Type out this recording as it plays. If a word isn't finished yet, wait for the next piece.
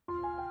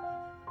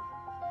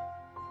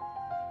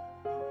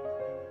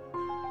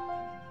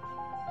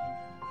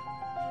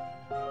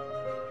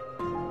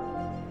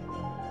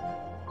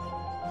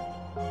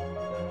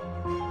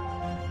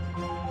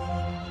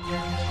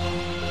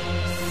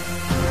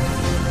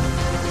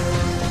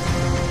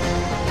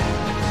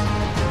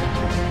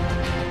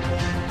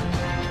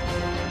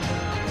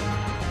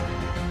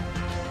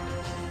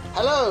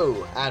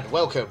Hello, and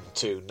welcome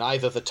to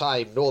Neither the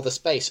Time Nor the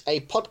Space, a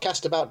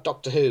podcast about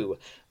Doctor Who.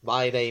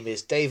 My name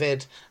is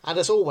David, and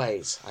as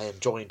always, I am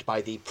joined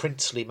by the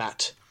princely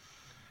Matt.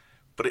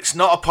 But it's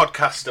not a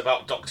podcast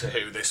about Doctor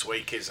Who this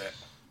week, is it?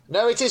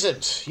 No, it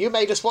isn't. You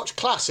made us watch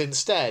Class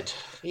instead.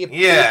 Are you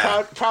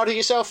proud of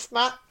yourself,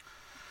 Matt?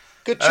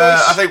 Good choice.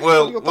 I think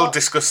we'll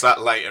discuss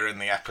that later in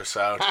the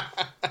episode.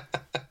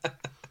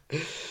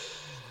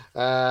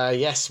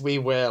 Yes, we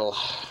will.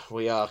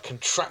 We are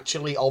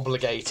contractually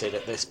obligated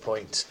at this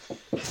point.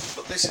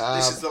 But this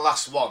is the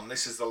last one.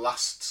 This is the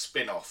last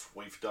spin-off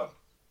we've done.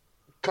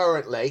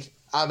 Currently.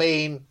 I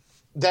mean,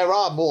 there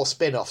are more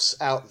spin-offs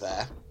out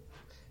there.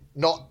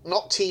 Not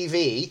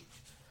TV.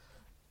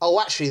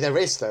 Oh, actually, there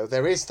is, though.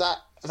 There is that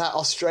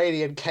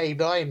Australian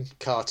K9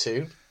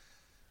 cartoon.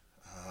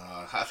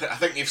 I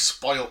think you've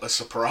spoilt the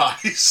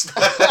surprise.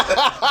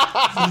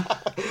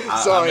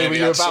 Sorry, were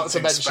you about to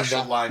mention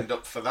special that? Lined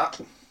up for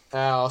that.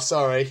 Oh,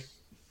 sorry.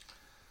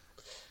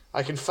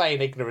 I can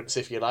feign ignorance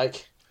if you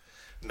like.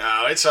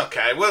 No, it's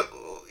okay. Well,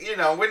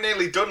 we're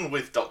nearly done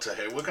with Doctor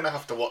Who. We're going to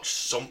have to watch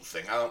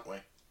something, aren't we?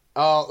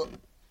 Oh,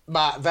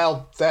 Matt,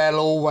 there'll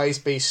always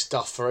be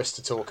stuff for us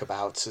to talk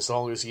about as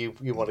long as you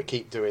want to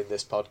keep doing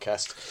this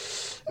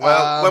podcast.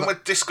 Well, when we're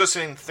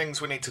discussing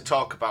things we need to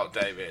talk about,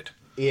 David.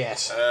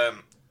 Yes.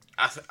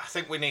 I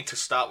think we need to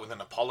start with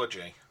an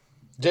apology.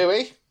 Do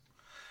we?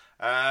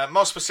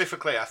 More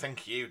specifically, I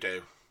think you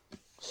do.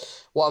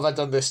 What have I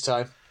done this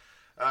time?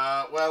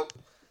 Well,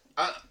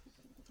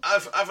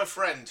 I've a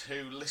friend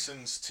who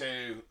listens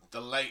to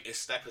the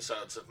latest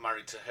episodes of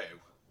Married to Who,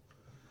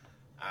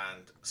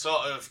 and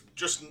sort of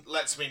just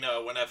lets me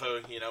know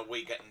whenever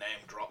we get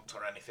name dropped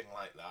or anything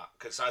like that,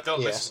 because I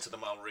don't listen to the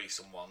more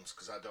recent ones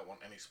because I don't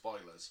want any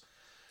spoilers.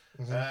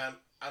 Mm-hmm.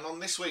 And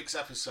on this week's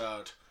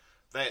episode,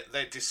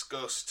 they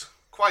discussed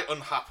quite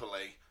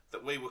unhappily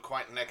that we were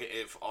quite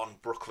negative on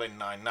Brooklyn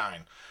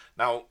Nine-Nine.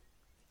 Now,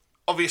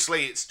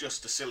 obviously, it's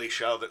just a silly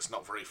show that's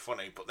not very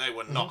funny, but they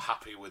were not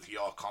happy with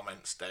your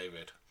comments,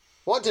 David.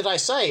 What did I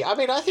say? I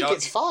mean, I think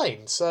it's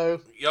fine, so...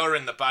 You're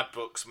in the bad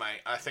books,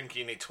 mate. I think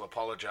you need to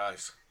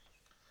apologise.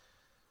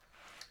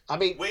 I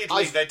mean...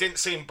 Weirdly, they didn't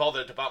seem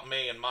bothered about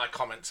me and my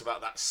comments about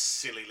that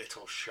silly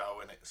little show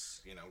and its,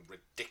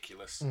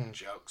 ridiculous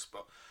jokes,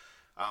 but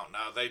I don't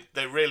know.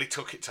 They really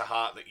took it to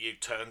heart that you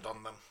turned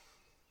on them.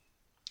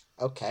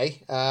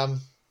 Okay. Well,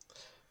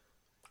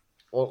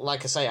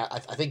 like I say, I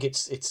think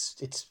it's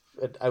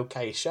an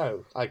okay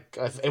show.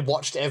 I've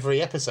watched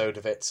every episode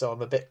of it, so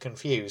I'm a bit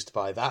confused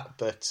by that,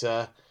 but...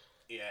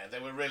 Yeah, they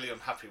were really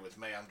unhappy with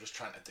me. I'm just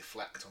trying to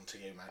deflect onto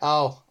you, mate.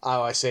 Oh,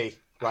 I see.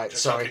 Right,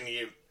 just sorry.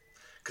 You,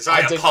 because I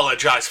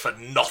apologise for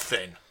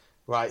nothing.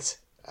 Right,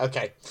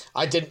 okay.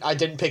 I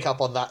didn't pick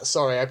up on that.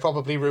 Sorry, I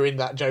probably ruined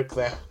that joke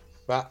there.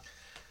 But...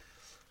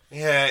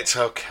 Yeah, it's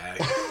okay.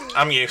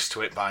 I'm used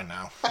to it by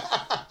now.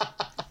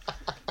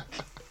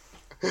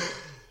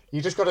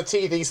 You just got to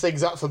tee these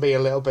things up for me a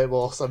little bit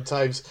more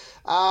sometimes.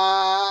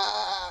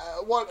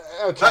 What?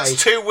 Okay.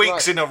 That's 2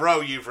 weeks in a row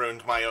you've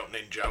ruined my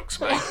opening jokes,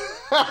 mate.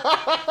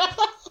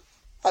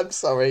 I'm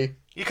sorry.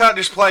 You can't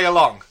just play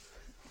along.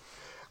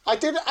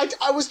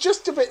 I was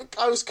just a bit...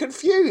 I was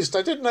confused.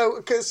 I didn't know,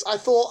 because I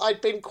thought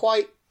I'd been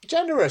quite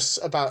generous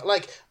about...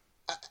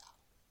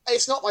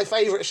 it's not my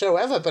favourite show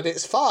ever, but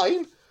it's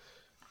fine.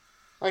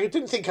 I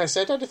didn't think I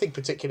said anything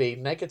particularly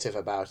negative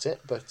about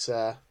it, but...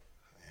 Yeah.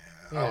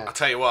 I'll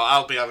tell you what,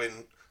 I'll be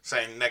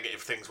saying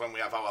negative things when we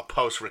have our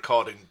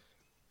post-recording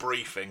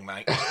briefing,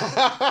 mate.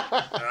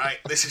 Alright,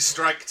 this is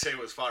strike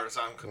 2 as far as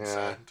I'm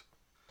concerned.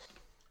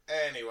 Yeah.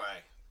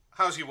 Anyway,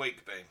 how's your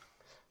week been?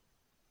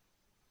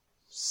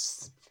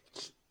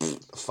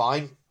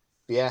 Fine.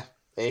 Yeah,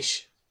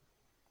 ish.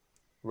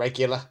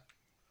 Regular.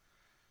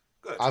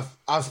 Good.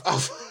 I've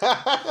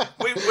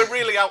We're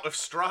really out of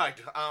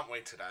stride, aren't we,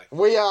 today?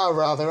 We are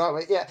rather, aren't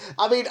we? Yeah.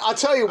 I mean, I'll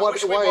tell you why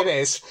it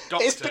is.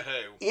 Doctor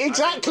Who.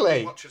 Exactly. When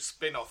we watch a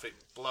spin-off, it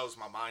blows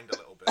my mind a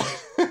little bit.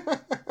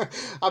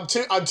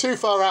 I'm too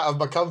far out of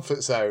my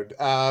comfort zone.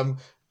 And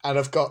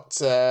I've got...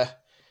 I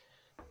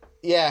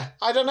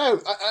don't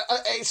know.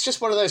 It's just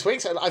one of those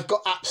weeks. I've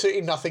got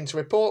absolutely nothing to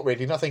report,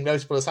 really. Nothing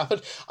notable has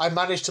happened. I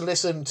managed to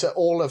listen to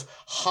all of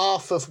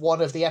half of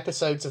one of the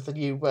episodes of the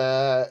new...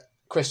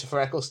 Christopher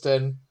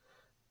Eccleston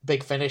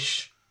Big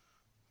Finish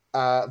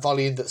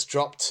volume that's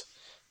dropped.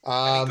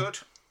 Any good?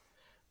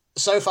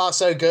 So far,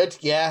 so good.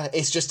 Yeah,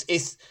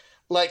 it's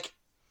like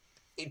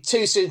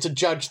too soon to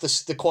judge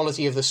the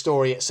quality of the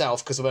story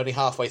itself because I'm only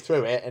halfway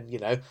through it,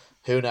 and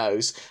who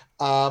knows.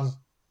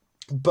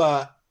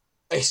 But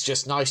it's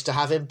just nice to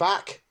have him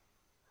back.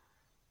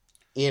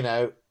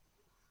 And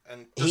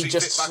does he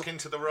fit back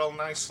into the role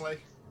nicely?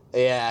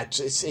 Yeah,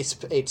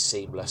 it's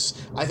seamless.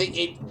 I think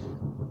it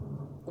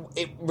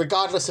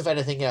regardless of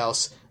anything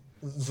else,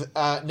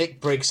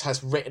 Nick Briggs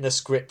has written a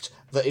script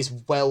that is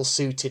well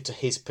suited to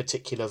his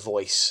particular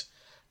voice,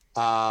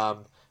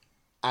 and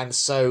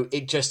so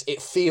it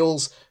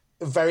feels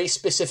very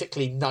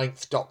specifically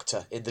Ninth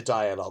Doctor in the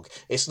dialogue.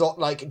 It's not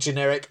like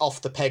generic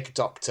off the peg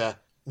Doctor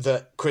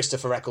that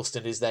Christopher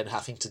Eccleston is then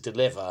having to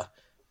deliver.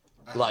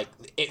 Like,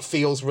 it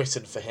feels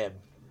written for him.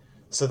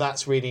 So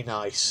that's really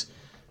nice.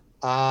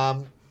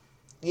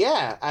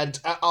 Yeah, and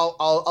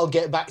I'll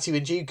get back to you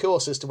in due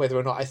course as to whether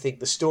or not I think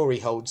the story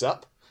holds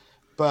up.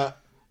 But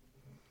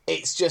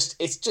it's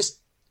just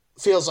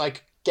feels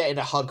like getting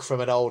a hug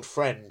from an old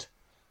friend,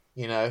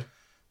 you know?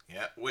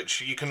 Yeah,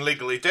 which you can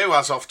legally do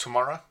as of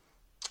tomorrow.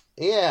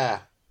 Yeah,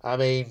 I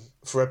mean,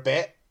 for a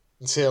bit,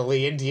 until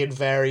the Indian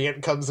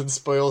variant comes and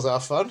spoils our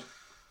fun.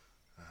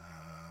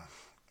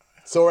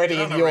 It's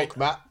already in York,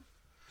 Matt.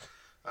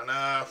 I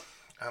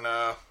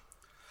know.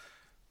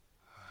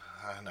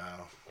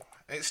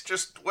 It's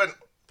just,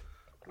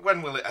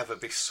 when will it ever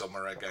be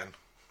summer again?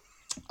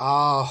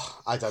 Oh,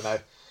 I don't know.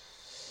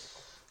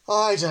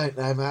 I don't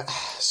know, Matt.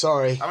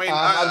 Sorry. I mean,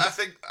 I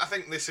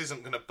think this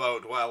isn't going to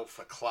bode well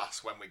for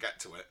class when we get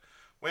to it.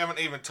 We haven't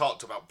even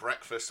talked about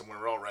breakfast, and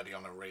we're already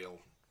on a real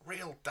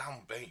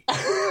downbeat.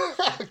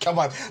 Come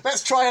on,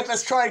 let's try and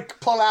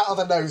pull out of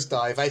the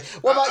nosedive, eh?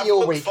 What about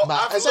your week,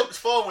 Matt? I've looked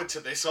forward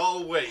to this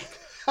all week,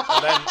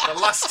 and then the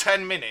last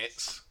 10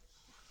 minutes.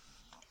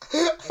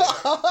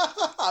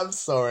 I'm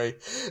sorry.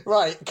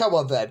 Right, come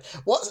on then.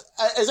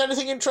 Has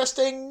anything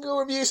interesting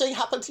or amusing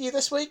happened to you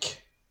this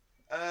week?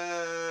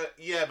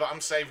 Yeah, but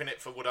I'm saving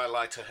it for Would I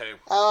Lie to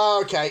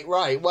Who? Okay,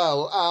 right.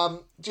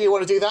 Well, do you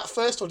want to do that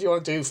first, or do you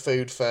want to do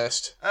food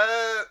first?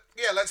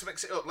 Yeah, let's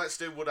mix it up. Let's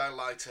do Would I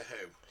Lie to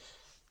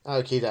Who?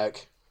 Okie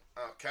doke.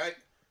 Okay.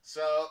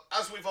 So,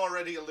 as we've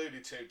already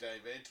alluded to,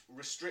 David,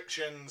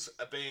 restrictions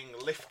are being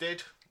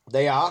lifted.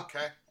 They are.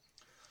 Okay.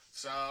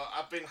 So,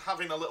 I've been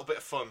having a little bit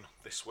of fun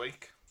this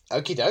week.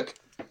 Okie doke.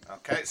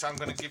 Okay, so I'm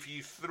going to give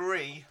you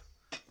 3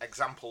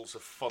 examples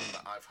of fun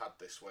that I've had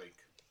this week.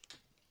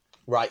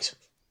 Right.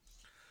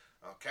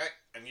 Okay,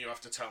 and you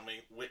have to tell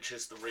me which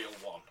is the real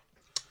one.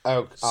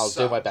 Oh, I'll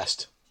do my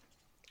best.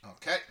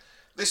 Okay.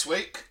 This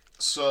week,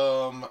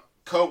 some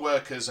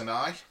co-workers and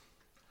I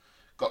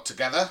got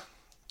together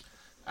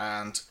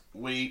and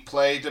we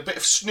played a bit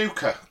of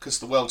snooker because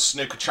the World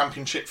Snooker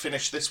Championship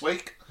finished this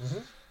week. Mm-hmm.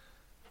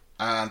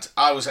 And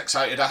I was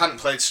excited. I hadn't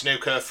played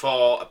snooker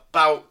for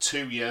about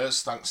 2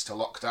 years, thanks to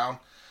lockdown.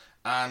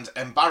 And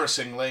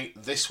embarrassingly,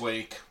 this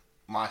week,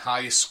 my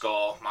highest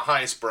break,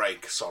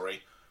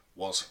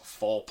 was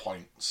 4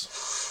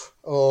 points.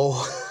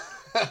 Oh.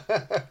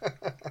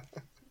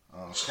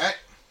 Okay.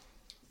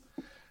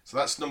 So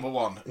that's number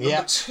 1.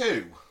 Number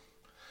 2.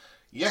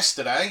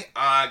 Yesterday,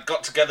 I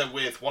got together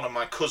with one of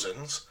my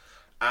cousins,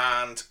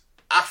 and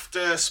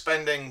after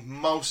spending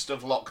most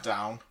of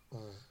lockdown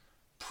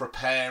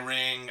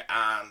preparing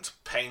and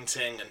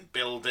painting and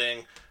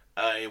building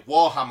a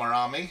Warhammer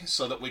army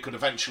so that we could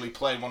eventually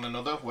play one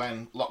another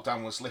when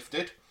lockdown was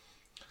lifted,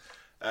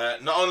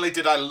 not only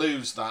did I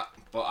lose that,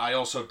 but I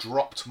also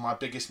dropped my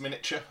biggest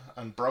miniature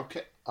and broke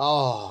it.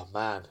 Oh,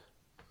 man.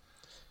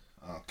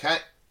 Okay.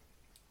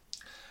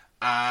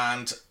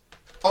 And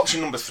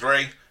option number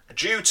 3,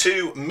 due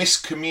to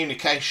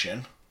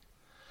miscommunication,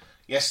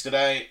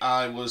 yesterday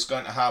I was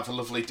going to have a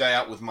lovely day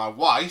out with my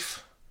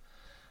wife,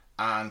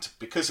 and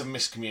because of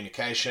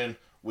miscommunication,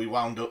 we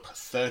wound up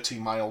 30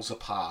 miles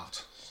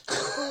apart.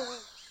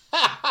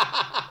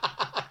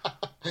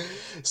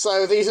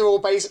 So these are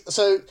all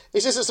so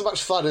this isn't so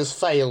much fun as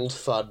failed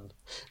fun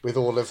with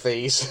all of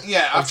these.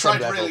 Yeah, I've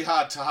tried really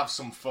hard to have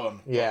some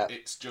fun. Yeah. But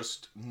it's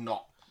just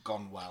not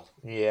gone well.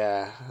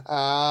 Yeah.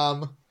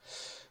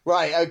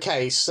 Right,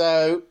 okay,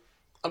 so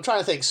I'm trying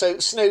to think. So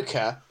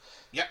snooker.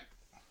 Yep.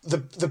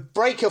 The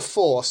break of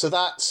 4, so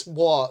that's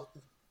what?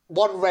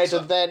 1 red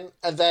and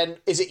then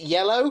is it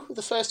yellow,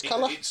 the first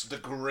colour? It's the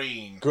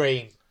green.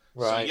 Green.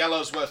 Right. So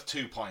yellow's worth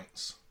 2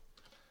 points.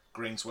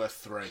 Green's worth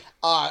 3.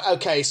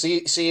 Okay, so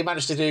you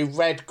managed to do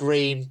red,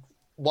 green,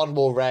 1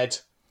 more red.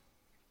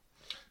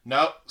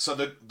 No, so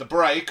the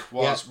break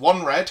was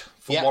 1 red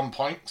for 1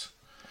 point,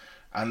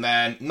 and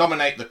then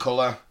nominate the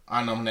colour.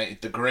 I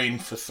nominated the green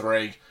for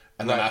 3,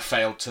 and then I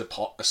failed to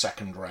pot a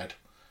second red.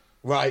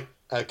 Right,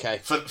 okay.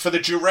 For the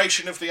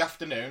duration of the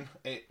afternoon,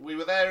 we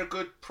were there a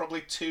good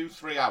probably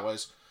 2-3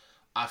 hours.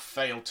 I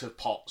failed to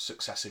pot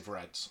successive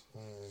reds.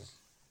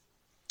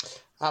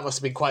 That must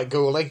have been quite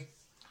galling.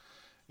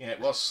 Yeah, it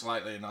was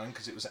slightly annoying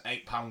because it was at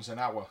 £8 an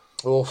hour.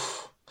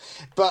 Oof.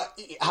 But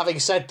having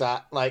said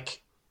that,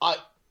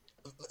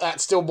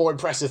 that's still more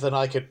impressive than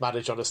I could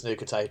manage on a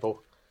snooker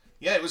table.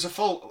 Yeah, it was a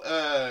full,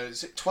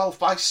 is it 12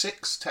 by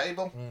 6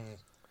 table?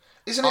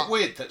 Isn't it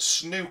weird that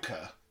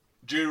snooker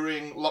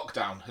during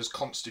lockdown has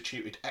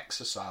constituted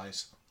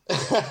exercise?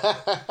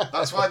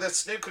 That's why the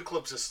snooker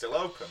clubs are still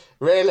open.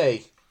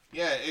 Really?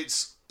 Yeah,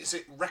 is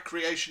it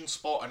recreation,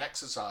 sport and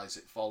exercise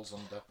it falls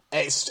under?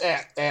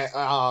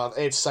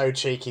 It's so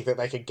cheeky that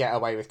they can get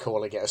away with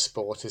calling it a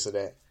sport, isn't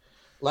it?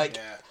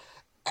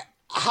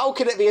 How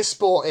can it be a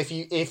sport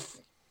if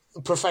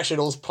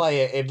professionals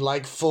play it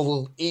in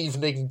full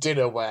evening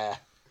dinner wear?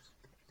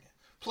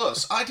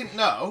 Plus, I didn't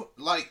know,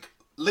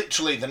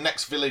 literally the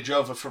next village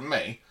over from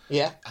me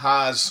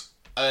has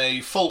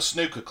a full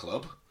snooker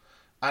club,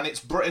 and it's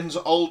Britain's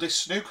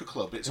oldest snooker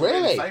club. It's a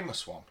really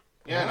famous one.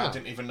 Yeah, and I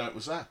didn't even know it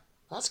was there.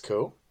 That's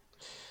cool.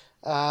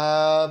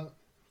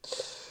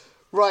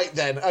 Right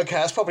then, okay,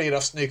 that's probably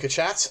enough snooker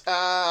chat.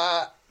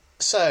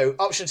 So,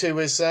 option 2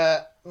 was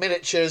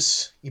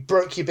miniatures. You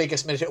broke your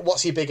biggest miniature.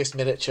 What's your biggest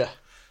miniature?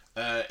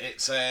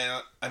 It's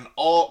an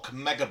orc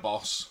mega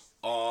boss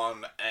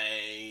on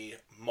a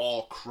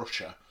Maw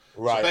Crusher.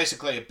 Right. So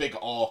basically a big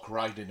orc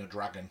riding a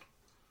dragon.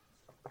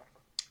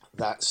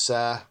 That's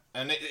and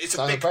it's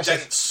a big, impressive.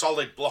 dense,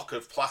 solid block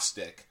of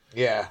plastic.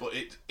 Yeah. But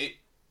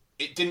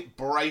it didn't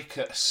break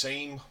at a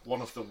seam.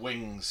 One of the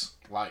wings,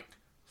 like,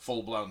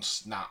 full-blown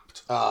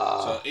snapped.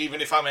 So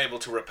even if I'm able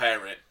to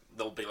repair it,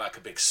 there'll be, like,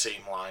 a big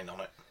seam line on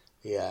it.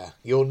 Yeah,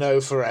 you'll know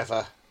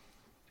forever.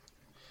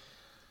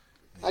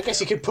 I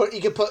guess you could put a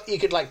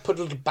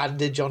little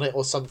bandage on it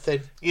or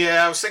something.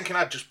 Yeah, I was thinking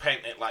I'd just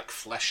paint it, like,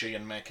 fleshy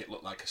and make it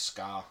look like a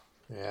scar.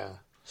 Yeah.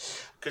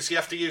 Because you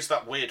have to use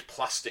that weird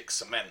plastic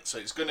cement, so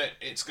it's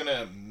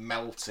gonna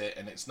melt it,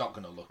 and it's not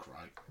gonna look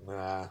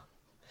right.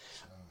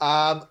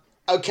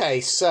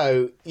 Okay,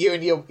 so you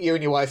and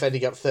your wife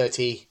ending up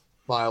 30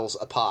 miles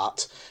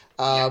apart.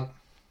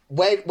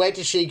 Where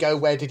did she go?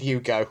 Where did you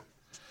go?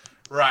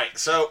 Right.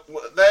 So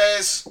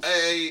there's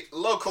a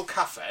local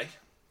cafe.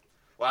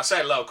 Well, I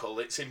say local.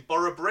 It's in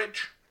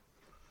Boroughbridge,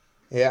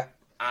 Yeah.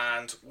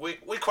 and we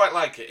quite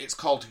like it. It's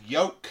called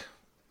Yolk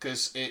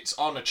because it's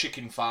on a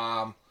chicken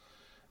farm.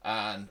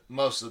 And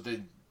most of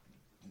the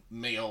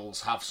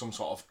meals have some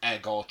sort of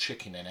egg or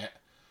chicken in it.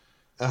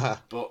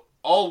 But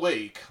all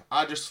week,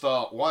 I just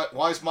thought,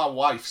 why is my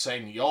wife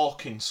saying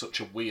York in such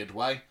a weird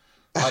way?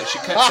 Like, she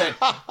kept saying,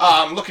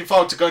 I'm looking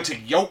forward to going to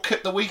York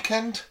at the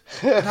weekend.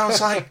 And I was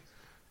like,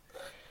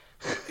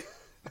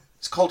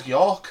 it's called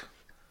York.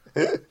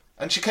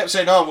 And she kept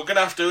saying, we're going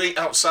to have to eat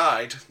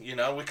outside. You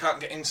know, we can't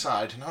get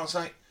inside. And I was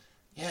like,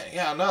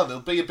 yeah, I know.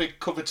 Therell be a big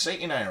covered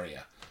seating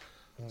area.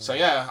 So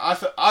yeah,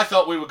 I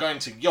thought we were going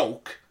to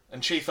Yolk,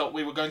 and she thought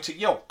we were going to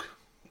Yolk.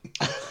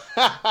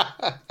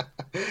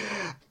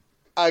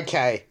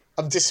 Okay,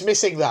 I'm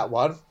dismissing that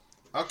one.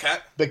 Okay.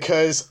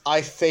 Because I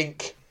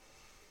think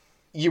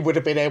you would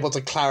have been able to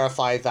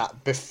clarify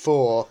that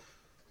before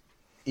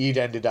you'd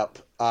ended up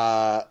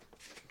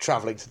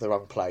travelling to the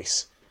wrong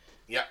place.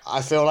 Yeah.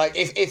 I feel like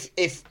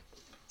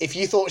if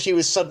you thought she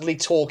was suddenly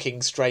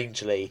talking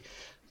strangely,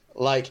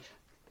 like,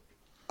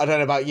 I don't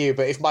know about you,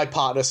 but if my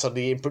partner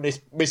suddenly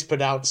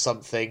mispronounced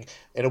something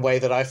in a way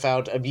that I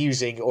found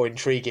amusing or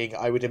intriguing,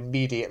 I would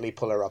immediately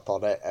pull her up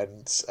on it,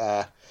 and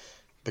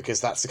because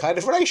that's the kind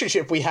of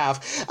relationship we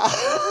have.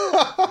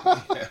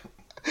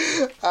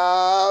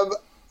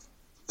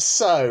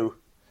 So,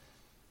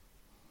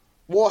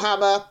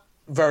 Warhammer,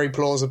 very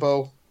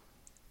plausible,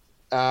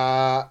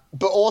 but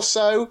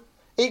also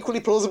equally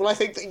plausible, I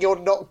think, that you're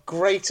not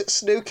great at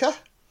snooker.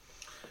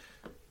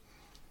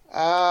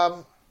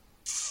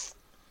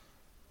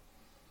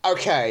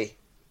 Okay,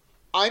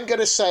 I'm going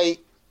to say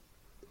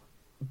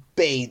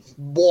B,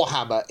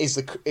 Warhammer is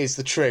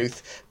the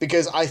truth,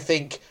 because I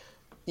think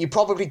you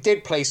probably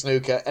did play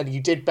snooker and you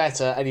did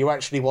better, and you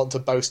actually want to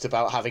boast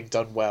about having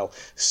done well.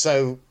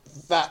 So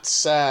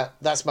that's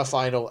my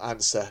final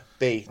answer.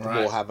 B, the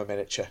Right. Warhammer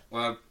miniature.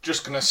 Well, I'm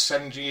just going to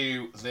send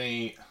you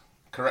the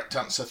correct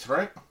answer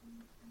through.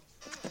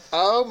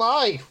 Oh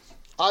my,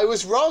 I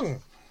was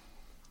wrong.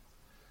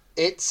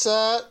 It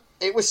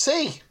was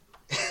C.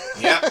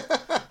 Yeah.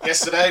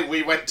 Yesterday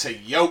we went to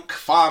Yolk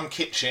Farm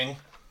Kitchen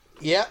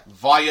Yeah.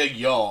 via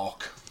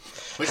York,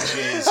 which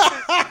is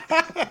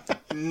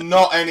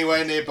not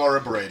anywhere near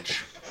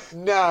Boroughbridge.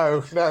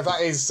 No,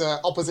 that is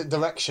opposite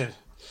direction.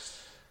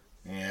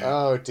 Yeah.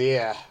 Oh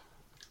dear.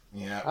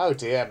 Yeah. Oh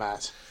dear,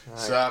 Matt. Right.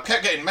 So I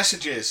kept getting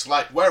messages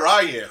like, "Where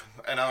are you?"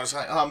 And I was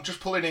like, "I'm just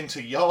pulling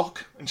into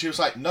York." And she was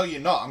like, "No, you're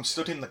not. I'm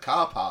stood in the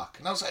car park."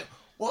 And I was like,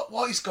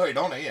 "What is going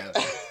on here?"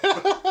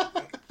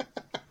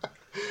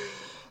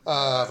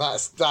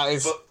 That's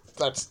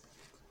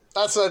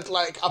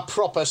a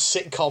proper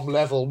sitcom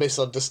level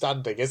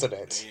misunderstanding, isn't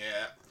it?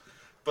 Yeah.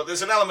 But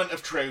there's an element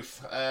of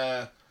truth.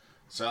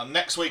 So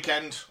next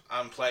weekend,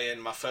 I'm playing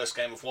my first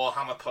game of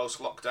Warhammer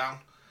post-lockdown.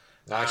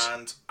 Nice.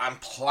 And I'm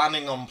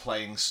planning on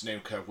playing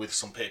snooker with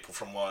some people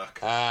from work.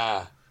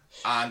 Ah.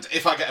 And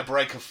if I get a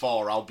break of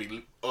 4, I'll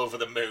be over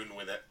the moon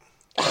with it.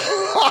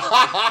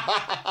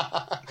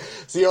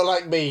 So you're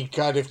like me,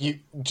 kind of, you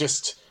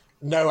just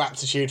no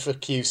aptitude for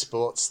cue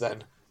sports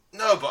then.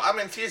 No, but I'm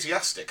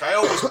enthusiastic. I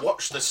always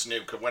watch the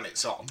snooker when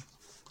it's on.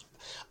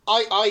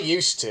 I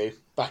used to,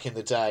 back in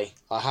the day.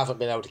 I haven't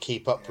been able to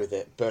keep up with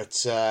it,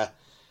 but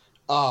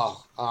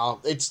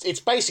it's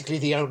basically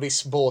the only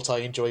sport I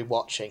enjoy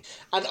watching.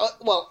 And,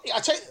 I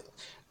tell you,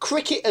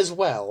 cricket as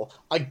well.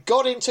 I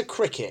got into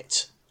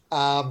cricket,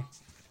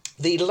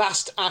 the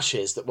last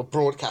Ashes that were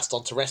broadcast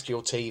on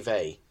terrestrial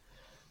TV,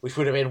 which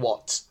would have been,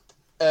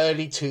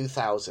 early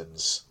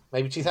 2000s?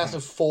 Maybe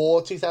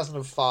 2004,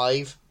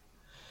 2005.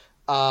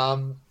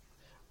 I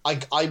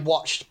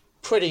watched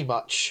pretty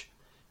much,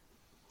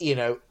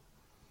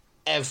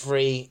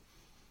 every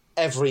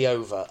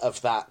over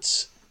of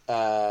that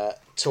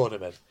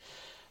tournament,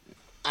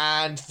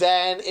 and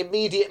then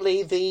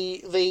immediately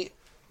the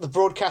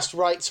broadcast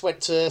rights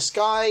went to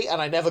Sky,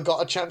 and I never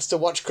got a chance to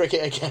watch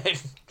cricket again.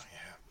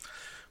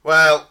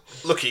 Well,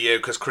 look at you,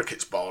 because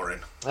cricket's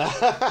boring.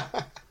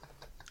 I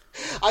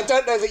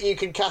don't know that you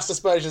can cast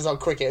aspersions on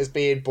cricket as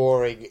being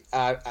boring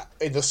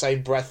in the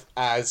same breath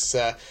as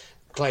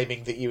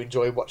claiming that you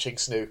enjoy watching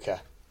snooker.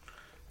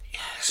 Yeah,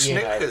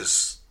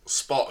 snooker's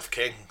sport of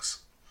kings.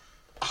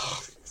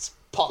 It's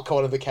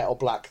popcorn and the kettle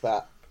black,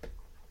 that.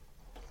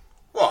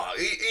 What?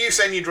 Are you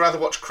saying you'd rather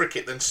watch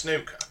cricket than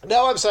snooker?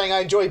 No, I'm saying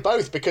I enjoy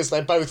both because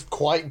they're both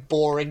quite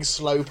boring,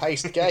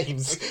 slow-paced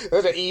games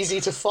that are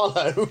easy to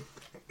follow.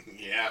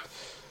 Yeah.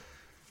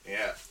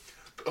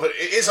 But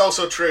it is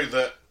also true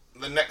that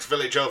the next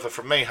village over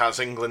from me has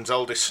England's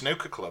oldest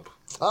snooker club.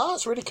 Ah,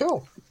 that's really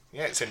cool.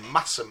 Yeah, it's in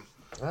Massam.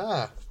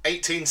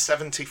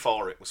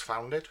 1874 it was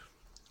founded.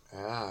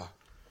 Ah.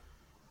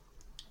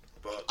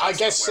 But I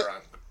guess... not where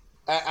I'm...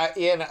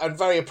 yeah, and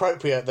very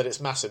appropriate that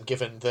it's Massam,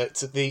 given that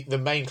the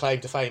main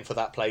claim to fame for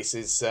that place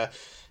is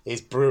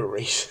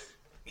breweries.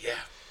 Yeah.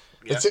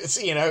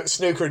 It's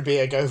snooker and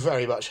beer go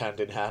very much hand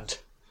in hand.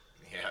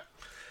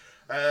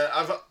 Yeah.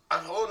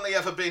 I've only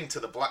ever been to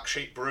the Black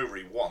Sheep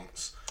Brewery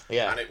once.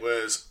 Yeah. And it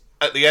was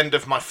at the end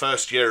of my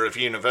first year of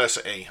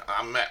university.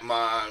 I met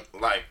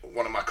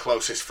one of my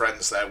closest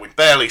friends there. We'd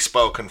barely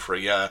spoken for a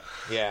year.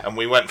 Yeah. And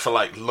we went for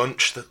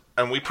lunch,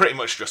 and we pretty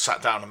much just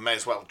sat down and may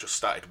as well just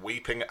started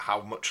weeping at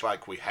how much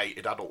we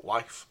hated adult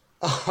life.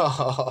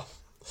 Oh,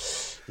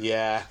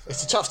 yeah.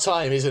 It's a tough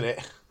time, isn't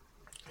it?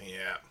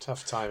 Yeah.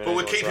 Tough time. But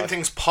we're keeping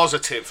things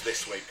positive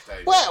this week,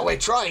 David. Well, we're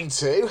trying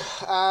to.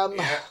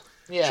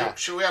 Yeah.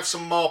 Should we have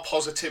some more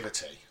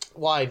positivity?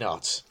 Why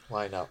not?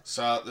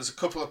 So there's a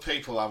couple of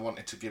people I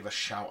wanted to give a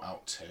shout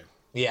out to.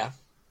 Yeah.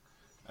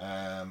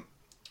 And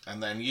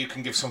then you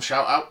can give some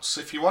shout outs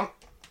if you want.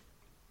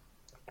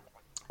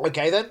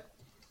 Okay then.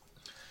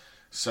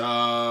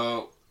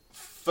 So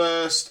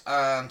first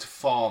and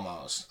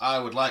foremost, I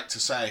would like to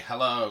say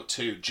hello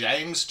to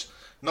James,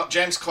 not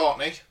James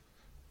Courtney,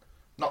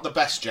 not the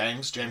best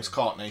James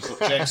Courtney,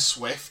 but James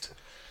Swift,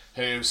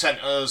 who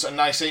sent us a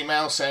nice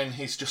email saying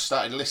he's just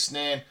started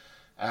listening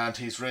and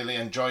he's really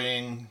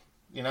enjoying,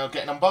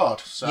 getting on board.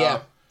 So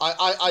yeah,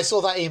 I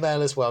saw that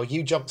email as well.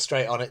 You jumped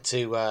straight on it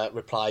to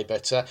reply,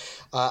 but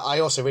I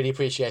also really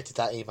appreciated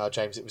that email,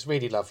 James. It was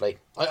really lovely.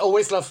 I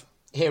always love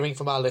hearing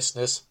from our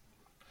listeners.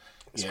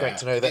 It's great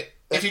to know that...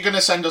 If you're going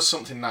to send us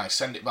something nice,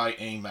 send it by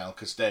email,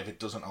 because David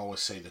doesn't always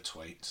see the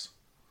tweets.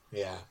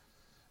 Yeah.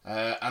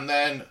 And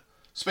then,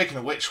 speaking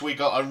of which, we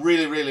got a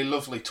really, really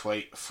lovely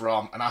tweet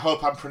from, and I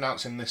hope I'm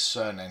pronouncing this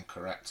surname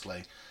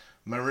correctly,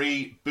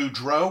 Marie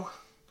Boudreau,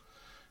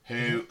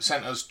 who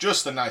sent us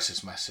just the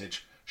nicest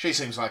message. She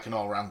seems like an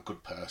all-round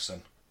good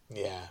person.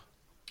 Yeah.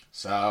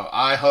 So,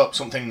 I hope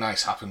something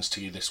nice happens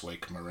to you this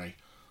week, Marie.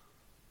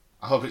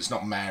 I hope it's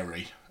not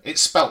Mary.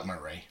 It's spelt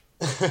Marie.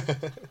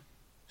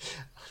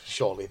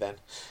 Surely then.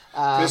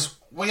 Because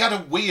we had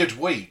a weird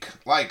week.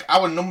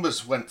 Our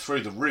numbers went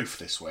through the roof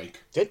this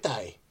week. Did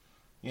they?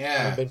 Yeah. I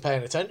haven't been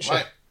paying attention.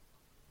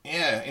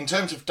 Yeah, in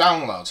terms of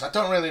downloads, I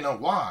don't really know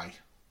why.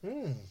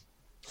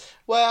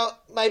 Well,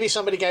 maybe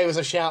somebody gave us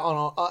a shout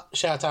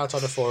out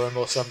on a forum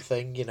or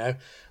something,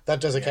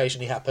 That does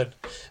occasionally happen.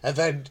 And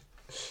then...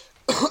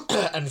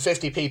 and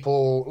 50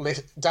 people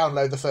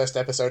download the first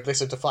episode,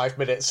 listen to 5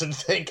 minutes and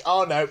think,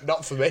 oh no,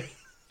 not for me.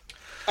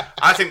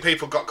 I think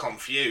people got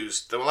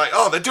confused. They were like,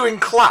 oh, they're doing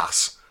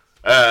Class.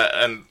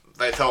 And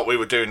they thought we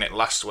were doing it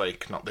last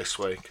week, not this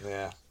week.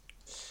 Yeah.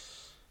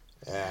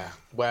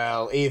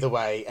 Well, either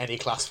way, any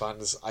Class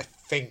fans, I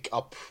think,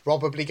 are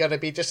probably going to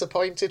be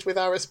disappointed with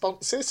our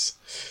responses.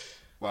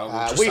 Well,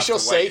 we'll we just shall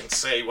have to wait see. and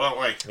see, won't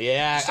we?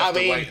 Yeah, Just have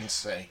to wait and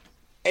see.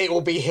 It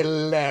will be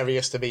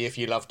hilarious to me if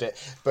you loved it.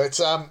 But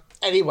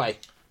anyway.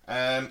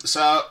 I've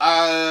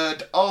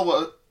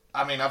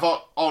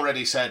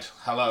already said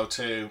hello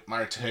to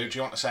Married to Who. Do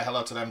you want to say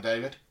hello to them,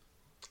 David?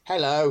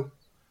 Hello.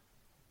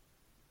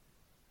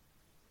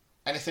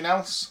 Anything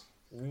else?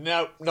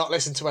 No, not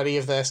listened to any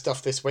of their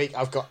stuff this week.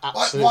 I've got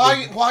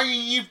absolutely... Why are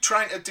you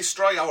trying to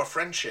destroy our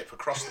friendship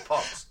across the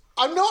pods?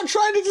 I'm not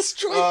trying to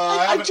destroy...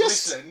 I haven't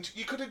listened.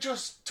 You could have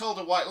just told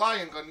a white lie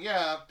and gone,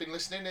 yeah, I've been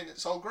listening and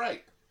it's all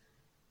great.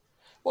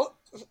 Well,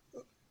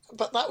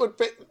 but that would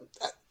be...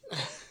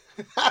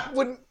 That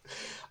wouldn't...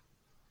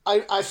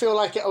 I feel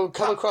like it would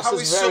come across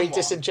as very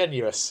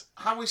disingenuous.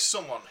 How is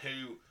someone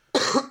who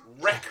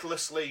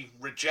recklessly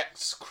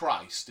rejects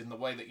Christ in the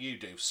way that you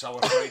do so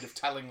afraid of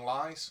telling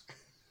lies?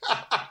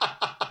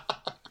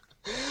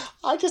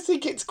 I just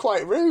think it's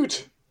quite rude.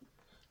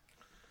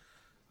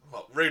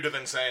 Well, ruder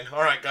than saying,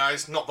 all right,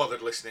 guys, not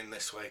bothered listening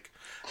this week.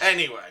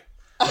 Anyway,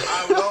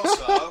 I would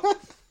also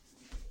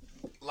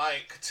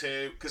like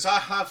to... Because I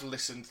have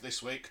listened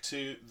this week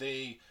to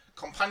the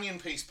Companion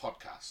Piece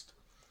podcast.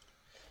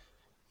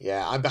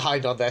 Yeah, I'm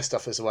behind on their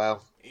stuff as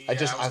well. Yeah, I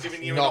was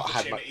giving you an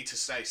opportunity to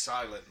stay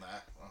silent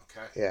there.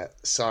 Okay. Yeah,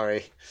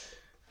 sorry.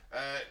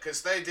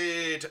 Because they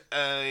did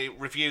a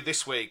review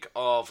this week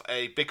of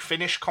a Big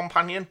Finish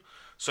companion.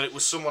 So it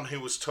was someone who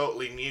was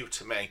totally new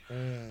to me.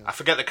 I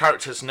forget the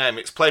character's name.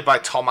 It's played by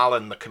Tom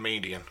Allen, the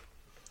comedian.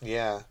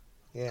 Yeah.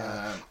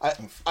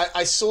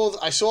 I saw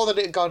that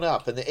it had gone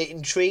up and it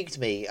intrigued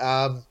me.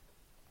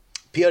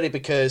 purely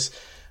because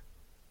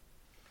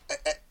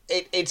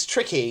it's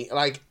tricky.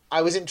 Like,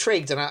 I was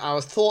intrigued and I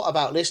was thought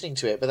about listening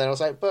to it, but then I was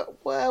like,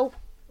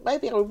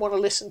 maybe I would want to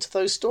listen to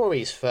those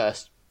stories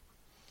first,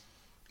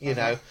 you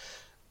know.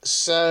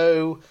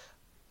 So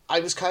I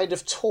was kind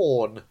of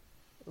torn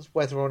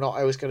whether or not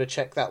I was going to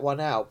check that one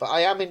out, but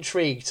I am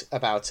intrigued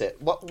about it.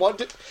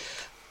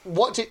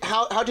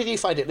 How did you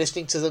find it,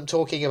 listening to them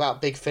talking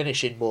about Big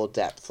Finish in more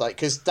depth? Like,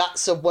 because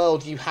that's a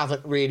world you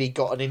haven't really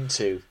gotten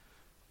into.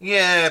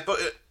 Yeah, but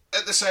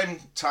at the same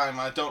time,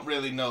 I don't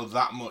really know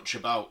that much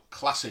about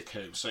Classic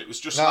Who, so it was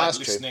just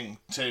listening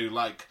to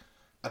like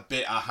a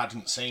bit I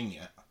hadn't seen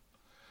yet.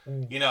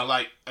 You know,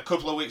 like a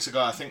couple of weeks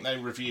ago, I think they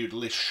reviewed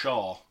Liz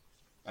Shaw,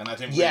 and I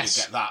didn't really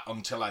get that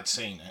until I'd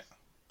seen it.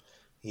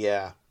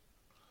 Yeah.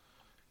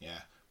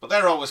 Yeah. But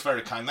they're always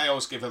very kind. They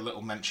always give a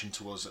little mention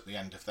to us at the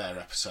end of their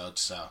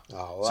episodes, so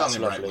it's only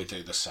right we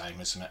do the same,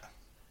 isn't it?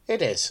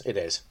 It is.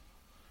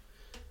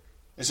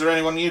 Is there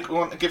anyone you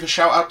want to give a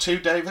shout out to,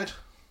 David?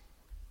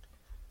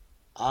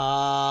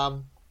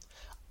 I've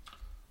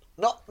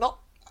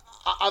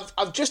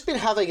just been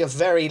having a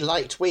very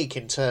light week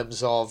in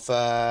terms of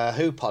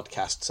Who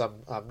podcasts.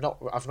 I've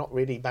not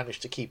really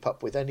managed to keep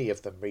up with any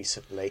of them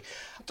recently.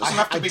 It doesn't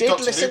have to be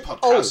Doctor Who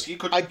podcast. You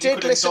could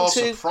endorse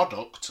a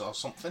product or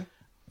something.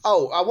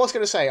 Oh, I was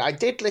going to say, I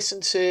did listen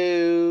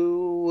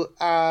to,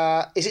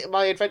 is it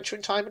My Adventure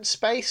in Time and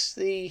Space?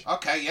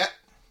 Okay, yeah.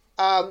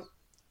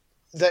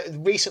 That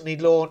recently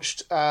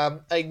launched,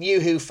 a new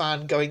Who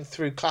fan going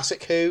through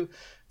Classic Who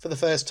for the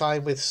first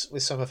time with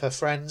some of her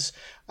friends,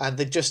 and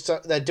they're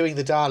doing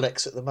the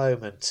Daleks at the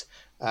moment,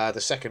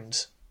 the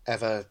second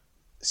ever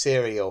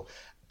serial,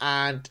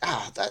 and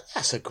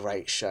that's a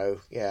great show.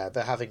 Yeah,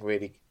 they're having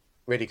really,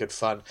 really good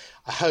fun.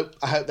 I hope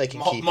they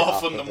can keep more it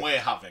up fun than we're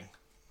having.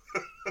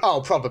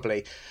 Oh,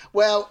 probably.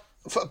 Well,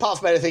 apart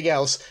from anything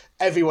else,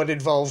 everyone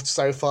involved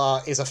so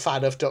far is a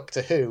fan of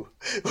Doctor Who,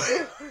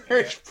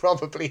 which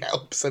probably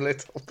helps a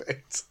little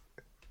bit.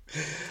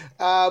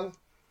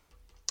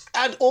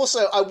 And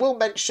also, I will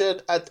mention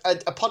a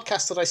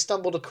podcast that I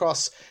stumbled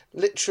across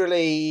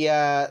literally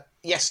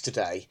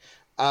yesterday,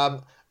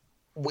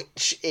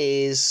 which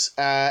is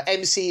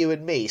MCU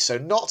and Me. So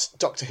not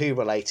Doctor Who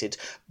related,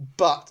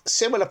 but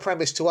similar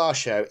premise to our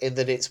show in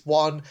that it's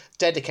one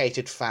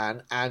dedicated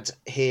fan and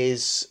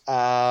his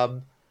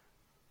either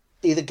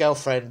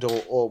girlfriend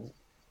or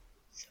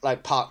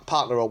like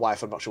partner or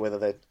wife. I'm not sure whether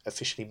they're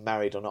officially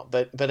married or not,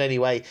 but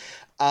anyway,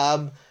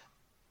 and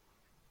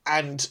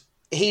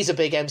he's a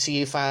big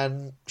MCU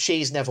fan.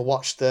 She's never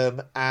watched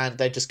them, and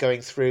they're just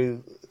going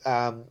through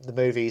the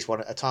movies one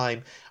at a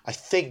time. I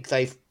think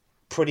they've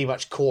pretty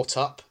much caught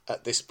up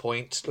at this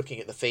point, looking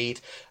at the feed.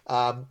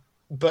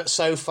 But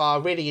so far,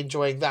 really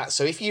enjoying that.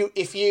 So if you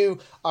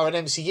are an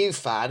MCU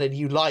fan and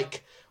you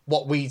like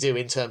what we do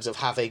in terms of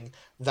having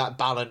that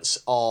balance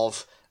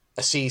of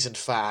a seasoned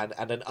fan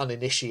and an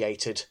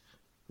uninitiated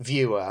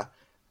viewer,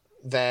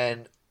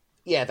 then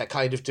yeah, they're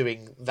kind of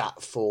doing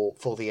that for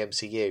the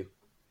MCU.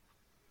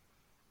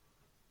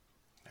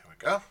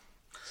 Go.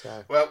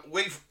 So. Well,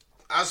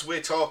 as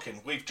we're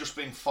talking, we've just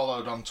been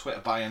followed on Twitter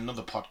by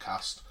another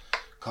podcast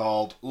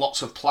called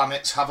Lots of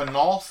Planets Have a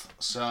North.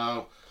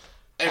 So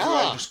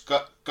everyone just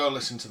go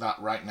listen to that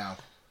right now.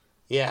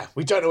 Yeah,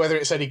 we don't know whether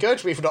it's any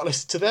good. We've not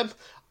listened to them.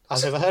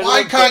 I've never heard of them.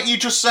 Why can't you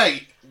just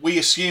say, we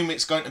assume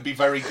it's going to be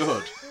very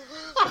good?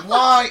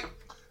 Why?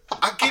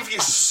 I give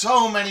you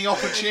so many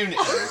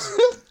opportunities.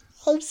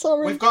 I'm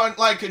sorry. We've got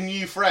like a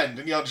new friend,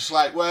 and you're just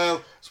like, well,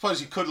 I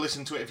suppose you could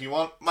listen to it if you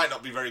want. Might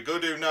not be very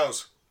good. Who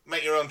knows?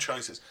 Make your own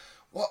choices.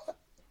 What?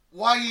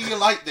 Why are you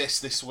like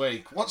this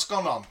week? What's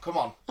gone on? Come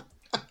on.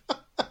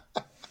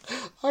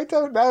 I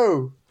don't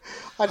know.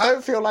 I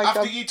don't feel like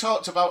after you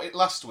talked about it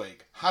last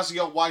week, has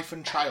your wife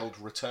and child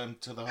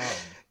returned to the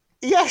home?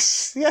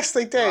 Yes,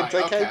 they did. Right,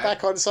 they came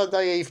back on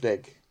Sunday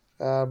evening.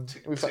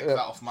 Tick that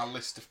off my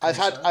list of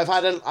concerns.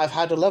 I've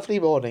had a lovely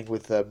morning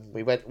with them.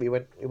 We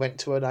went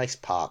to a nice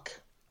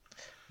park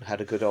and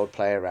had a good old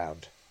play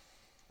around.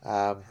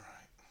 I'm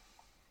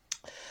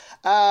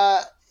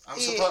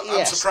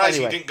surprised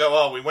anyway. You didn't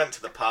go, we went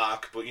to the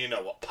park, but you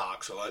know what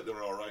parks are like,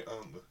 they're alright,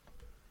 aren't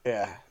they?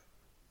 Yeah.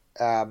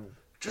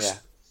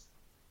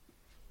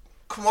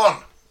 Come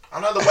on. I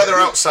know the weather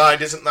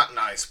outside isn't that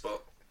nice,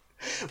 but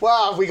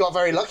well, we got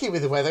very lucky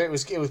with the weather. It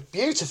was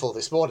beautiful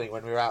this morning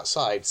when we were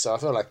outside, so I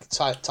feel like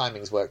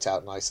timing's worked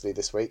out nicely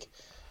this week.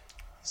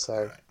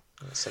 So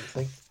that's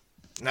something.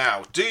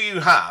 Now, do you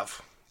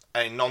have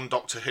a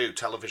non-Doctor Who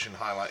television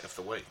highlight of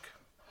the week?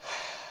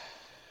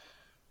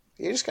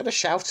 You're just going to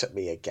shout at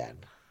me again,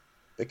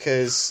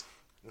 because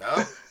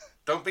no,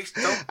 don't be.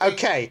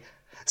 Okay,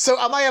 so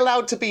am I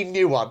allowed to be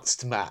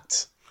nuanced,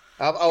 Matt?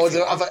 Have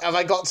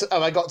I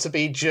got to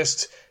be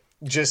just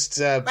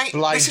Mate,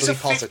 blindly this is a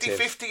positive?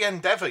 50-50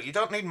 endeavour. You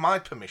don't need my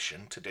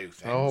permission to do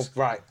things. Oh,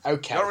 right.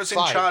 Okay. You're as in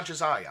charge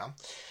as I am.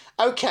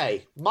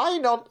 Okay. My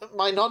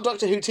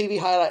non-Doctor Who TV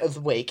highlight of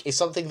the week is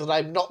something that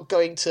I'm not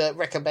going to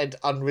recommend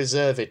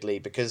unreservedly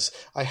because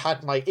I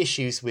had my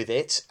issues with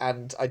it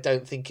and I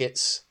don't think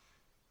it's...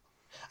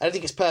 I don't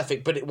think it's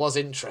perfect, but it was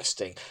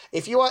interesting.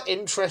 If you are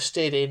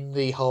interested in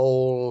the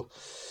whole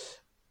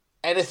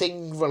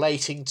anything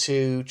relating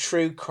to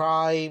true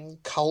crime,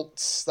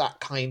 cults, that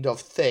kind of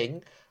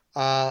thing,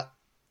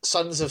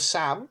 Sons of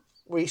Sam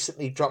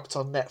recently dropped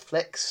on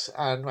Netflix,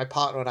 and my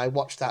partner and I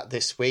watched that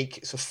this week.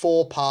 It's a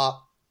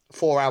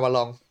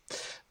 4-hour-long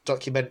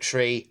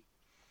documentary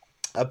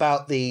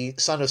about the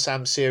Son of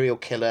Sam serial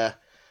killer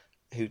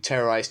who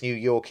terrorized New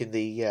York in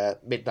the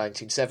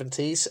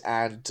mid-1970s,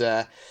 and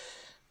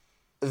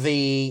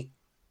the,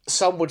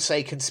 some would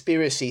say,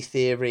 conspiracy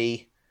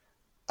theory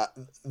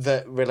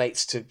that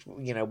relates to,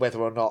 whether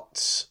or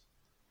not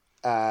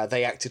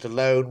they acted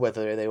alone,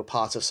 whether they were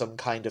part of some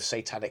kind of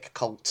satanic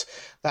cult,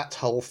 that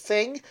whole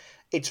thing.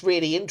 It's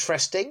really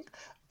interesting,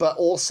 but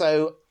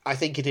also I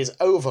think it is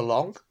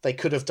overlong. They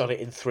could have done it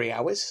in 3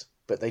 hours,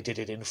 but they did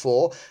it in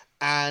 4.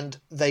 And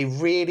they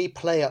really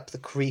play up the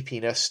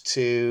creepiness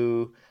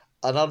to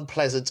an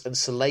unpleasant and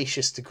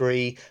salacious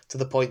degree, to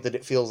the point that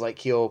it feels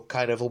like you're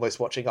kind of almost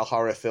watching a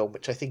horror film,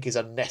 which I think is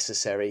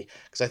unnecessary,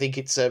 because I think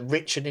it's a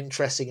rich and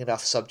interesting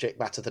enough subject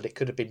matter that it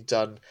could have been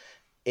done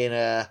in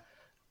a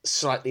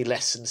slightly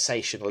less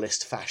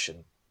sensationalist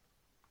fashion.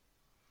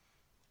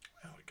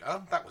 There we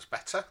go. That was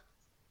better.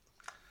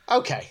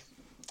 Okay.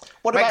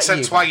 What Makes about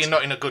sense you, why Matt? you're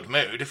not in a good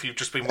mood if you've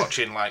just been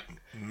watching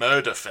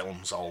murder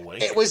films all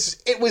week. It was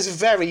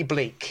very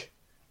bleak.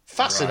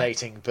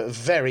 Fascinating, but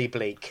very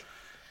bleak.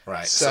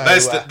 Right. So,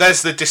 So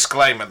there's the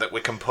disclaimer that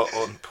we can put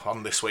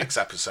on this week's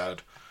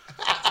episode.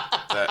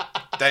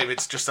 That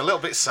David's just a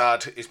little bit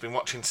sad. He's been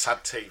watching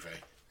sad TV.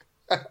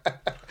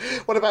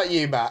 What about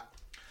you, Matt?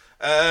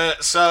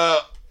 So,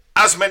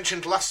 as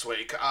mentioned last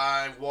week,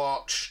 I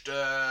watched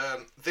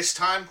This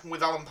Time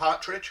with Alan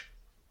Partridge.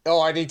 Oh,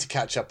 I need to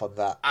catch up on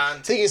that.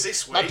 And thing is,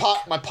 this week,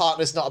 my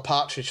partner's not a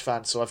Partridge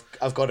fan, so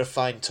I've got to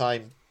find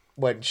time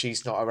when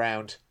she's not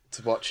around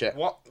to watch it.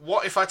 What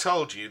if I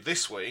told you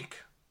this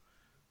week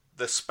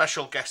the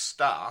special guest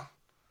star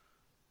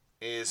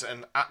is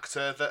an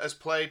actor that has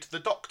played the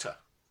Doctor?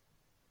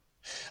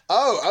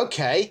 Oh,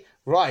 okay,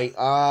 right.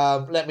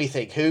 Let me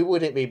think. Who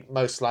would it be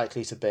most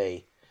likely to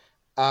be?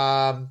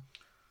 I'm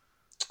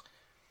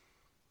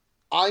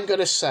going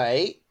to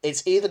say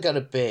it's either going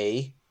to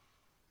be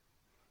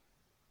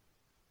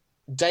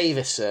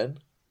Davison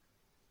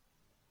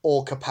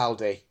or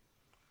Capaldi.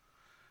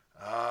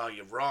 Oh,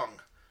 you're wrong.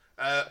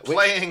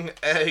 Playing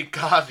a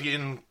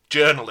Guardian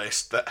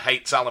journalist that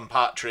hates Alan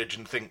Partridge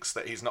and thinks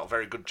that he's not a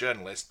very good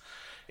journalist,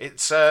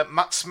 it's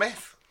Matt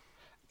Smith.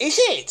 Is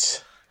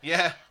it?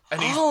 Yeah,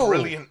 and he's Oh.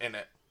 brilliant in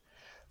it.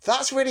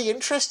 That's really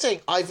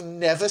interesting. I've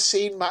never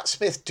seen Matt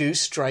Smith do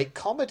straight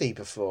comedy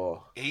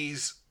before.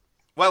 He's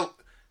not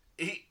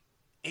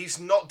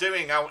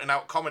doing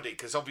out-and-out comedy,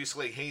 because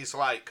obviously he's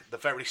like the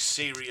very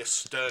serious,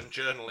 stern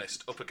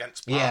journalist up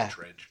against Yeah.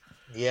 Partridge.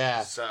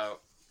 Yeah. So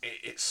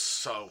it's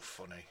so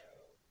funny.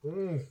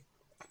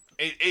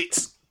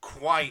 It's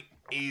quite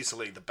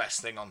easily the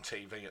best thing on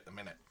TV at the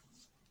minute.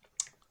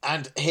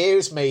 And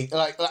here's me,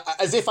 like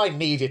as if I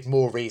needed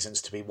more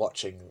reasons to be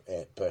watching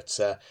it. But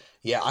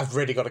yeah, I've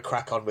really got to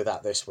crack on with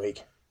that this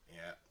week.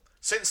 Yeah,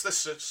 since the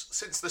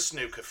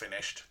snooker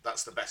finished,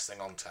 that's the best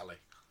thing on telly.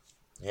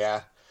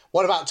 Yeah.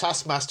 What about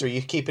Taskmaster? Are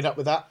you keeping up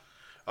with that?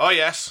 Oh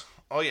yes.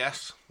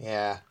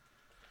 Yeah.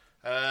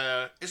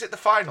 Is it the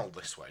final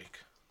this week?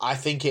 I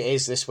think it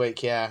is this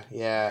week, yeah.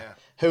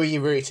 Who are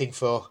you rooting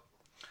for?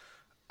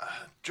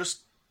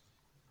 Just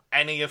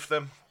any of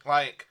them.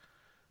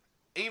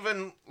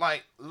 Even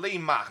Lee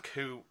Mack,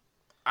 who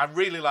I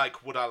really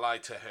like. Would I Lie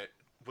to Her?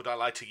 Would I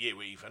Lie to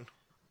You? Even.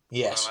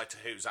 Yes. Would I Lie to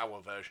Who's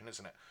our version,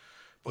 isn't it?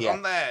 But Yeah.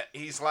 on there,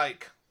 he's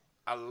like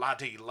a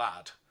laddie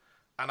lad,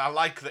 and I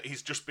like that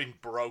he's just been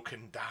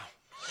broken down.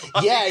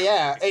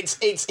 Yeah.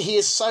 He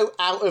is so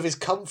out of his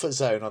comfort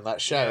zone on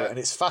that show, and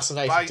it's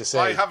fascinating to see.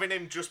 By having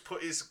him just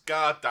put his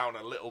guard down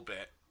a little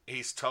bit,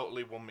 he's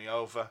totally won me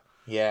over.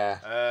 Yeah.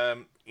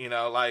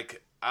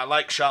 I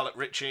like Charlotte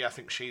Ritchie. I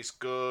think she's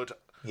good.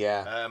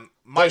 Yeah.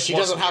 Mike She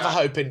doesn't have a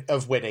Wozniak- hope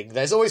of winning.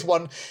 There's always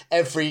one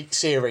every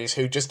series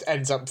who just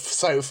ends up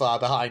so far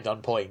behind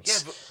on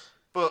points. Yeah,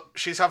 but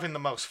she's having the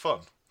most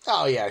fun.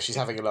 Oh yeah, she's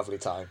having a lovely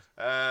time.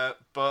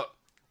 But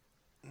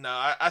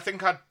no, I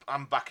think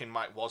I'm backing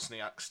Mike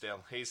Wozniak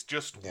still. He's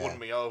just won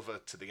me over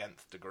to the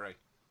nth degree.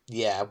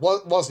 Yeah,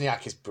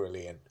 Wozniak is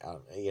brilliant.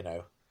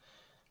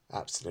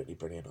 Absolutely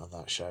brilliant on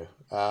that show.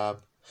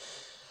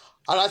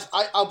 And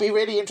I'll be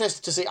really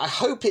interested to see. I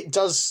hope it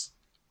does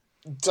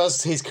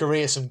his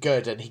career some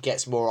good and he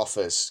gets more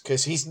offers,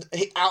 because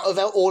out of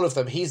all of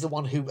them, he's the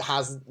one who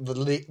has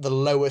the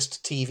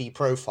lowest TV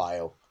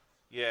profile.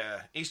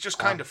 Yeah, he's just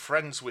kind of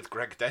friends with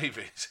Greg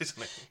Davies,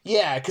 isn't he?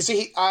 Yeah, because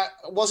he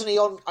wasn't he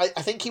on. I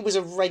think he was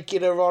a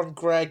regular on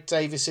Greg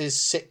Davis's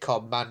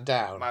sitcom Man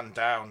Down. Man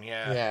Down,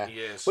 Yeah, he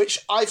is. which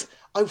I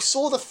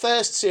saw the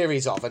first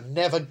series of and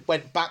never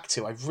went back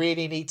to. I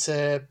really need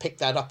to pick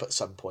that up at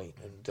some point.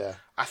 And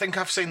I think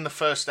I've seen the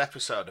first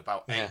episode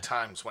about 8 Yeah.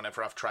 times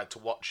whenever I've tried to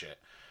watch it.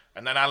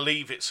 and then I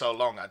leave it so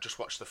long I just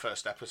watch the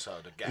first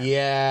episode again.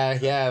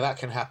 Yeah, that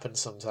can happen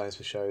sometimes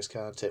with shows,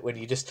 can't it? When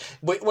you just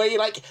where you're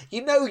like,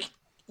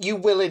 you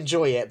will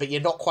enjoy it, but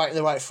you're not quite in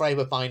the right frame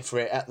of mind for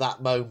it at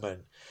that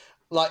moment.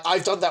 Like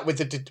I've done that with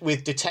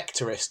with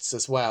Detectorists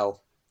as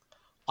well.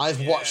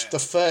 I've watched the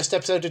first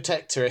episode of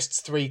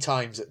Detectorists 3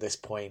 times at this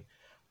point.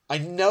 I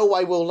know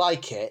I will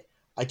like it.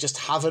 I just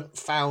haven't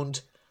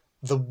found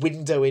the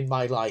window in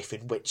my life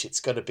in which it's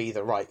going to be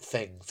the right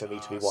thing for me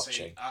to be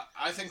watching.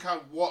 I think I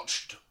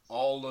watched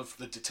all of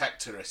the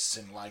Detectorists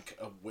in like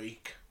a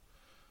week.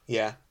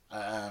 Yeah.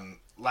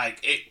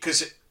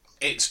 Because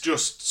it's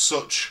just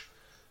such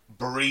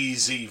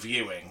breezy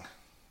viewing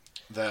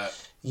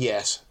that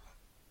yes,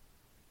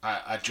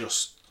 I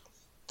just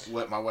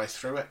work my way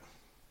through it.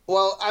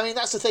 Well, I mean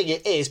that's the thing.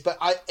 It is, but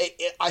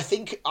I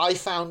think I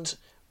found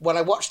when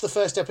I watched the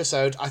first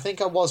episode, I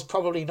think I was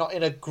probably not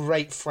in a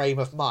great frame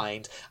of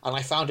mind, and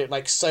I found it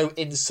like so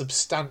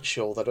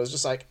insubstantial that I was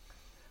just like,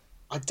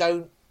 I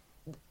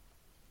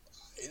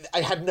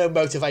had no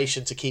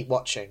motivation to keep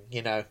watching,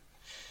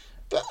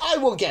 But I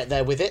will get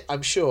there with it,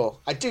 I'm sure.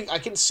 I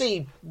can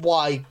see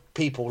why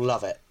people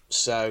love it,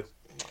 so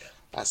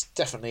that's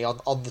definitely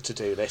on the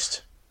to-do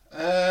list.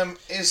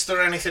 Is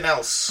there anything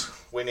else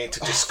we need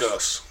to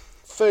discuss?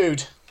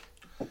 Food.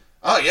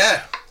 Oh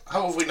yeah.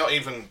 How have we not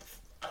even?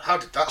 How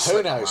did that?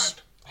 Who knows?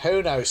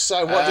 Who knows?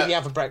 So, what did you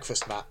have for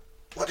breakfast, Matt?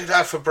 What did I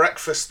have for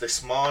breakfast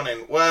this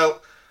morning?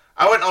 Well,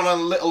 I went on a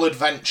little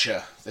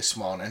adventure this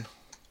morning.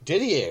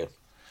 Did you?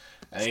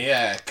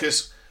 Yeah,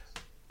 because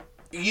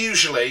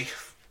usually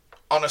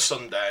on a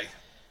Sunday,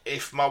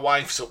 if my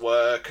wife's at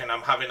work and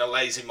I'm having a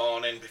lazy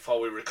morning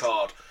before we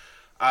record,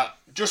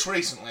 just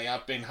recently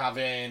I've been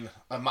having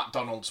a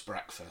McDonald's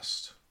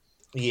breakfast.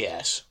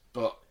 Yes.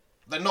 But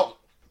they're not,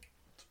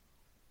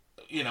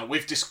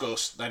 we've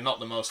discussed, they're not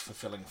the most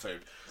fulfilling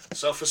food.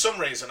 So for some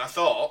reason I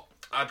thought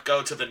I'd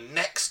go to the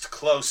next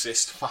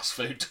closest fast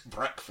food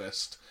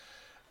breakfast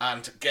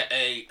and get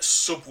a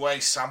Subway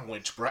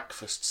sandwich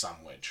breakfast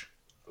sandwich.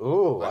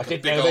 Ooh, like I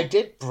didn't know they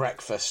did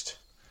breakfast.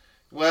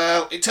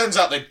 Well, it turns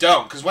out they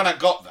don't, because when I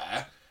got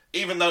there,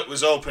 even though it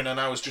was open and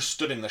I was just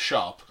stood in the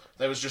shop,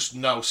 there was just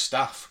no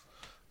staff.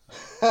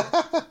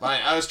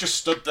 I was just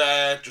stood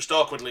there, just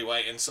awkwardly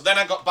waiting. So then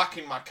I got back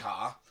in my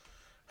car,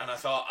 and I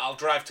thought, I'll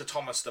drive to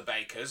Thomas the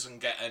Baker's and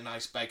get a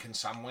nice bacon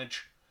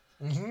sandwich.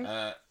 Mm-hmm.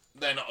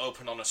 They're not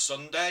open on a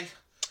Sunday.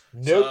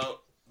 Nope. So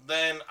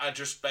then I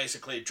just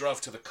basically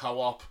drove to the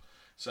Co-op.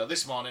 So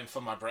this morning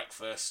for my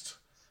breakfast,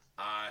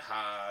 I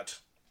had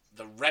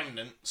the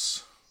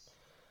remnants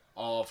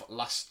of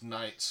last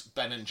night's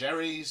Ben &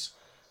 Jerry's,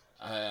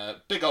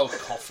 big old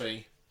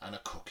coffee, and a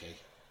cookie.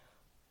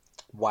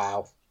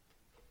 Wow.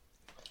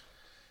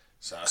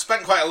 So I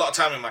spent quite a lot of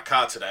time in my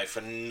car today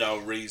for no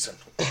reason.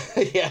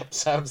 Yeah,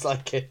 sounds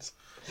like it.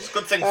 It's a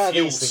good thing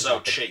fuel's so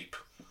cheap.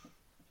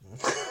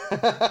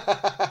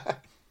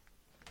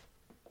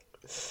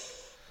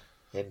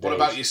 Indeed. What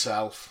about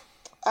yourself?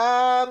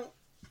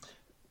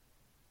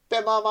 Bit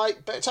of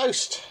Marmite, bit of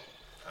toast.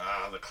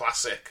 Ah, the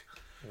classic.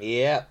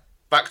 Yeah.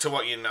 Back to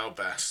what you know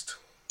best.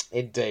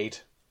 Indeed.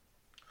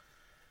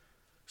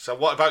 So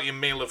what about your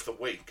meal of the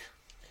week?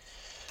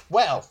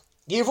 Well,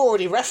 you've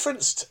already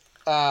referenced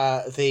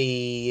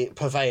the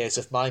purveyors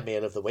of my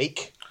meal of the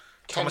week.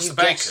 Thomas the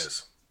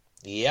Baker's?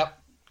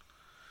 Yep.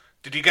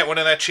 Did you get one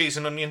of their cheese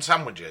and onion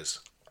sandwiches?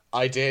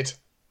 I did.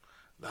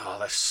 Oh,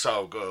 they're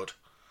so good.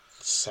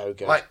 So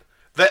good. Like,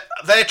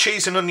 their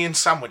cheese and onion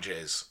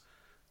sandwiches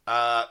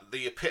are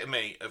the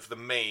epitome of the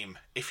meme,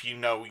 if you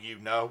know, you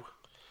know.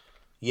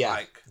 Yeah,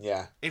 like,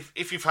 yeah.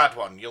 If you've had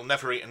one, you'll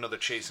never eat another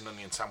cheese and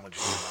onion sandwich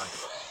in your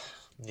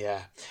life.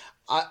 Yeah.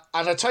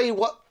 And I tell you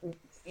what,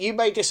 you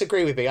may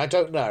disagree with me, I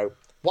don't know.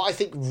 What I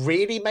think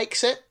really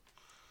makes it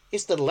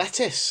is the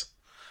lettuce.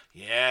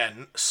 Yeah,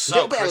 so a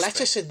little bit crispy. of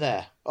lettuce in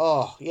there.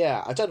 Oh,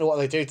 yeah. I don't know what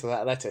they do to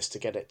that lettuce to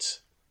get it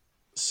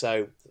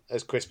so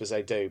as crisp as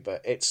they do,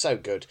 but it's so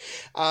good.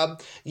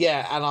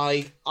 Yeah,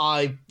 and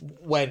I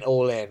went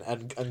all in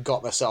and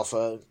got myself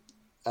a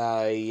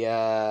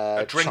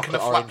drink and a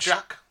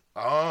flapjack?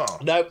 Oh.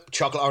 Nope,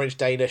 chocolate orange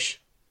Danish.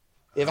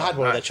 You ever had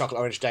one of their chocolate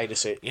orange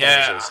Danish?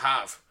 Yeah, I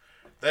have.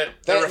 They're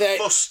a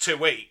fuss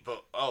to eat,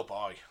 but oh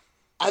boy.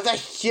 And they're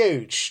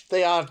huge.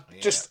 They are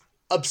just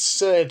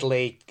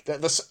absurdly...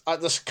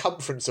 The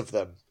circumference of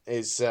them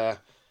is,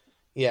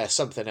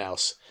 something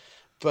else.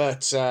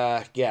 But,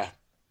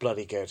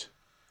 bloody good.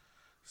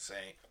 See,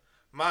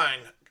 mine,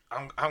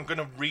 I'm going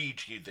to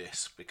read you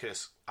this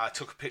because I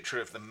took a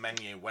picture of the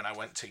menu when I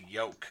went to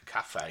Yolk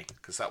Cafe,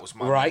 because that was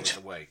my meal of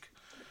the week.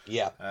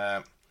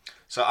 Yeah.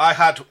 So I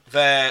had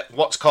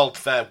what's called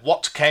their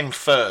What Came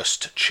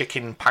First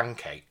chicken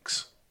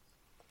pancakes.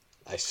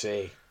 I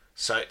see.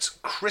 So it's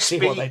crispy.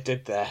 See what they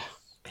did there.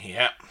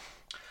 Yeah.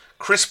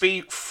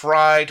 Crispy,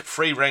 fried,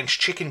 free-range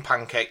chicken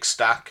pancake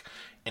stack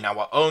in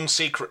our own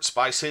secret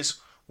spices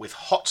with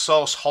hot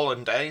sauce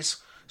hollandaise,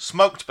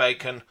 smoked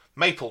bacon,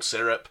 maple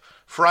syrup,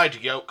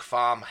 fried yolk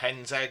farm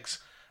hen's eggs,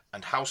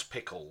 and house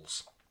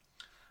pickles.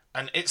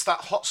 And it's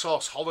that hot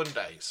sauce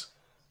hollandaise.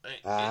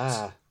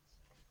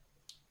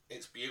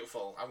 It's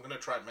beautiful. I'm going to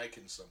try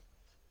making some.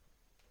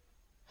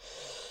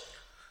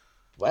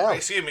 Well, I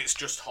assume it's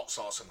just hot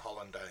sauce and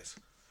hollandaise.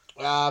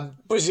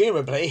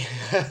 presumably,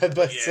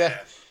 but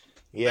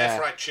Their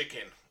fried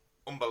chicken,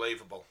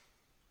 unbelievable.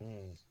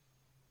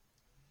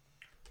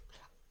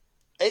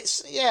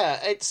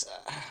 It's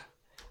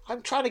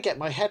I'm trying to get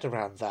my head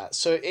around that.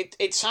 So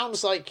it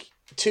sounds like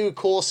two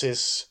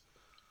courses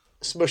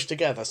smushed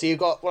together. So you've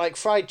got like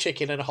fried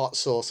chicken and hot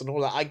sauce and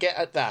all that. I get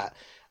at that,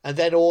 and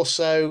then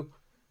also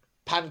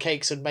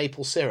pancakes and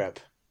maple syrup.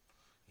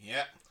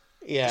 Yeah.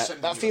 Yeah,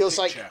 that feels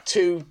like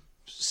two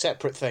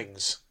separate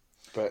things.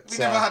 But have you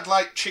never had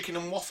like chicken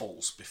and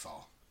waffles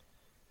before?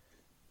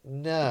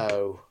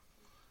 No,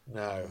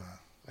 I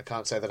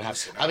can't say that I have.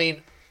 I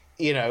mean,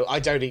 you know, I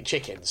don't eat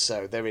chicken,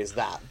 so there is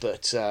that.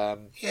 But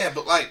yeah,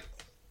 but like,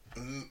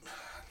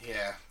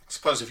 I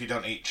suppose if you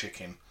don't eat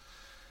chicken,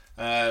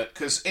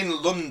 because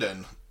in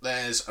London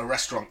there's a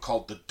restaurant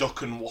called the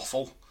Duck and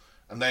Waffle,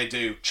 and they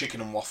do chicken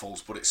and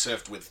waffles, but it's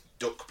served with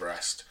duck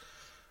breast.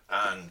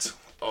 And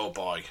oh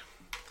boy,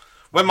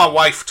 when my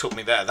wife took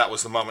me there, that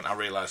was the moment I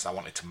realised I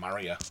wanted to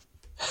marry her.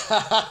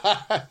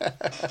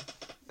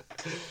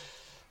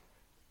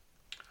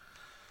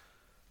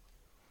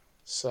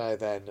 So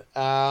then,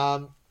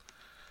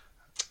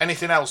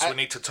 anything else we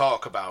need to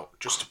talk about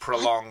just to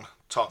prolong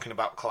talking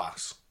about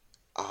class?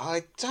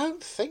 I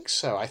don't think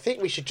so. I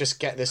think we should just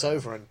get this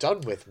over and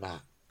done with,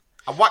 Matt.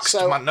 I waxed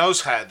my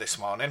nose hair this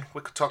morning. We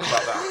could talk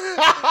about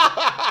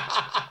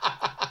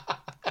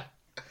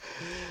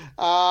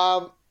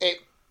that.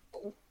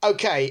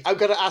 Okay, I'm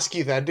going to ask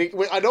you then.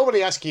 I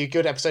normally ask you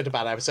good episode,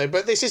 bad episode,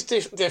 but this is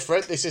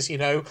different. This is,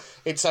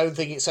 its own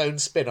thing, its own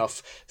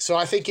spin-off. So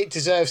I think it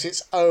deserves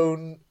its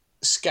own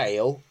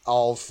scale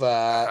of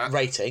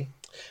rating.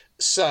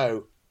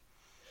 So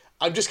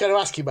I'm just going to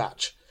ask you,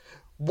 Match,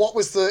 what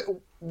was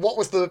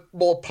the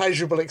more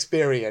pleasurable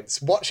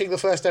experience, watching the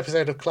first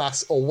episode of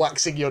Class or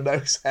waxing your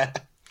nose hair?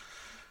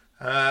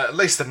 At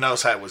least the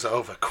nose hair was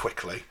over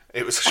quickly.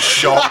 It was a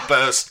short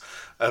burst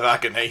of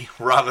agony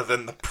rather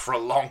than the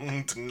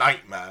prolonged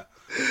nightmare.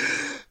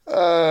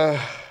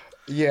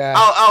 Yeah.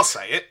 I'll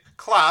say it.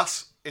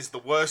 Class is the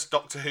worst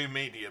Doctor Who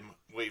medium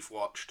we've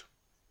watched.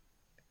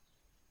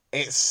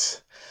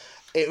 It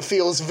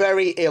feels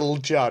very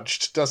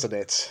ill-judged, doesn't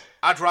it?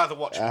 I'd rather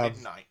watch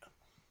Midnight.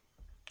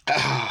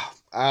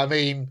 I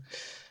mean,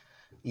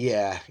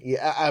 yeah.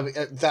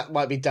 That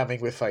might be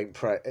damning with faint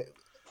praise.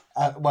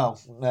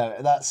 Well, no,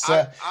 that's...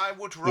 I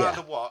would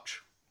rather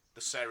watch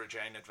the Sarah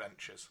Jane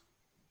Adventures.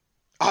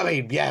 I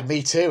mean, yeah,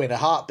 me too, in a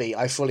heartbeat.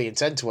 I fully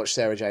intend to watch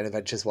Sarah Jane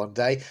Adventures one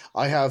day.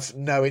 I have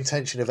no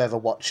intention of ever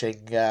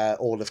watching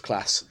all of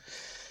Class.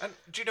 And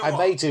do you know I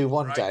may do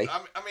one day.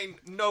 I mean,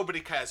 nobody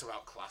cares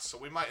about Class, so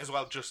we might as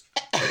well just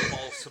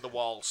balls to the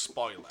wall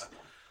spoiler.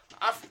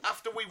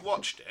 After we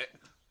watched it,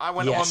 I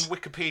went on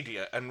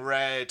Wikipedia and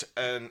read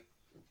an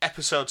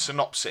episode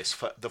synopsis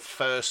for the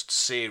first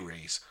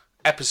series,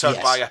 episode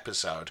by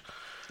episode.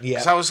 Yeah.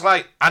 Because I was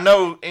like, I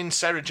know in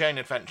Sarah Jane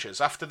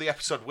Adventures, after the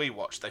episode we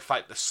watched, they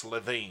fight the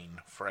Slitheen,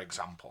 for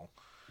example.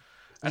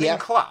 And in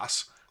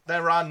Class,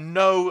 there are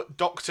no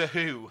Doctor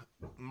Who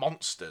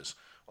monsters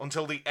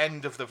until the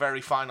end of the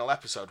very final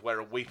episode where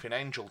a weeping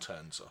angel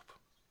turns up.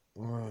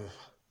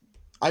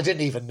 I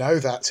didn't even know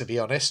that, to be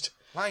honest.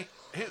 Like,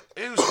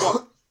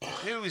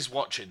 who is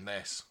watching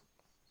this?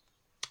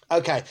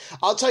 Okay,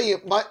 I'll tell you,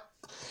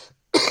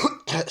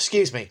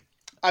 excuse me.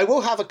 I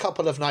will have a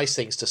couple of nice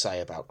things to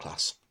say about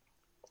Class.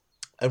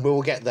 And we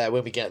will get there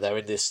when we get there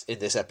in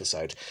this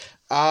episode.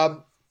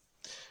 The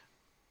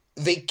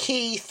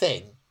key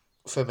thing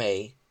for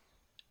me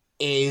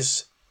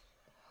is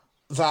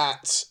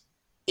that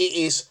it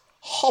is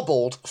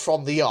hobbled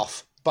from the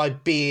off by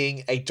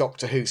being a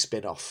Doctor Who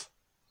spin-off.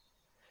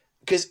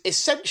 Because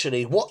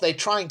essentially what they're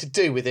trying to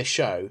do with this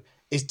show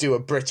is do a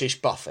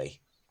British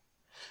Buffy.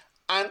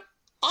 And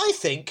I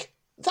think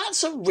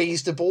that's a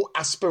reasonable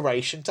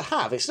aspiration to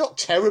have. It's not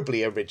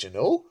terribly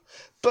original,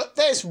 but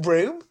there's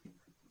room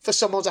for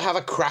someone to have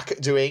a crack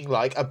at doing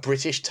like a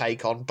British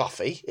take on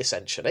Buffy,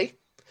 essentially.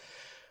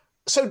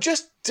 So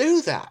just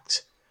do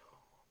that.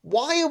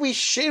 Why are we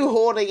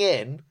shoehorning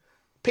in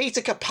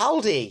Peter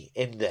Capaldi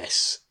in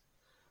this?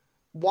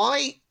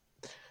 Why?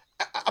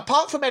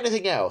 Apart from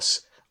anything else,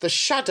 the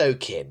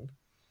Shadowkin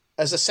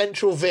as a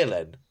central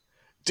villain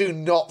do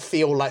not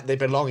feel like they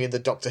belong in the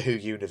Doctor Who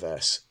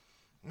universe.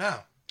 No.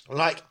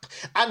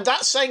 And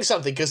that's saying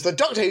something, because the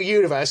Doctor Who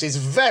universe is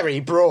very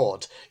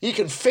broad. You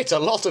can fit a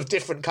lot of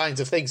different kinds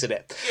of things in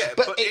it. Yeah,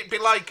 but it'd be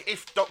like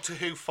if Doctor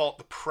Who fought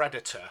the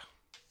Predator.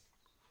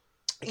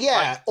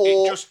 Yeah,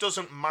 it just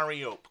doesn't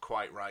marry up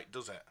quite right,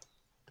 does it?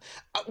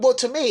 Well,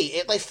 to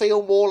me, they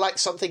feel more like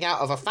something out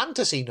of a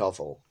fantasy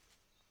novel.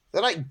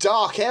 They're like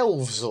dark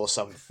elves or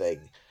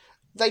something.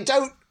 They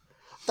don't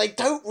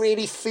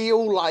really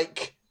feel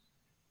like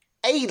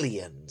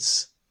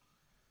aliens.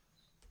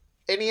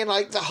 And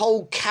like the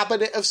whole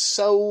Cabinet of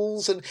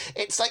Souls, and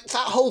it's like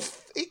that whole...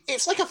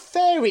 It's like a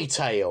fairy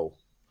tale.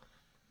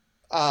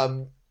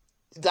 That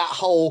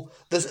whole...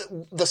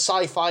 The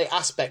sci-fi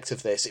aspect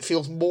of this, it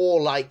feels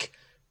more like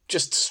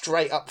just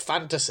straight up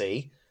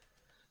fantasy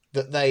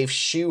that they've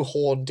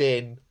shoehorned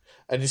in,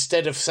 and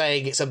instead of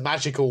saying it's a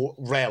magical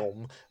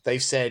realm,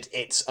 they've said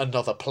it's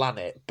another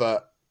planet.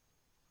 But,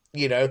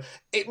 you know,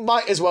 it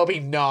might as well be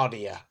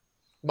Narnia,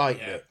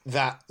 mightn't it?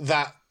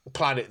 That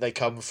planet they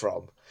come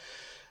from.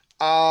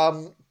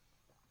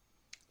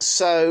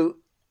 So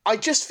I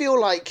just feel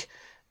like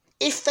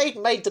if they'd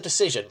made the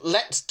decision,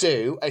 let's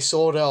do a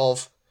sort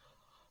of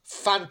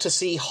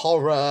fantasy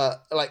horror,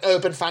 like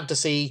urban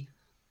fantasy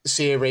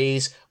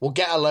series, we'll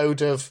get a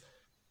load of,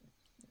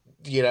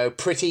 you know,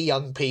 pretty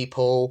young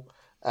people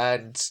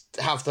and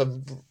have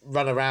them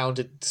run around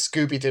and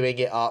Scooby-Dooing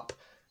it up.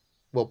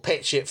 We'll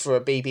pitch it for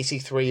a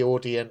BBC Three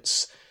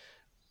audience.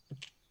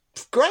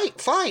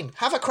 Great, fine,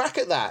 have a crack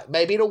at that.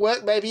 Maybe it'll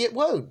work, maybe it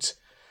won't.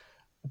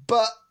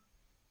 But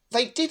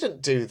they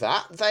didn't do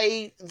that.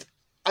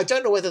 I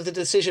don't know whether the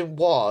decision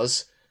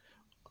was...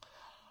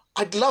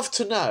 I'd love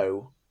to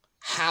know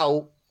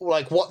how,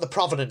 like, what the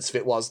provenance of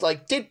it was.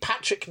 Like, did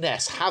Patrick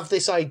Ness have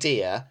this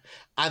idea,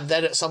 and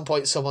then at some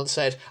point someone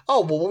said,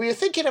 oh, well, we were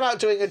thinking about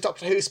doing a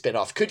Doctor Who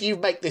spin-off. Could you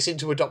make this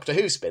into a Doctor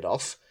Who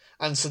spin-off?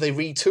 And so they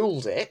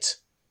retooled it.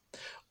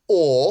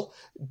 Or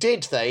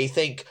did they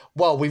think,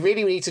 well, we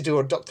really need to do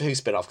a Doctor Who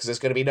spin-off because there's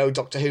going to be no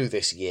Doctor Who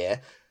this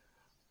year.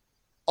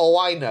 Oh,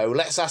 I know,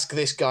 let's ask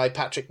this guy,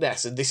 Patrick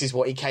Ness, and this is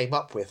what he came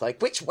up with.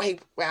 Like, which way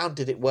round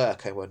did it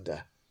work, I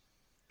wonder?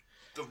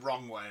 The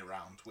wrong way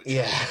round. Which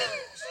Yeah.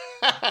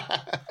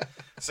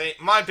 See,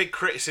 my big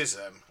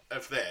criticism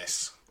of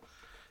this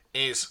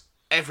is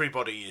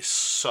everybody is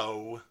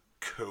so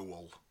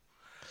cool.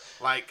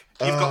 Like,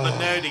 you've got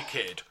the nerdy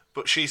kid,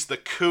 but she's the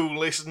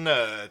coolest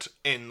nerd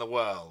in the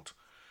world.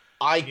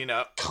 You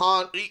know,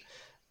 can't...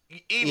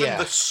 Even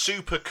the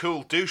super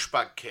cool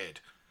douchebag kid,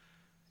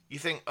 you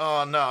think,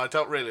 oh, no, I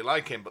don't really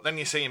like him. But then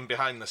you see him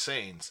behind the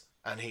scenes,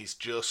 and he's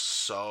just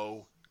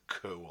so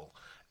cool.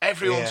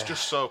 Everyone's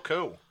just so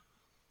cool.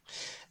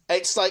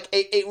 It's like,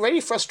 it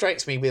really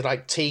frustrates me with,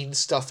 like, teen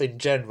stuff in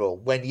general,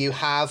 when you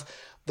have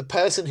the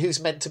person who's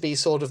meant to be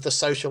sort of the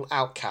social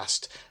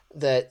outcast,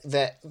 they're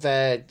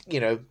you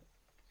know,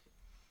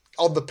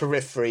 on the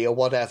periphery or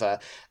whatever,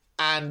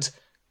 and,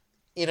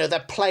 you know, they're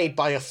played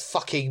by a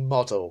fucking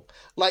model.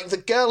 Like, the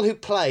girl who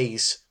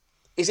plays,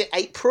 is it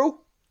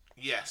April?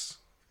 Yes.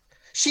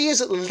 She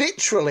is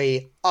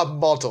literally a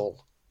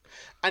model.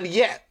 And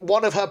yet,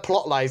 one of her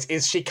plot lines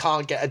is she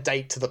can't get a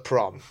date to the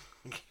prom.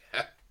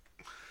 Yeah.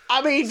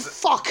 I mean,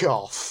 fuck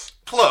off.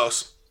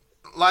 Plus,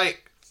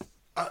 like,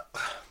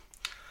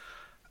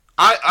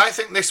 I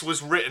think this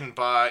was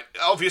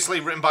obviously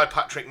written by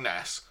Patrick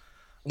Ness.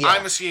 Yeah.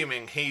 I'm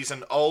assuming he's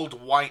an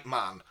old white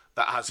man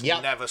that has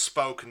never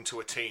spoken to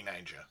a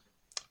teenager.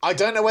 I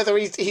don't know whether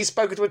he's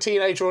spoken to a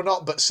teenager or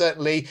not, but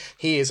certainly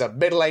he is a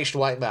middle-aged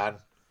white man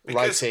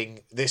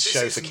writing this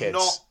show for kids. This is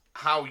not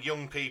how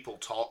young people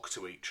talk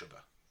to each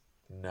other.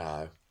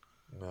 No.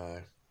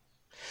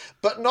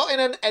 But not in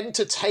an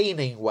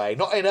entertaining way.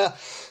 Not in a...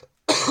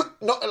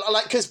 not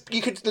like, because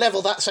you could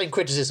level that same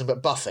criticism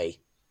at Buffy.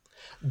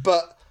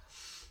 But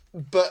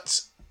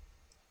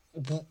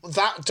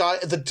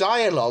the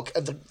dialogue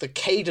and the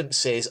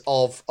cadences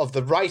of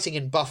the writing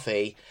in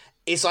Buffy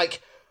is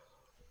like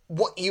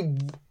what you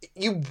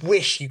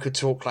wish you could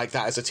talk like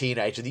that as a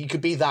teenager, that you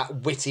could be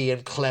that witty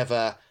and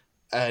clever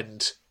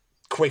and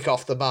quick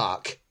off the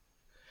mark.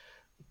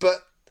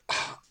 But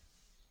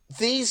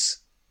these,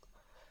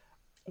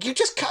 you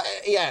just can't,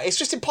 it's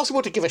just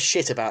impossible to give a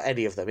shit about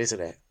any of them,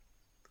 isn't it?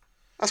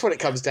 That's what it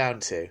comes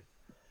down to.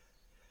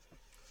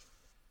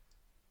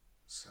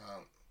 So,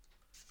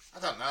 I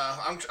don't know.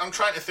 I'm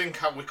trying to think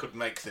how we could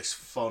make this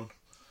fun.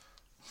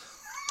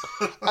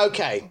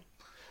 Okay.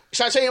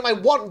 Shall I tell you my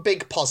one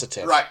big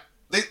positive? Right.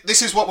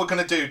 This is what we're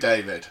going to do,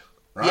 David.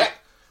 Right? Yeah.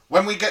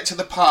 When we get to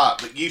the part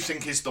that you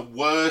think is the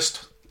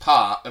worst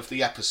part of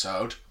the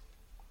episode...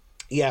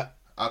 Yeah.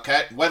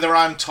 Okay? Whether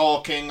I'm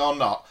talking or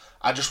not,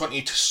 I just want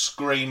you to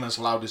scream as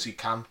loud as you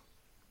can.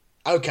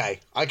 Okay,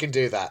 I can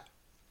do that.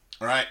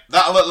 Right?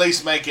 That'll at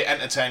least make it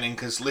entertaining,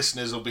 because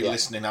listeners will be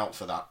listening out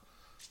for that.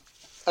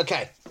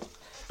 Okay.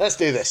 Let's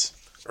do this.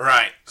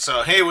 Right,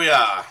 so here we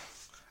are.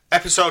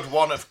 Episode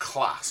 1 of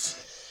Class.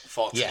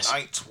 For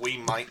Tonight We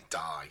Might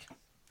Die.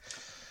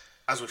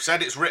 As we've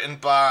said, it's written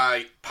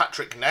by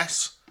Patrick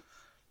Ness.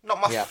 Not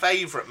my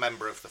favourite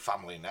member of the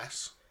family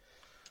Ness.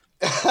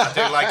 I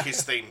do like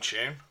his theme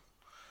tune.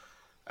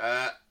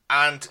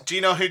 And do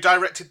you know who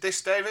directed this,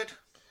 David?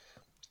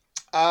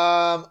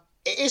 It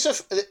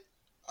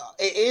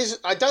is.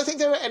 I don't think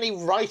there are any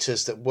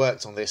writers that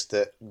worked on this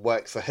that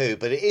worked for Who,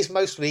 but it is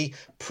mostly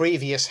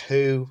previous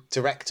Who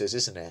directors,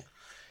 isn't it?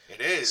 It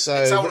is. So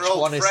it's our which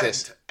old one friend, is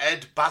this?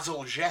 Ed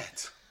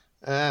Bazalgette.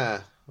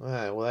 Well,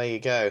 there you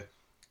go.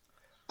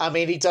 I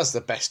mean, he does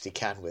the best he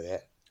can with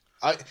it.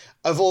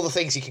 Of all the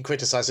things you can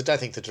criticise, I don't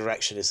think the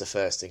direction is the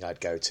first thing I'd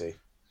go to.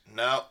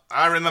 No,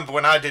 I remember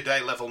when I did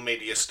A-level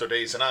media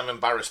studies, and I'm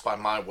embarrassed by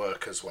my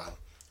work as well.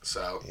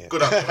 So,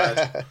 good on you,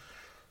 Ed.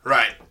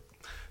 Right.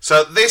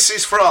 So, this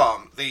is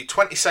from the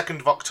 22nd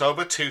of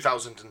October,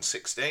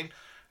 2016,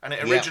 and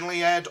it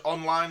originally aired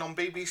online on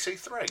BBC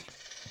Three.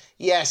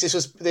 Yes,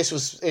 this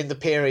was in the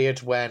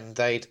period when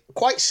they'd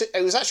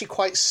it was actually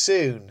quite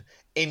soon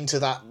into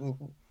that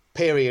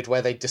period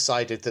where they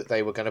decided that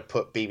they were going to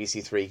put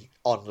BBC Three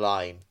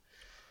online,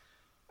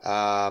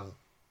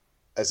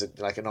 as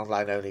an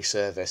online only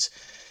service.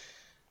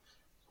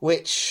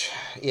 Which,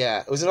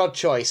 yeah, it was an odd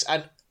choice.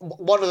 And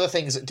one of the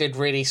things that did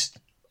really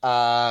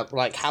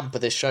hamper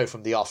this show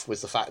from the off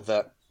was the fact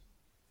that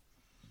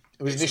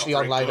it was initially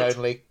online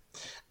only,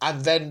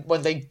 and then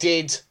when they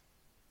did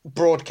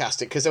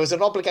broadcast it, because there was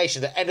an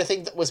obligation that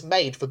anything that was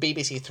made for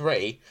BBC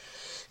Three,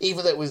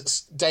 even though it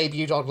was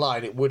debuted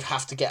online, it would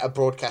have to get a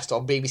broadcast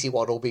on BBC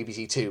One or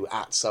BBC Two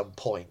at some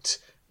point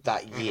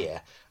that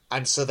year.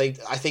 And so I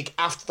think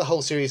after the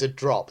whole series had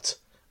dropped,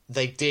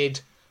 they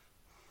did.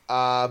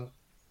 I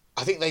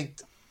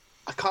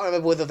can't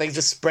remember whether they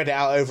just spread it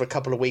out over a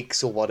couple of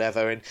weeks or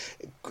whatever, and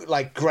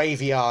like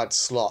graveyard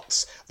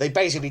slots. They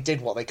basically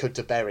did what they could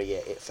to bury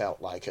it. It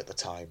felt like at the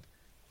time.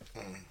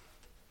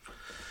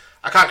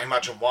 I can't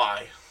imagine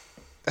why.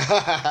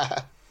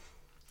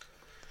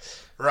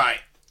 Right.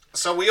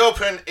 So we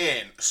open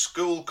in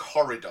school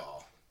corridor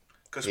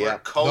because we're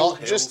at Coal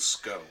Hill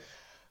School.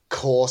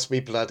 Course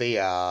we bloody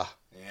are.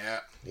 Yeah.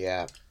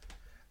 Yeah.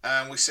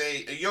 And we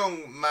see a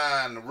young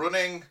man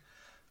running,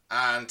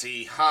 and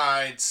he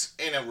hides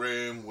in a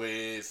room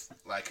with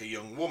like a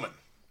young woman.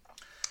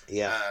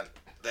 Yeah. And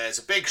there's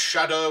a big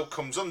shadow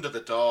comes under the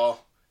door.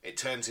 It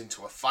turns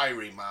into a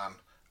fiery man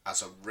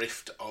as a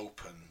rift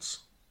opens.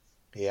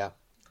 Yeah.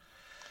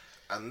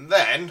 And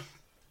then,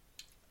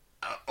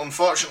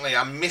 unfortunately,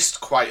 I missed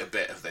quite a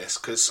bit of this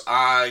because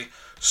I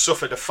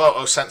suffered a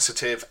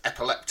photosensitive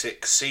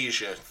epileptic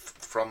seizure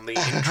from the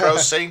intro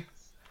scene.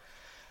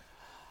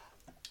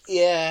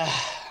 Yeah.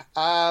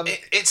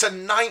 It's a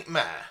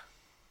nightmare.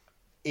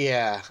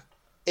 Yeah.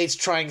 It's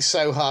trying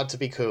so hard to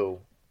be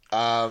cool.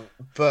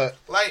 But...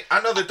 Like,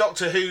 I know the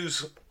Doctor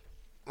Who's,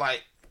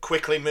 like,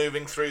 quickly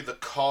moving through the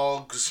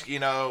cogs, you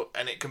know,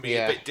 and it can be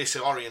a bit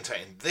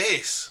disorientating.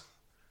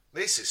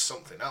 This is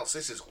something else.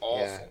 This is awful.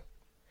 Yeah.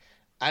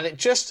 And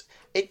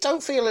it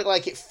don't feel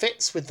like it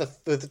fits with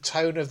the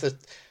tone of the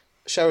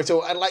show at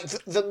all. And like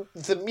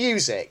the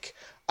music,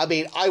 I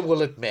mean, I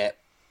will admit,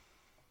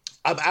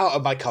 I'm out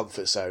of my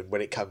comfort zone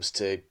when it comes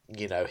to,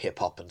 you know, hip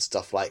hop and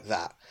stuff like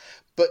that.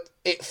 But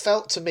it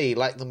felt to me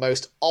like the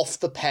most off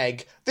the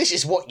peg, this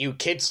is what you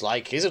kids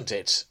like, isn't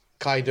it?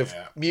 Kind of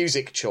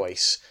music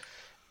choice.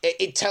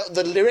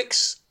 The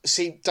lyrics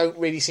don't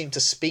really seem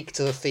to speak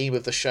to the theme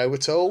of the show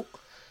at all.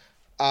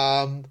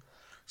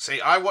 See,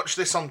 I watched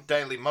this on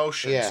Daily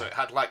Motion, so it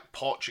had like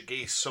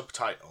Portuguese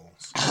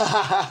subtitles.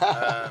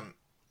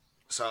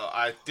 So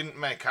I didn't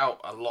make out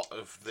a lot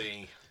of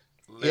the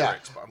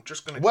lyrics, but I'm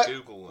just going to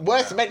Google them.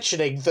 Worth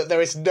mentioning that there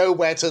is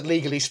nowhere to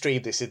legally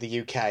stream this in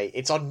the UK.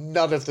 It's on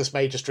none of the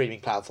major streaming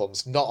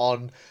platforms, not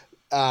on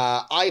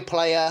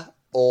iPlayer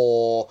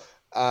or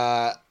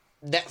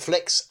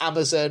Netflix,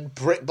 Amazon,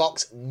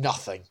 BritBox,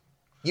 nothing.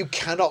 You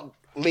cannot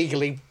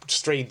legally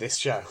stream this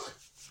show.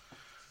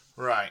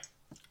 Right.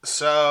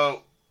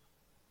 So,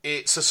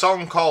 it's a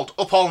song called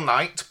Up All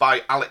Night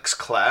by Alex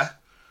Clare.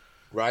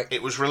 Right.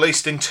 It was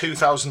released in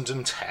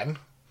 2010.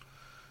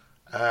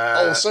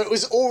 So it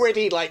was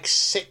already like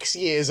 6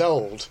 years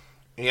old.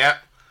 Yeah.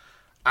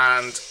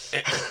 And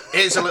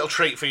here's a little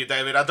treat for you,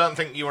 David. I don't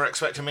think you were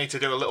expecting me to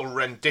do a little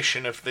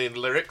rendition of the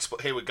lyrics,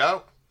 but here we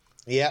go.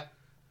 Yeah.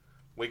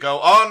 We go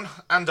on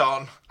and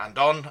on and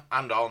on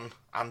and on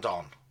and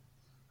on.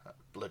 That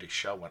bloody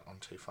show went on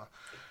too far.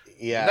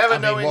 Yeah,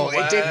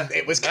 where, it didn't.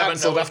 It was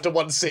cancelled after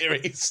one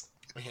series.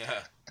 Yeah.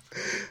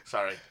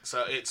 Sorry.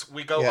 So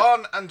we go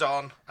on and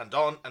on and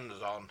on and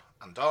on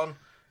and on,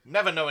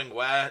 never knowing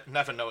where.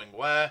 We're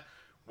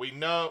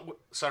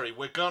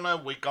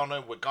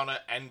gonna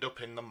end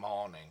up in the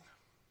morning.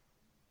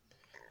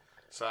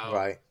 So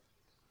right.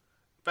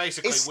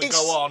 Basically, we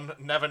go on,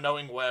 never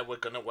knowing where we're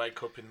gonna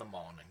wake up in the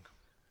morning.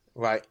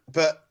 Right,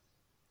 but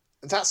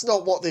that's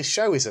not what this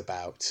show is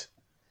about.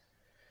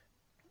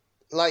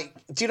 Like,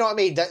 do you know what I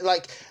mean?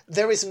 Like,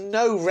 there is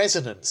no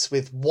resonance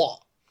with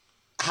what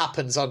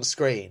happens on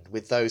screen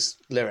with those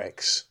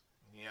lyrics.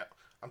 Yeah.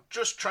 I'm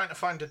just trying to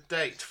find a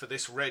date for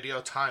this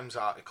Radio Times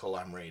article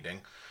I'm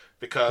reading,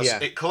 because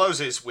it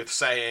closes with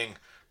saying,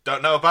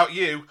 "Don't know about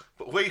you,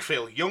 but we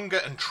feel younger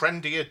and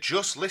trendier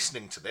just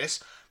listening to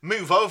this.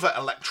 Move over,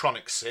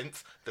 electronic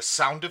synth. The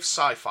sound of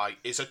sci-fi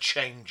is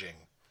a-changing."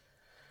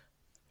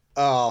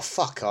 Oh,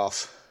 fuck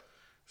off.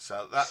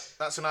 So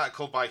that's an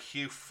article by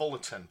Hugh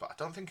Fullerton, but I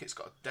don't think it's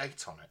got a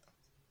date on it.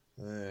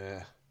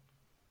 Yeah.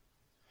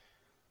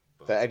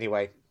 But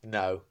anyway,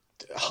 no.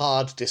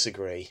 Hard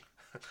disagree.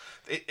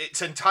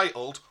 It's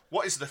entitled,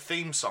 "What is the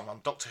theme song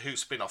on Doctor Who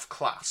spin-off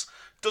Class?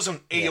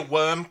 Doesn't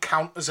Earworm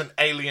count as an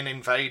alien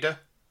invader?"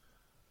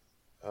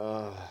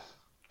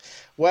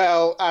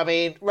 Well, I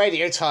mean,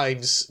 Radio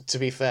Times, to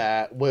be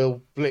fair,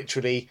 will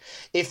literally...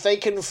 If they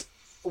can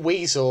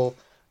weasel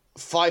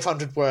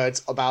 500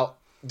 words about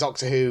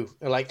Doctor Who,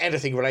 like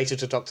anything related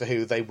to Doctor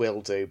Who, they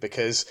will do,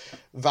 because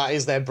that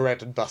is their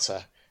bread and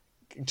butter.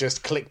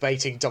 Just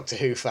clickbaiting Doctor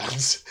Who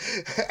fans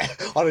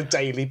on a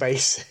daily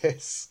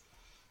basis.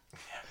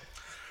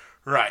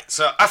 Right,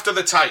 so after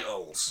the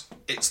titles,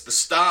 it's the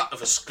start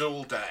of a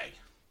school day.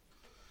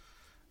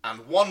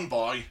 And one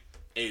boy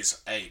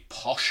is a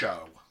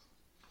posho.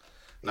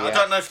 Now, I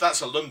don't know if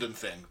that's a London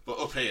thing, but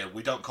up here,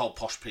 we don't call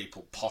posh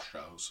people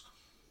poshos.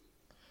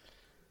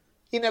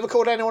 You never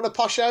called anyone a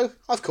posho?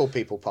 I've called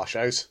people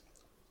poshos.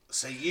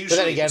 So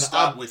usually we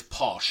start with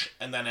posh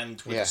and then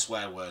end with a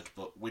swear word,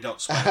 but we don't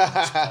swear on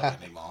this pod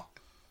anymore.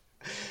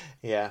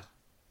 Yeah.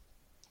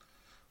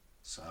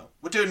 So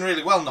we're doing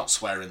really well not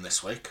swearing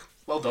this week.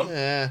 Well done.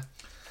 Yeah.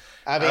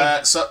 I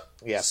mean, so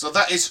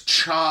that is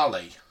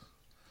Charlie.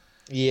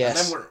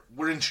 Yes. And then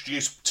we're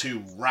introduced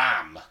to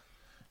Ram,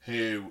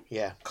 who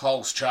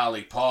calls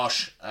Charlie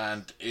posh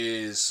and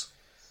is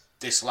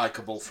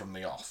dislikable from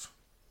the off.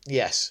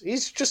 Yes.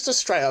 He's just a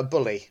straight up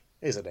bully,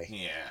 isn't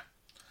he? Yeah.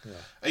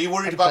 Are you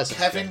worried about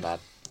Kevin?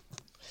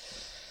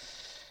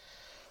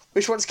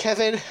 Which one's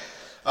Kevin?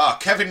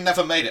 Kevin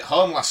never made it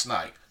home last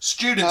night.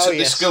 Students at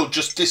this school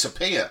just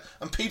disappear,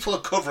 and people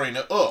are covering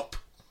it up.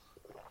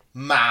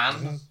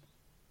 Man.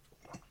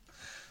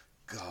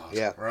 God.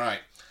 Yeah. Right.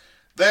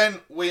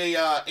 Then we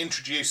are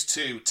introduced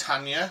to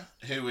Tanya,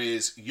 who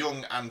is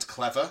young and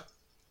clever,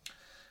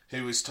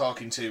 who is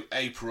talking to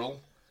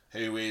April,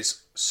 who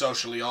is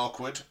socially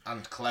awkward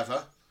and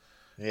clever.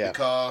 Yeah.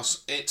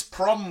 Because it's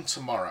prom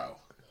tomorrow.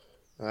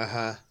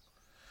 Uh-huh.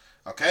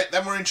 Okay,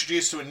 then we're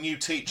introduced to a new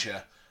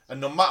teacher, and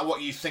no matter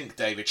what you think,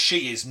 David,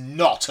 she is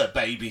not a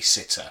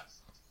babysitter.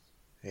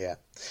 Yeah.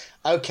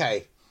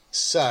 Okay,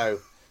 so...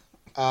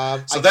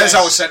 there's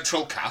our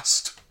central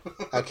cast.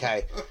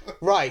 Okay,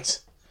 right.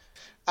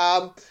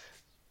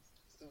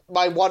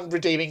 My one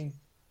redeeming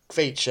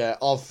feature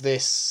of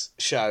this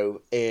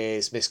show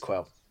is Miss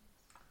Quill.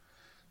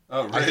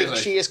 Oh, really? I think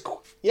she is...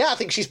 Yeah, I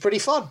think she's pretty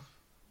fun.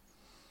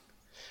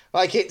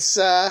 Like, it's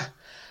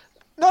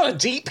not a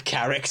deep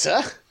character,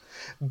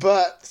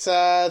 but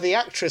the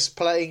actress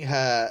playing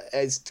her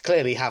is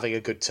clearly having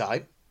a good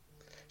time.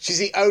 She's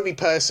the only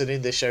person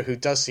in this show who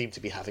does seem to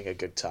be having a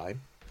good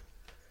time.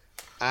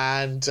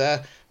 And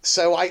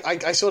so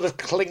I sort of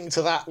cling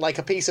to that like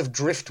a piece of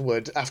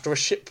driftwood after a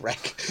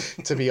shipwreck,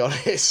 to be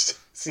honest.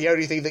 It's the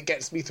only thing that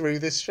gets me through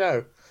this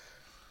show.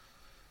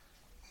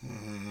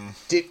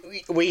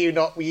 Were you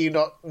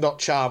not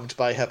charmed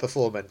by her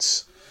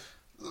performance?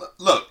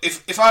 Look,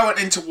 if I went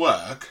into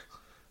work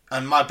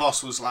and my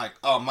boss was like,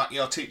 "Oh, Matt,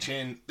 you're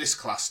teaching this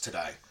class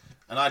today,"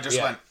 and I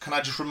just went, "Can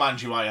I just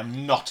remind you I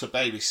am not a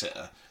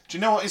babysitter?" Do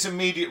you know what his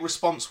immediate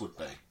response would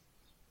be?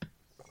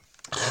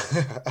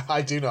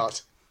 I do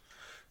not.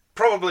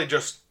 Probably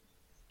just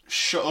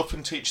shut up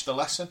and teach the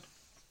lesson.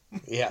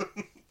 Yeah.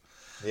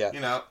 Yeah.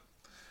 You know,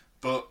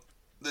 but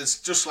there's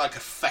just like a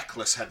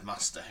feckless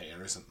headmaster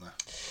here, isn't there?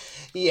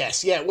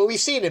 Yes, yeah. Well, we've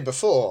seen him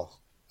before.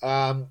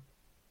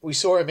 We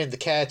saw him in The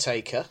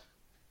Caretaker.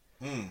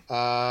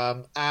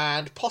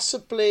 And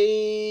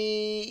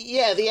possibly,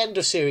 the end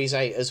of Series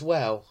 8 as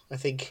well, I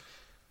think.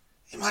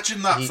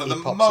 Imagine that for the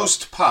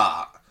most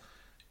part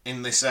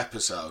in this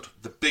episode,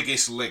 the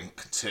biggest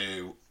link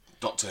to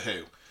Doctor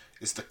Who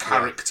is the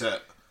character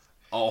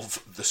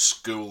of the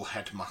school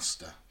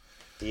headmaster.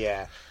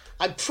 Yeah.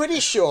 I'm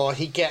pretty sure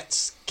he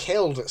gets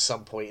killed at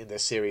some point in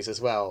this series as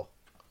well.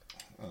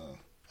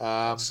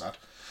 That's sad.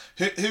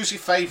 Who's your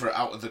favourite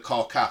out of the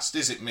core cast?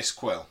 Is it Miss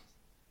Quill?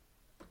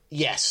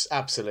 Yes,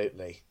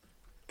 absolutely.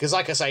 Because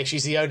like I say,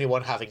 she's the only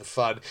one having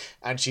fun,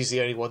 and she's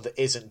the only one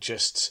that isn't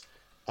just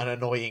an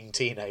annoying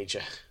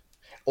teenager.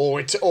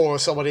 Or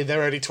someone in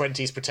their early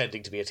 20s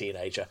pretending to be a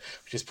teenager,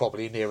 which is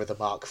probably nearer the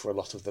mark for a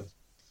lot of them.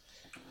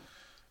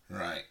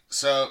 Right,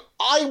 so...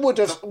 I would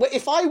have...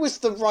 If I was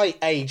the right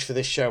age for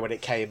this show when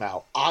it came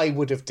out, I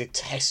would have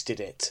detested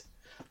it.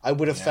 I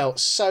would have felt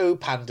so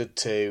pandered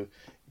to,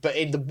 but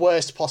in the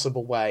worst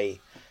possible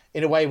way.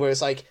 In a way where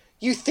it's like,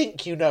 you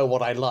think you know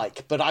what I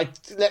like, but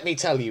let me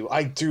tell you,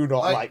 I do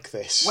not like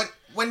this.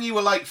 When you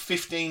were like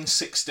 15,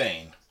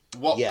 16,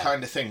 what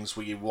kind of things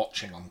were you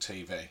watching on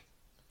TV?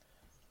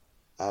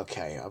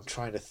 Okay, I'm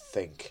trying to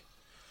think.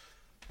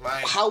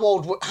 Like, how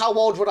old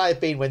would I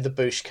have been when The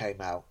Boosh came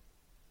out?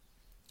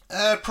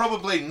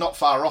 Probably not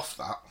far off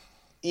that.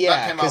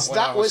 Yeah, because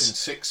that was in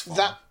sixth form.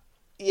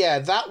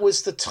 That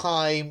was the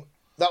time.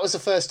 That was the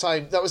first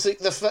time. That was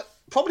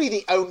probably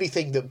the only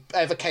thing that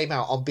ever came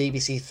out on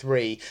BBC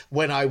Three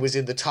when I was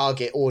in the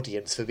target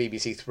audience for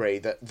BBC Three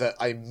that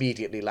I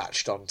immediately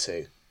latched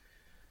onto.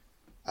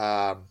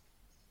 And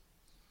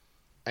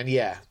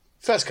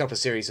first couple of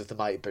series of The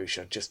Mighty Boosh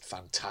are just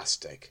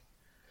fantastic.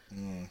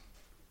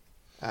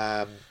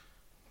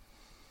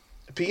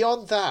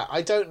 Beyond that,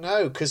 I don't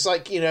know, because,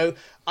 I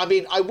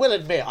will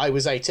admit I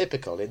was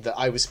atypical in that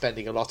I was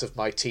spending a lot of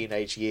my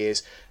teenage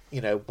years,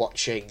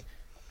 watching,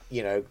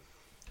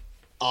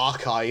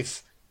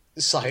 archive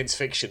science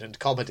fiction and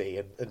comedy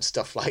and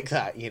stuff like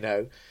that,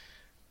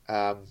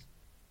 I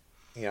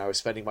was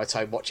spending my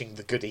time watching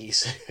The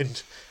Goodies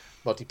and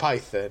Monty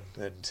Python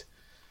and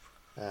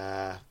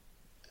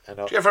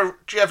do you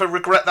ever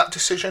regret that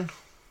decision?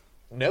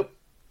 Nope.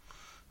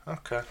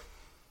 Okay.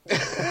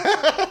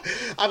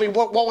 I mean,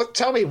 what?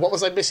 Tell me, what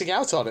was I missing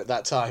out on at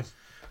that time?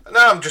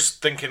 No, I'm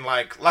just thinking,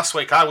 like, last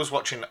week I was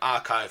watching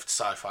archived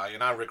sci-fi,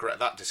 and I regret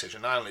that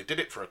decision. I only did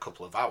it for a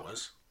couple of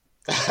hours.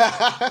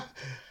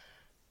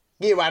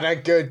 You had a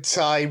good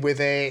time with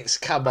it.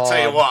 Come on.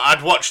 Tell you what,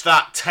 I'd watch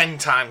that 10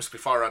 times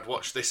before I'd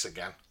watch this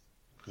again.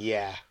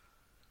 Yeah.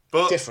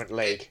 But different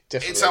league.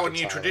 It's our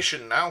new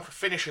tradition now.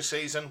 Finish a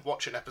season,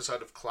 watch an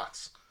episode of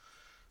Class.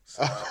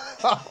 So,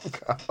 oh,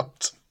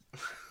 God.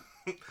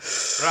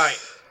 Right.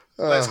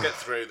 Let's get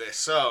through this.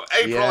 So,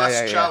 April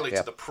asks Charlie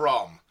to the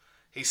prom.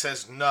 He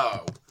says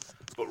no,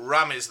 but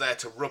Ram is there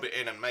to rub it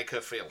in and make her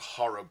feel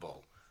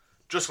horrible.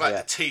 Just like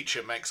the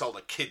teacher makes all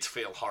the kids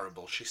feel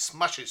horrible, she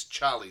smashes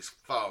Charlie's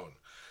phone,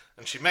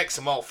 and she makes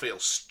them all feel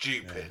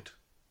stupid.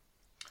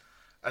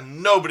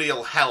 And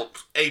nobody'll help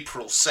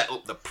April set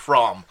up the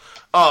prom.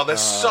 Oh, there's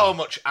so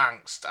much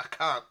angst. I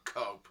can't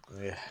cope.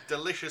 Yeah.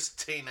 Delicious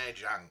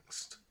teenage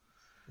angst.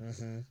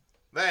 Mm-hmm.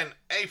 Then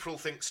April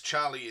thinks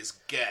Charlie is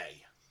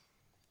gay.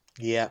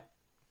 Yeah.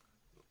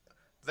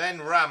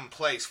 Then Ram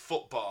plays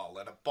football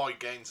and a boy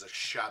gains a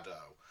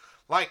shadow.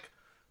 Like,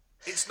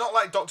 it's not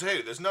like Doctor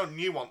Who. There's no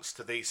nuance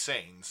to these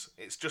scenes.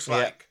 It's just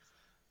like,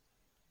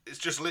 it's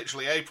just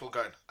literally April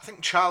going, I think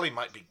Charlie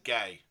might be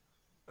gay.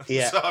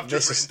 Yeah. So I've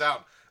just written down,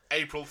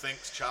 April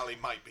thinks Charlie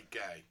might be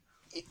gay.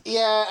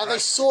 Yeah, and they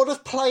sort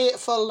of play it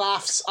for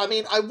laughs. I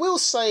mean, I will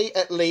say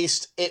at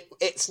least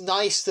it's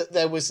nice that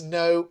there was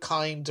no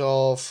kind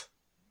of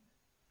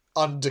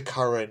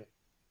undercurrent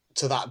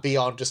to that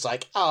beyond just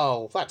like,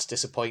 oh, that's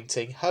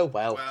disappointing. Oh,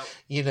 well,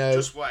 you know.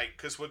 Just wait,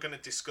 because we're going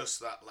to discuss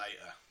that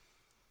later.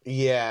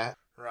 Yeah.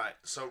 Right,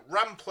 so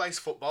Ram plays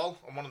football,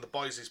 and one of the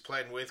boys he's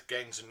playing with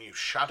gains a new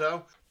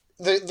shadow.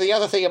 The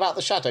other thing about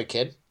the Shadow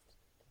Kid,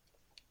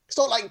 it's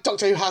not like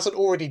Doctor Who hasn't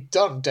already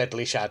done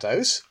Deadly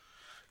Shadows.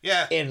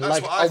 Yeah, in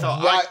that's like what I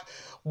thought.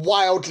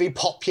 Wildly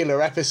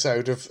popular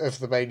episode of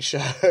the main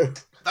show.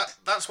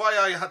 That's why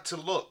I had to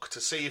look to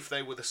see if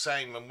they were the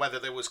same and whether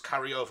there was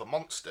carryover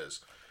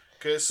monsters.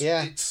 Because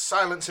it's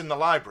Silence in the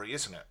Library,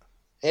 isn't it?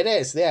 It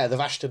is, yeah, the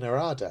Vashta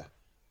Narada.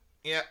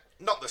 Yeah,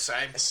 not the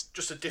same. It's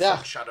just a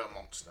different shadow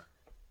monster.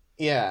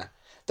 Yeah.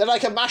 They're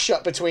like a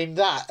mashup between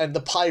that and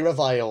the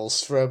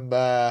Pyrovials from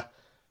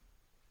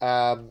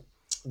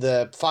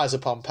the Fires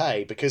of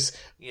Pompeii, because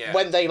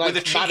when they like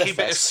with a cheeky manifest...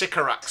 bit of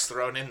Sycorax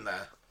thrown in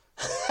there.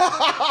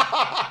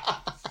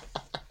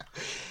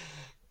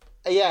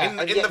 Yeah. In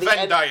the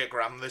Venn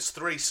diagram, there's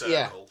 3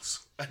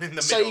 circles. And in the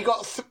middle... So you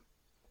got...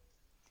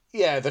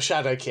 the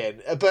Shadow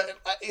Kin. But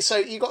so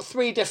you got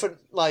 3 different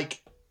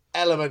like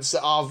elements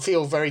that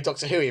feel very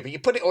Doctor Who-y, but you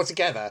put it all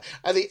together,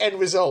 and the end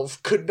result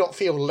could not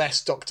feel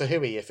less Doctor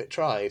Who-y if it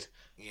tried.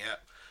 Yeah.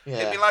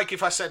 It'd be like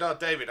if I said, oh,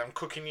 David, I'm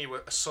cooking you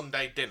a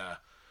Sunday dinner,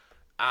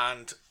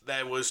 and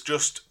there was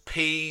just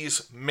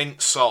peas,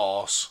 mint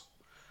sauce,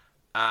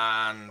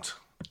 and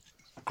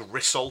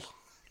gristle.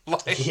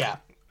 Like, yeah,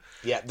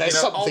 there's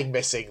something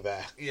missing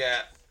there.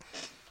 Yeah.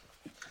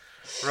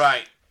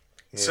 Right.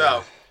 Yeah.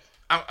 So,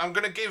 I'm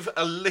going to give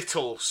a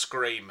little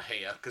scream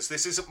here, because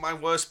this isn't my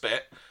worst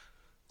bit.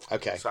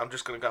 Okay. So I'm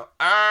just going to go,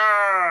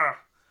 ah!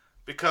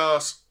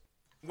 Because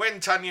when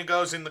Tanya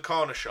goes in the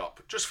corner shop,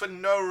 just for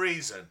no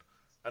reason,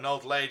 an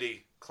old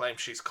lady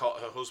claims she's caught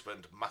her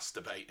husband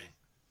masturbating.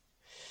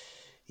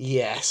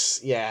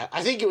 Yes, yeah.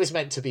 I think it was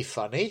meant to be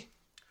funny.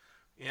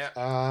 Yeah.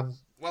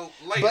 Well,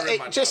 later in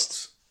my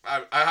notes,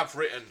 I have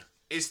written,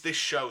 is this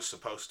show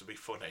supposed to be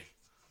funny?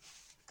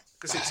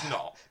 Because it's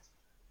not.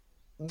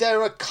 There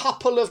are a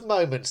couple of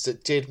moments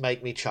that did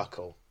make me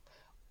chuckle,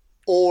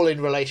 all in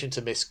relation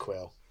to Miss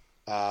Quill.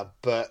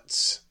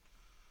 But,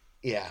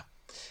 yeah.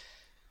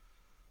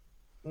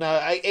 No,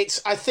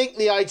 I think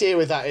the idea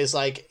with that is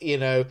like, you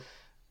know,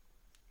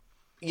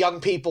 young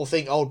people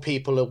think old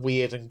people are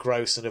weird and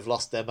gross and have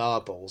lost their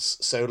marbles,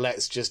 so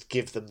let's just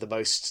give them the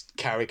most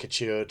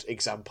caricatured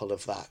example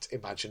of that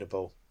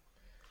imaginable.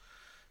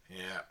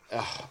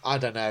 Yeah. I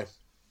don't know.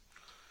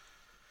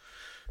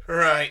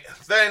 Right.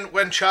 Then,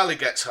 when Charlie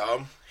gets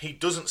home, he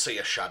doesn't see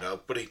a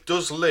shadow, but he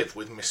does live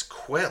with Miss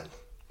Quill.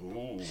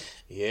 Ooh.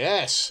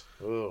 Yes.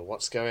 Ooh,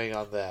 what's going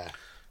on there?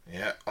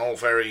 Yeah, all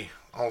very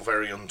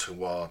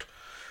untoward.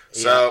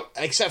 So,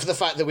 except for the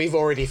fact that we've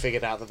already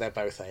figured out that they're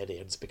both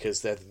aliens,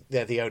 because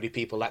they're the only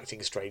people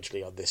acting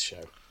strangely on this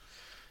show.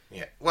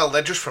 Yeah. Well,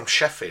 they're just from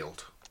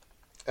Sheffield.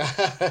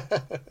 Yeah.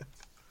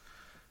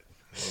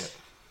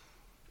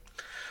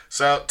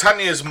 So,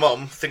 Tanya's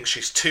mum thinks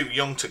she's too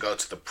young to go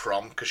to the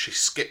prom because she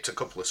skipped a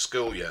couple of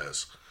school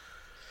years.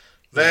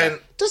 Then,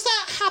 does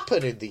that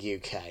happen in the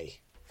UK?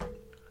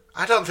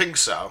 I don't think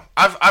so.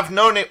 I've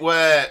known it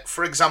where,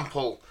 for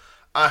example,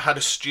 I had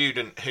a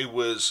student who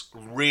was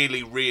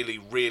really, really,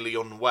 really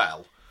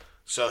unwell,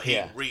 so he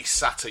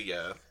resat a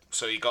year,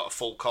 so he got a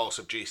full course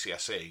of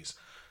GCSEs.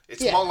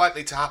 It's more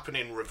likely to happen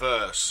in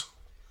reverse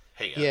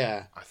here.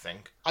 Yeah, I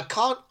think. I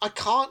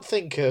can't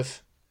think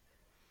of.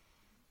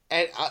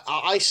 And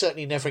I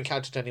certainly never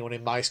encountered anyone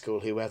in my school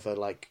who ever,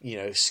 like, you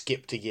know,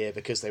 skipped a year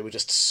because they were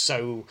just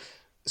so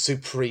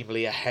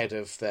supremely ahead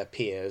of their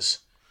peers.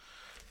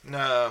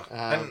 No,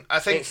 and I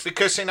think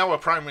because in our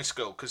primary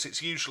school, because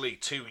it's usually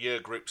 2 year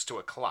groups to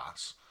a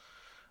class,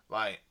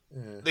 Like,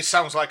 this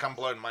sounds like I'm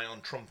blowing my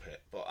own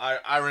trumpet, but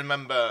I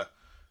remember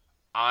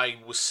I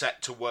was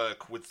set to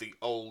work with the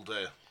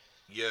older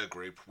year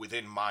group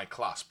within my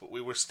class, but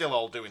we were still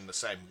all doing the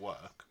same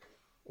work.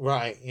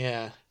 Right,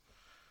 yeah.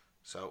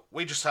 So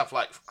we just have,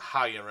 like,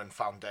 higher and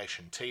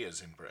foundation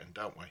tiers in Britain,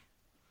 don't we?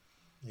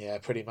 Yeah,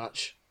 pretty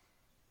much.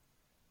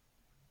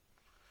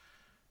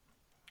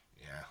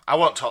 Yeah. I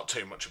won't talk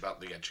too much about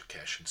the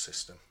education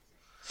system.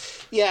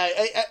 Yeah,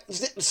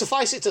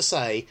 suffice it to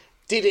say,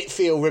 did it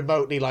feel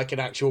remotely like an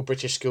actual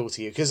British school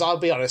to you? Because I'll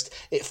be honest,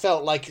 it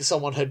felt like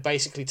someone had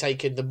basically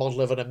taken the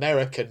model of an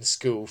American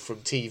school from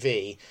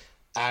TV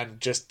and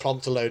just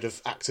plonked a load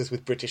of actors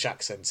with British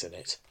accents in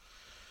it.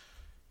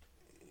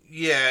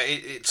 Yeah,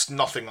 it's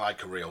nothing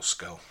like a real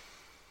school.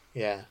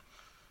 Yeah.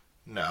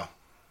 No.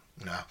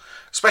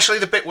 Especially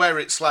the bit where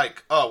it's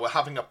like, oh, we're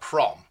having a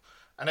prom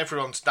and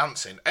everyone's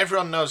dancing.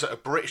 Everyone knows at a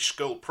British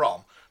school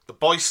prom, the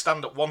boys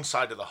stand at one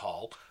side of the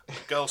hall, and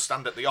the girls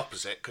stand at the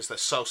opposite because they're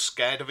so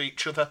scared of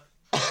each other.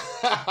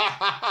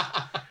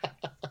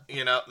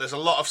 You know, there's a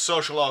lot of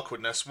social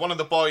awkwardness. One of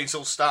the boys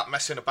will start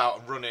messing about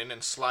and running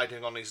and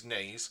sliding on his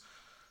knees.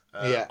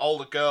 All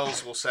the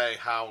girls will say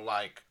how,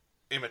 like,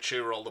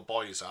 immature all the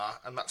boys are,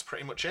 and that's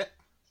pretty much it.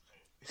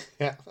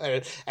 Yeah,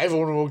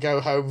 everyone will go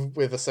home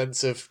with a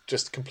sense of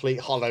just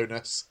complete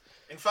hollowness.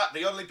 In fact,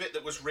 the only bit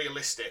that was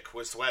realistic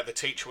was where the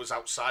teacher was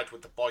outside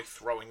with the boy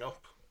throwing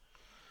up.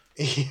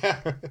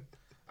 Yeah.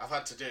 I've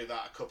had to do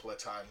that a couple of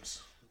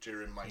times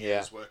during my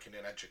years working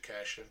in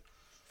education.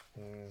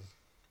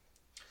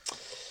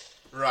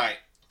 Right,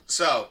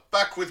 so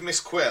back with Miss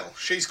Quill.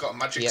 She's got a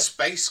magic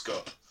space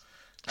gun.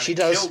 And she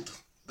does. Killed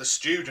the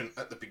student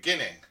at the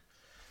beginning.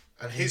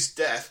 And his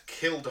death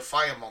killed a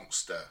fire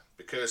monster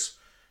because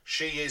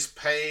she is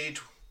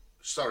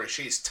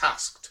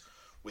tasked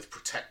with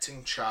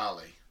protecting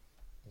Charlie.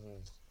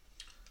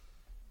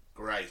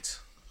 Great.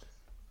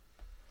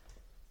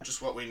 Just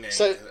what we need.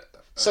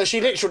 So she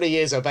literally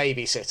is a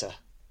babysitter.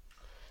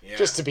 Yeah.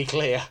 Just to be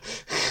clear.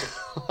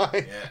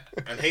 Yeah.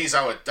 And he's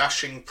our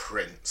dashing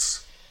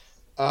prince.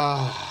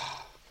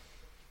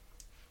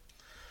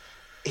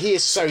 He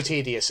is so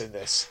tedious in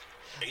this.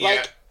 Yeah.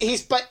 Like,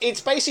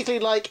 it's basically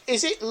like,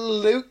 is it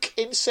Luke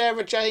in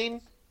Sarah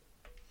Jane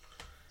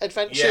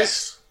Adventures?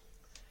 Yes.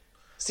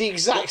 It's the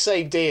exact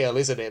same deal,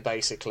 isn't it,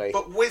 basically?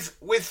 But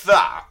with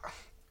that,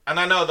 and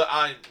I know that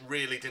I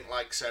really didn't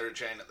like Sarah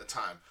Jane at the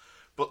time,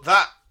 but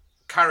that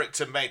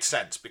character made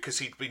sense because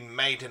he'd been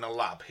made in a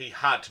lab. He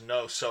had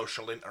no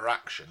social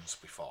interactions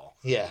before.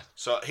 Yeah.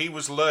 So he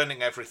was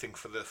learning everything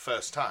for the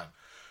first time.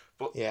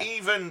 But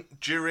even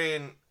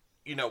during,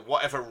 you know,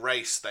 whatever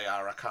race they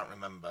are, I can't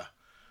remember.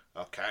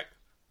 Okay.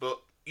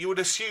 But you would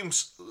assume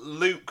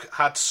Luke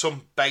had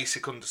some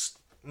basic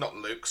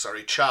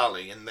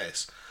Charlie in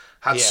this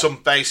had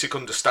some basic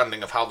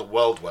understanding of how the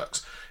world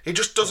works. He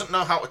just doesn't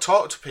know how to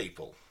talk to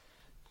people.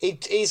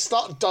 He's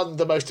not done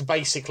the most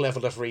basic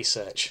level of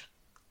research.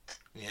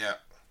 Yeah.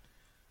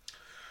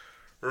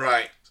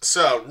 Right.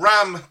 So,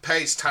 Ram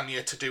pays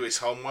Tanya to do his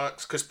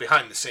homework, because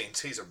behind the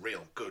scenes, he's a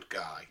real good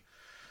guy.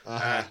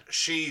 And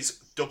she's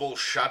double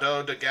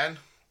shadowed again.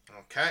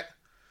 Okay.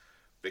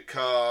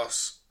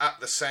 Because at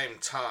the same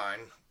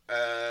time,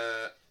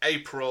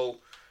 April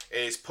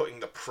is putting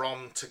the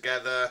prom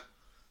together.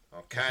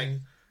 Okay.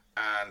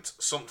 And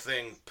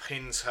something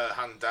pins her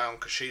hand down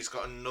because she's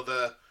got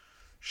another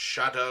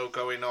shadow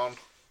going on.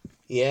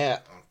 Yeah.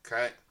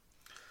 Okay.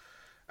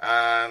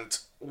 And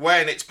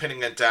when it's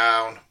pinning her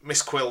down,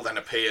 Miss Quill then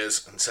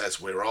appears and says,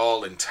 "We're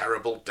all in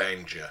terrible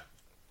danger."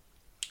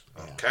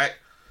 Okay.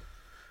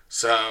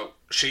 So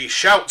she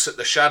shouts at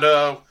the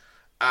shadow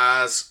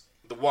as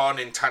the one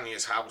in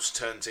Tanya's house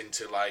turns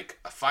into, like,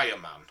 a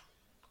fireman.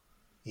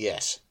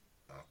 Yes.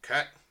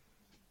 Okay.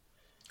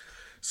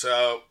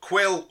 So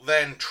Quill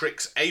then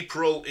tricks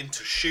April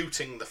into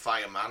shooting the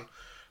fireman,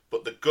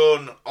 but the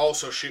gun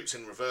also shoots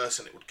in reverse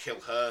and it would kill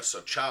her,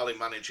 so Charlie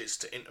manages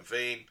to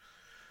intervene.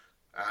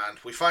 And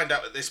we find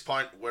out at this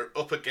point we're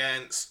up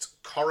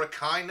against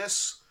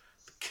Korakinus,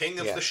 the king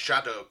of the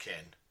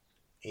Shadowkin.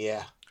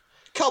 Yeah.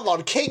 Come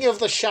on, King of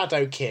the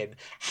Shadowkin.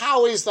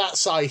 How is that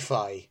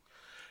sci-fi?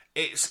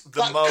 It's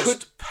the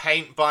most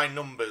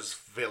paint-by-numbers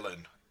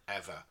villain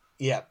ever.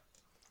 Yeah.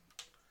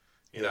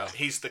 You know,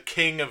 he's the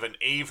king of an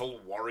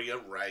evil warrior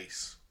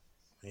race.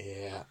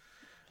 Yeah.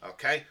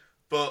 Okay?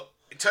 But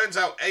it turns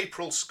out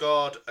April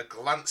scored a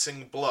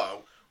glancing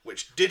blow,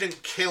 which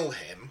didn't kill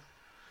him,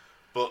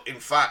 but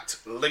in fact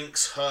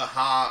links her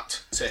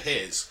heart to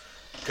his,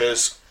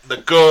 because the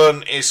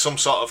gun is some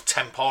sort of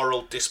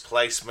temporal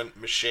displacement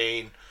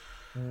machine,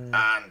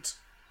 and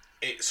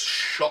it's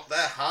shot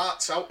their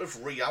hearts out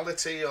of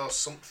reality or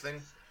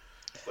something,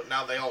 but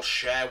now they all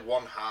share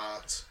one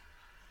heart.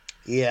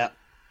 Yeah.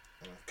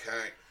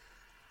 Okay.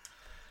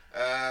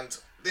 And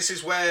this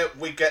is where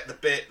we get the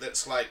bit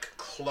that's, like,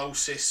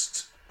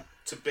 closest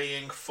to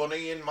being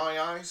funny in my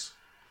eyes.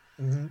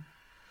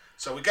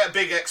 So we get a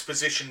big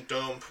exposition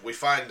dump. We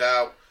find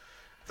out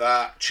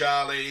that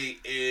Charlie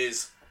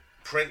is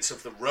Prince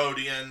of the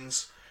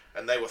Rhodians,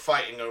 and they were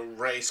fighting a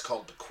race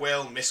called the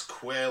Quill. Miss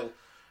Quill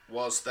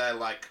was their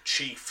like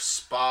chief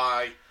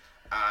spy,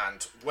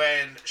 and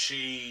when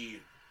she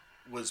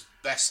was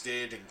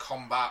bested in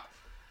combat,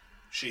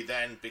 she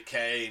then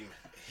became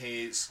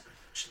his.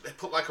 They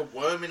put like a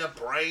worm in her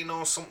brain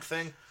or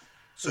something,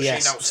 so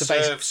Yes, she now so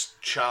serves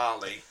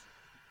Charlie.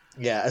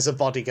 Yeah, as a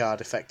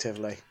bodyguard,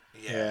 effectively.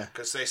 Yeah,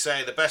 because they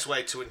say the best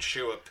way to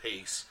ensure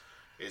peace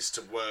is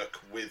to work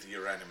with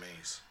your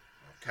enemies.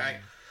 Okay?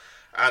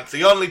 And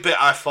the only bit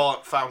I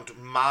found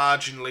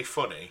marginally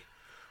funny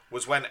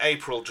was when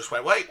April just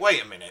went, wait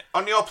a minute,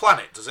 on your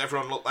planet, does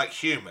everyone look like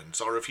humans,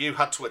 or have you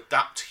had to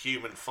adapt to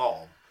human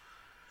form?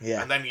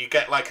 Yeah. And then you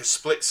get like a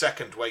split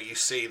second where you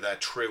see their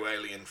true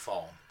alien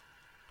form.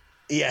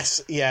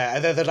 Yes, yeah,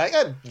 and then they're like,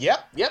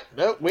 yep,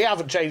 no, we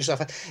haven't changed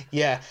stuff.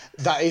 Yeah,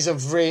 that is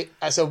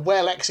that's a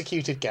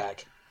well-executed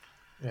gag.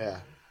 Yeah.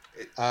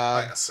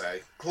 Like I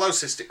say,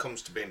 closest it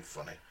comes to being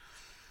funny.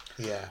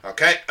 Yeah.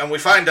 Okay, and we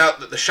find out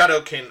that the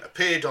Shadowkin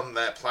appeared on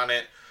their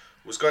planet,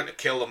 was going to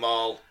kill them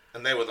all,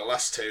 and they were the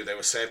last two. They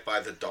were saved by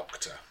the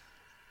Doctor.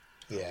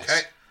 Yes.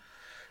 Okay.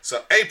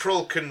 So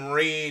April can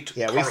read.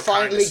 Yeah,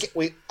 Coriolanus.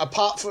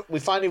 we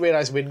finally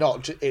realise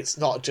it's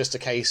not just a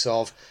case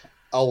of,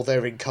 oh,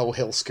 they're in Coal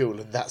Hill School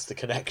and that's the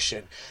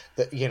connection.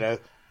 That, you know,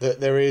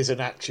 that there is an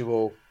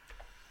actual,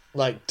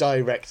 like,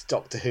 direct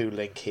Doctor Who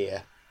link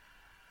here.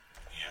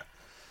 Yeah.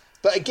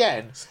 But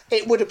again,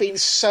 it would have been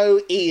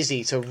so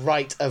easy to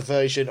write a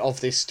version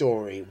of this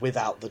story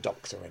without the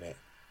Doctor in it.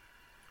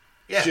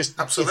 Yeah,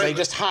 absolutely. If they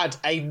just had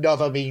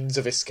another means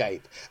of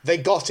escape. They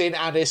got in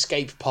an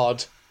escape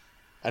pod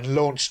and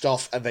launched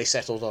off and they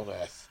settled on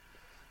Earth.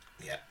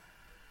 Yeah.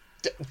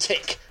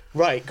 Tick.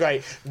 Right,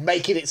 great.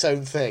 Make it its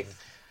own thing.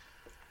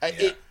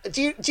 Yeah.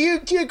 Do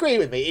you agree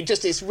with me?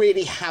 It's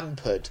really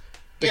hampered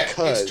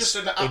because it's just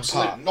an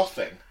absolute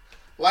nothing.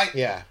 Like,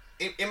 yeah.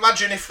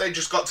 Imagine if they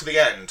just got to the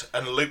end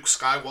and Luke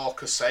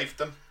Skywalker saved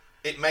them.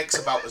 It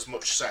makes about as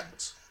much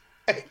sense.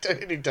 It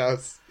really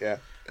does. Yeah.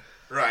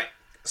 Right.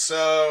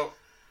 So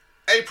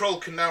April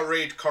can now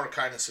read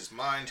Coriolanus'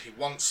 mind. He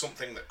wants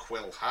something that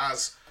Quill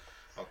has.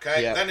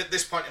 Okay. Yeah. Then at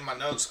this point in my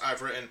notes,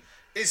 I've written: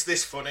 is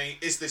this funny?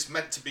 Is this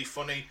meant to be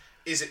funny?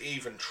 Is it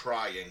even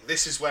trying?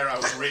 This is where I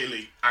was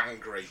really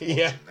angry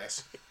watching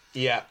this.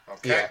 Yeah.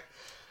 Okay. Yeah.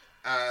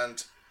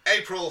 And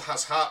April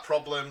has heart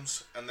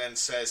problems and then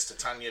says to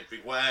Tanya,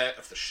 beware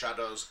of the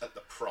shadows at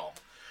the prom.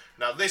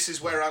 Now, this is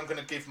where I'm going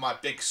to give my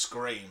big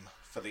scream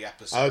for the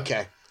episode.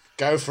 Okay.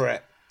 Go for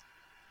it.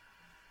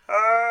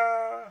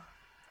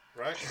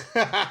 Right?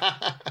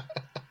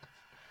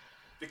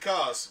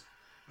 Because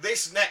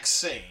this next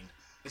scene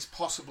is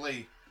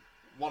possibly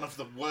one of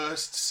the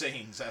worst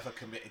scenes ever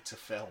committed to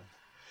film.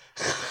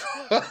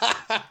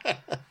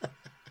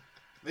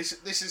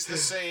 This is the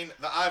scene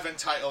that I've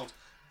entitled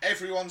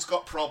 "Everyone's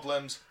Got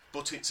Problems,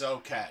 but It's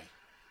Okay."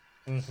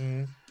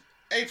 Mm-hmm.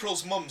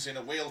 April's mum's in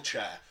a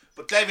wheelchair,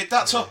 but David,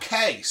 that's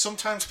okay.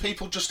 Sometimes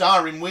people just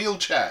are in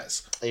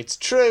wheelchairs. It's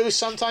true.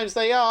 Sometimes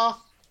they are.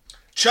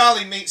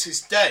 Charlie meets his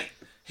date.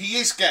 He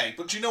is gay,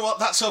 but do you know what?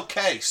 That's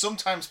okay.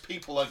 Sometimes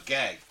people are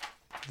gay.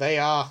 They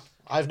are.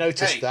 I've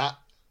noticed that.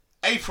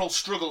 April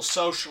struggles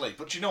socially,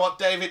 but do you know what,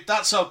 David?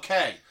 That's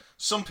okay.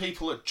 Some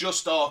people are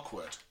just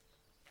awkward.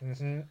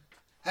 Mm-hmm.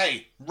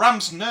 Hey,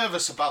 Ram's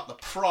nervous about the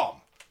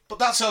prom, but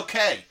that's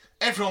okay.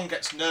 Everyone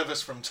gets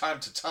nervous from time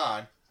to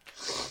time.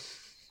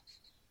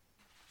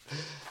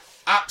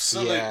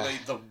 Absolutely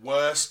the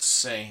worst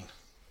scene.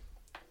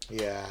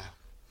 Yeah.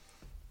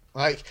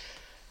 Like,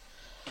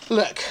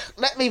 look,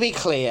 let me be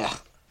clear.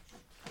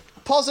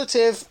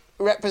 Positive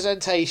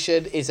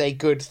representation is a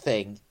good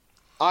thing.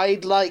 I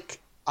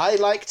like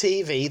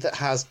TV that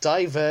has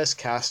diverse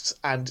casts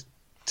and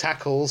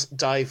tackles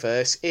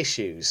diverse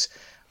issues.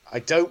 I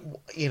don't,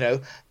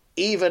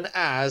 even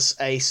as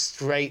a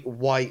straight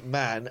white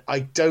man, I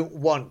don't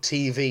want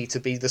TV to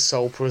be the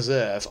sole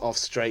preserve of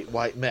straight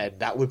white men.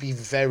 That would be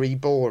very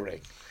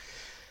boring.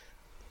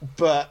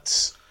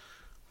 But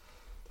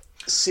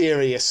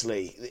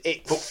seriously,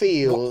 it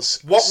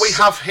feels... What we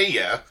have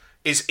here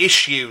is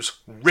issues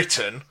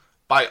written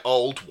by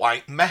old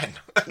white men.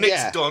 And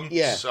it's done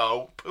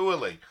so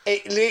poorly.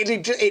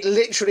 It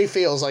literally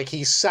feels like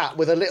he's sat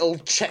with a little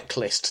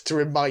checklist to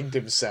remind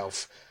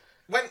himself.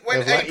 When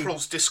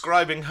April's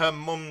describing her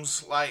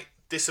mum's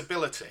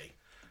disability,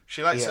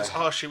 she says,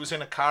 "Oh, she was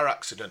in a car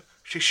accident.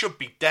 She should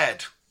be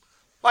dead."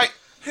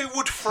 Who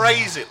would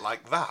phrase it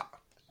like that?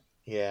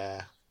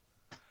 Yeah.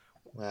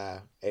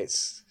 Wow,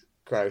 it's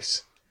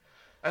gross.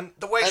 And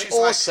the way she's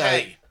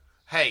also,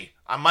 hey,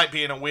 I might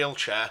be in a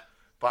wheelchair,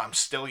 but I'm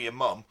still your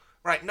mum.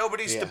 Right,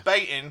 nobody's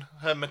debating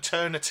her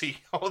maternity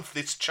of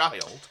this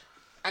child.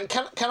 And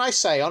can I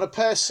say, on a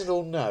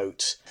personal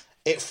note,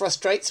 it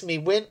frustrates me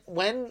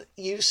when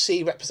you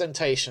see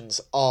representations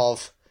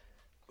of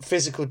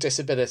physical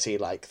disability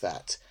like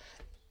that.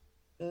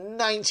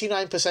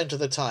 99% of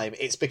the time,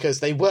 it's because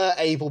they were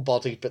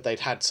able-bodied, but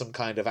they'd had some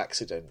kind of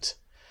accident.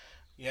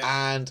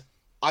 Yeah. And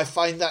I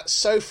find that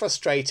so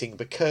frustrating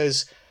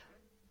because,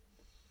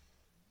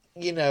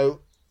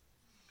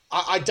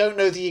 I don't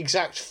know the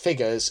exact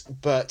figures,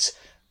 but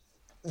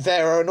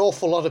there are an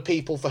awful lot of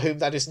people for whom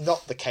that is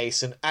not the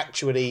case, and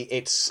actually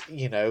it's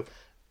either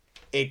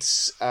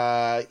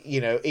a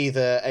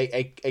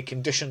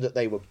condition that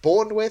they were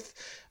born with,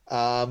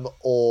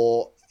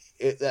 or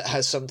that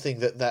has something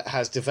that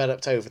has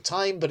developed over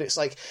time. But it's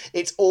like,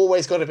 it's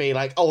always got to be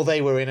like, oh,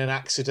 they were in an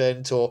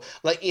accident, or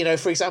like,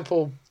 for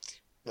example,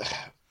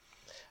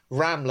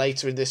 Ram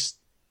later in this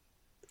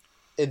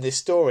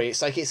story,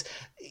 it's like, it's,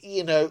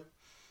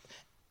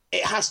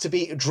 it has to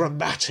be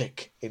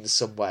dramatic in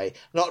some way,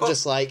 not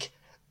just like,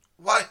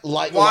 why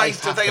life do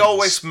happens. they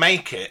always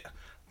make it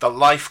the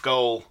life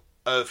goal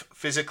of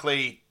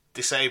physically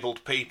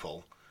disabled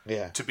people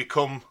to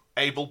become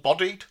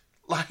able-bodied?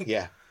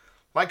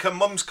 Like her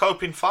mum's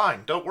coping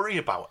fine, don't worry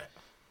about it.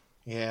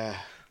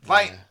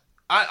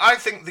 I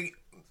think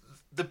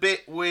the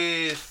bit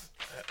with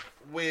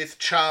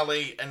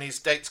Charlie and his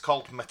date's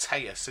called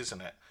Mateus,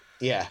 isn't it?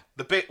 Yeah.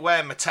 The bit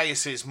where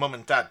Mateus's mum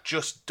and dad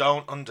just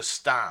don't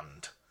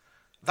understand.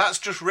 That's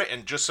just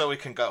written just so we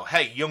can go,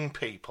 hey, young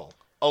people,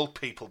 old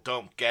people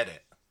don't get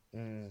it.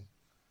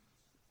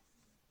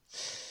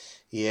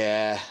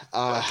 Yeah.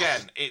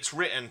 Again, it's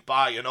written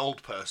by an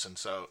old person,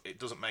 so it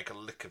doesn't make a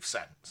lick of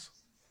sense.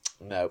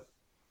 No.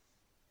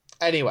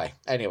 Anyway,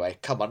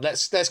 come on,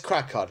 let's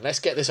crack on. Let's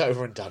get this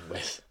over and done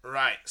with.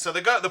 Right, so they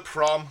go to the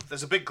prom,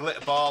 there's a big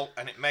glitter ball,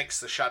 and it makes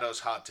the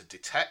shadows hard to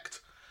detect.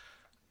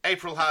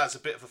 April has a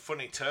bit of a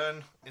funny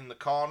turn in the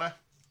corner.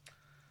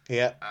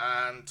 Yeah.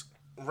 And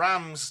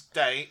Ram's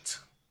date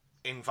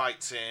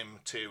invites him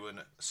to a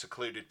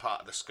secluded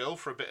part of the school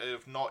for a bit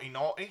of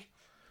naughty.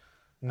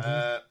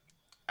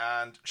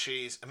 And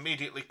she's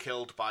immediately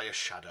killed by a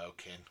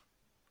shadowkin.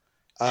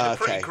 In a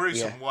pretty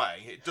gruesome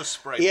way. It does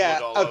spray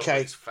blood all over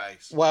his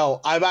face.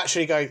 Well, I'm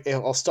actually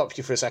I'll stop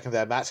you for a second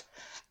there, Matt.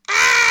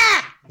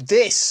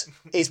 This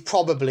is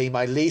probably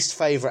my least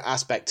favourite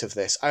aspect of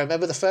this. I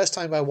remember the first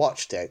time I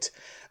watched it,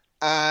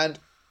 and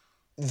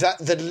that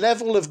the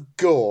level of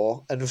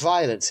gore and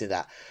violence in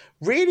that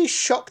really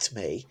shocked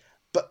me,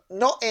 but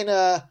not in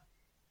a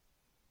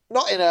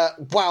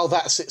wow,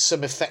 that's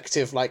some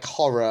effective like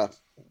horror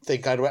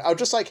thing kind of way. I was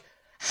just like,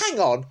 hang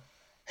on,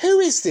 who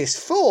is this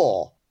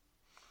for?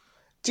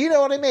 Do you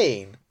know what I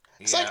mean?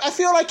 It's like, I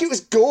feel like it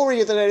was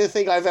gorier than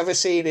anything I've ever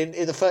seen in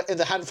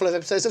the handful of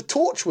episodes of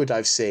Torchwood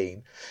I've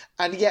seen,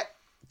 and yet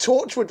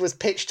Torchwood was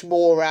pitched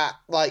more at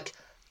like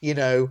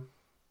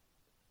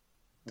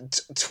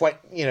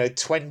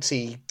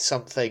 20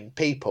 something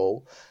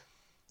people.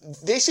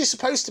 This is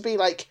supposed to be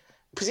like,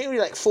 presumably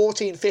like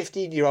 14,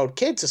 15-year-old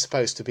kids are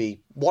supposed to be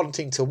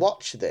wanting to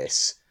watch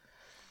this.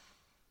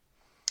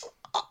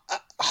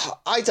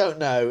 I don't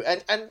know,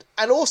 and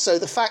also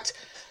the fact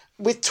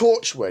with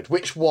Torchwood,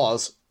 which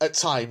was at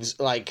times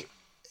like,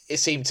 it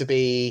seemed to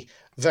be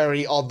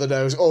very on the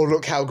nose. Oh,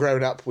 look how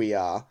grown up we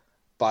are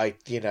by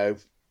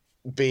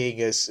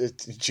being as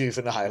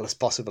juvenile as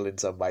possible in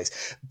some ways.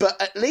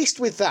 But at least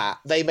with that,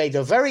 they made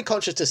a very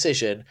conscious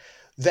decision.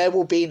 There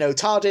will be no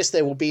TARDIS.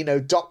 There will be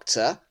no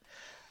Doctor.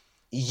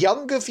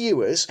 Younger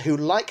viewers who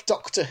like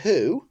Doctor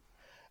Who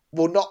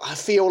will not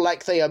feel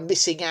like they are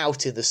missing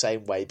out in the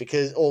same way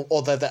because,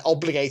 or that they're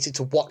obligated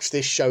to watch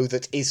this show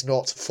that is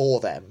not for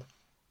them.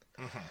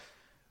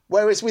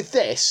 Whereas with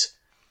this,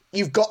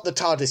 you've got the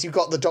TARDIS, you've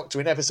got the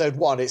Doctor in episode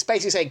 1. It's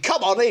basically saying,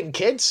 come on in,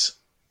 kids.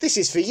 This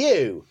is for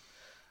you.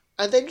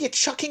 And then you're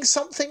chucking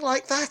something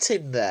like that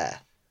in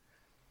there.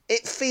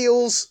 It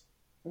feels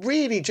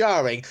really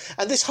jarring.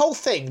 And this whole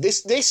thing,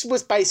 this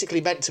was basically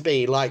meant to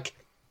be like,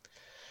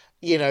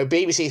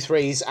 BBC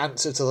Three's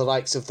answer to the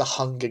likes of The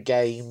Hunger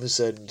Games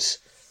and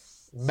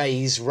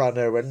Maze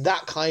Runner and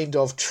that kind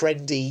of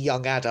trendy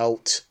young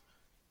adult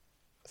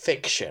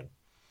fiction.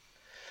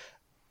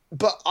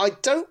 But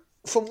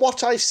from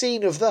what I've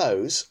seen of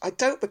those, I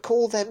don't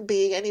recall them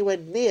being anywhere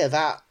near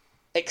that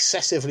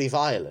excessively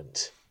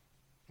violent.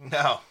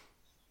 No.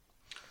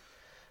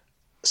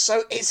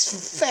 So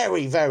it's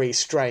very, very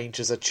strange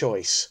as a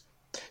choice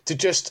to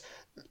just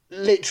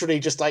literally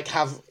just like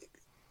have...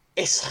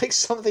 It's like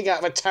something out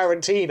of a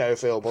Tarantino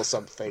film or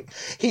something.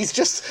 He is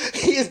just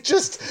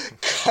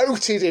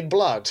coated in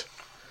blood.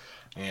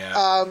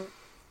 Yeah.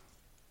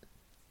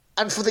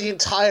 And for the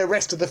entire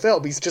rest of the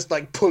film, he's just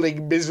like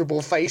pulling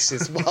miserable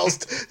faces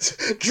whilst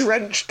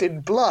drenched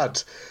in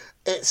blood.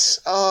 It's,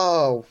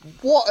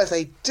 what are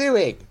they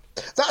doing?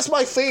 That's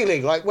my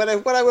feeling. Like when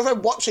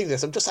I'm watching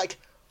this, I'm just like,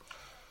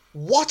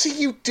 what are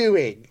you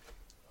doing?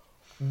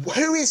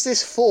 Who is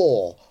this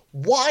for?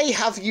 Why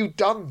have you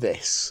done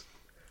this?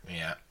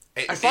 Yeah.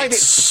 I find it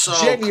so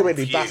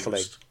genuinely confused.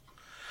 baffling.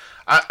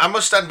 I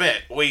must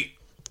admit,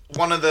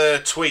 one of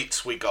the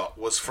tweets we got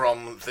was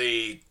from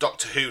the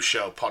Doctor Who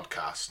show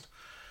podcast.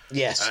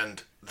 Yes.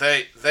 And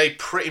they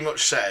pretty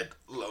much said,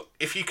 look,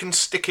 if you can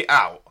stick it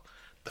out,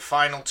 the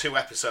final 2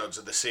 episodes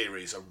of the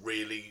series are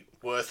really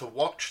worth a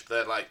watch.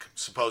 They're like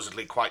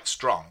supposedly quite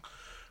strong.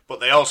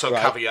 But they also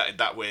caveated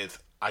that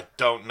with, I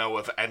don't know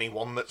of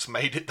anyone that's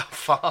made it that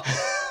far.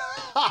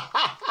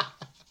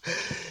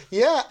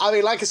 Yeah, I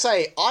mean, like I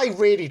say, I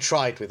really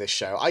tried with this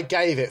show. I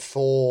gave it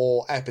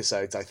 4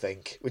 episodes, I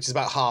think, which is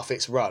about half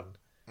its run.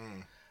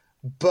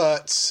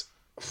 but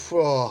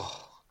oh.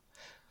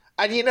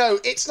 And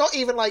it's not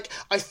even like,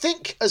 I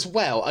think as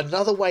well,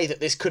 another way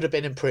that this could have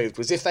been improved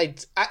was if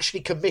they'd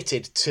actually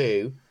committed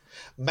to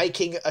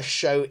making a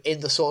show in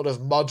the sort of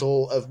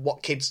model of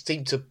what kids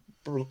seem to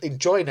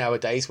enjoy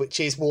nowadays, which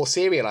is more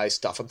serialized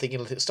stuff. I'm thinking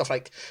of stuff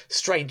like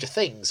Stranger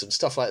Things and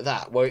stuff like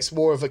that, where it's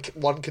more of a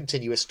one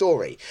continuous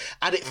story.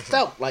 And it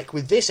felt like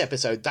with this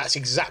episode, that's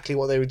exactly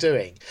what they were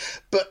doing.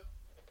 But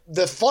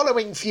the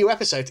following few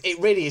episodes, it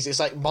really is. It's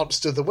like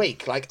Monster of the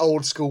Week, like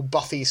old school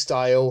Buffy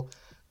style.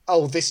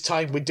 Oh, this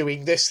time we're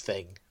doing this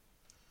thing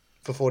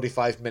for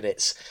 45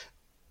 minutes.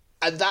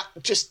 And that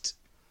just...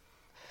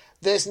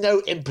 There's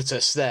no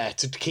impetus there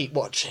to keep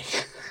watching.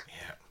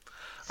 Yeah.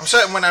 I'm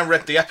certain when I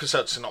read the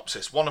episode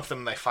synopsis, one of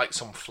them they fight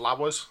some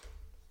flowers.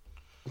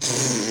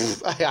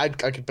 I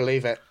could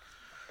believe it.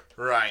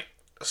 Right.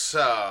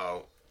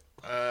 So,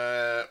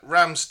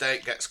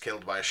 Ramsdale gets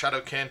killed by a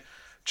Shadowkin.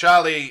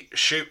 Charlie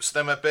shoots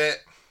them a bit.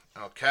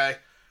 Okay.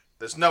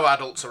 There's no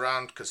adults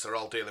around because they're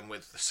all dealing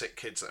with the sick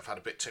kids that have had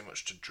a bit too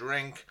much to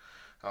drink.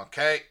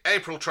 Okay.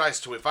 April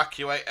tries to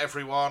evacuate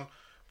everyone,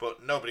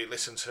 but nobody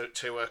listens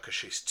to her because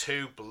she's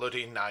too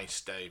bloody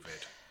nice,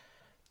 David.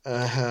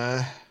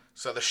 Uh-huh.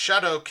 So the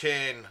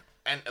Shadowkin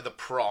enter the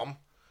prom,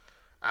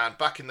 and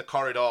back in the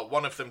corridor,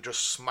 one of them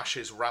just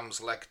smashes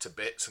Ram's leg to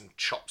bits and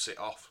chops it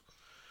off.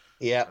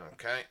 Yeah.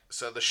 Okay.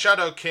 So the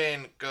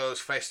Shadowkin goes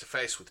face to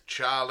face with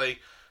Charlie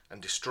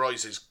and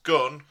destroys his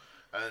gun,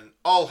 and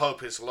all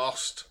hope is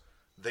lost.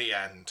 The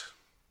end.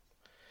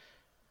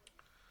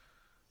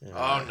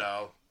 Oh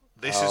no.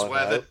 This is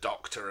where the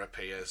Doctor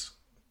appears.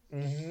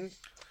 Mm-hmm.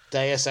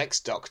 Deus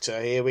Ex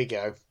Doctor, here we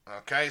go.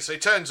 Okay, so he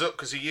turns up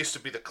because he used to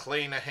be the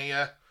cleaner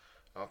here.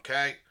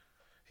 Okay.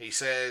 He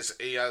says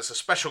he has a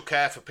special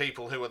care for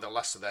people who are the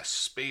last of their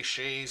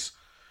species.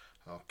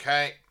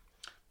 Okay.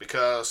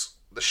 Because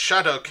the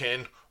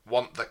Shadowkin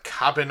want the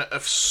Cabinet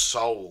of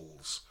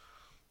Souls.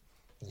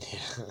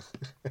 Yeah.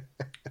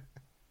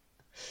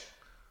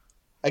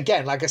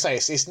 Again, like I say,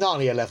 it's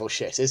Narnia level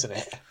shit, isn't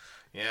it?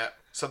 Yeah.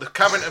 So the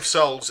Cabinet of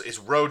Souls is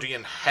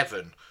Rhodian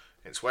heaven.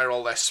 It's where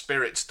all their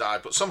spirits die,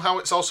 but somehow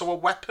it's also a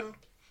weapon.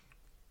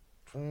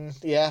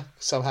 Yeah,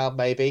 somehow,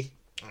 maybe.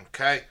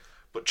 Okay.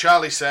 But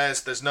Charlie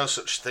says there's no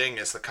such thing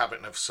as the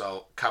Cabinet of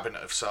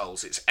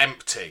Souls. It's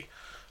empty.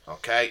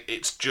 Okay?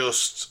 It's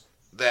just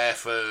there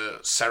for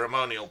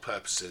ceremonial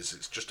purposes.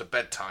 It's just a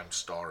bedtime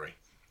story.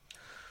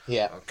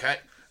 Yeah. Okay?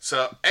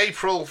 So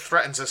April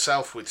threatens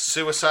herself with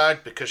suicide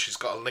because she's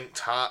got a linked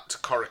heart to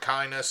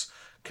Corachinus.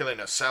 Killing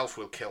herself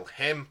will kill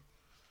him.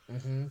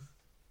 Mm-hmm.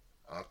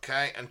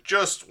 Okay, and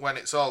just when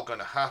it's all going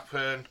to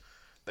happen,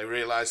 they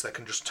realise they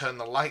can just turn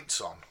the lights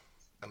on,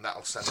 and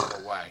that'll send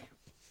them away.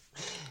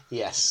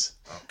 Yes.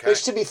 Okay.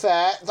 Which, to be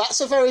fair,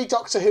 that's a very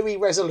Doctor Who-y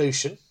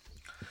resolution.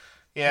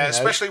 Yeah,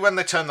 especially when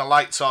they turn the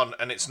lights on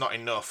and it's not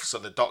enough, so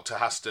the Doctor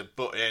has to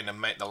butt in and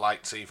make the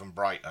lights even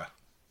brighter.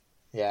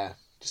 Yeah,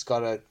 just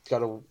gotta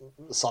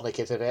sonic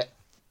it a bit.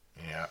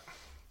 Yeah.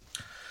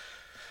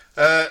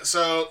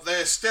 So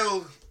they're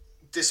still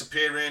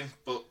disappearing,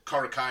 but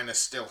Corachinus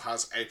still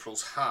has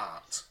April's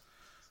heart.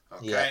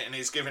 Okay, yeah. And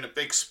he's giving a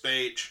big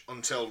speech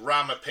until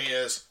Ram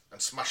appears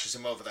and smashes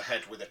him over the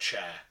head with a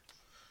chair.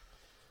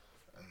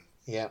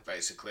 And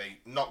basically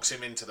knocks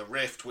him into the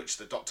rift, which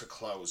the Doctor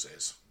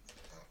closes.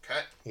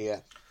 Okay? Yeah.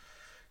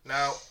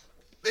 Now,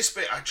 this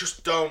bit I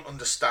just don't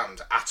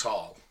understand at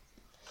all.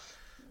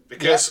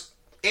 Because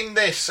in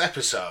this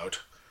episode,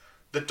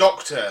 the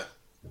Doctor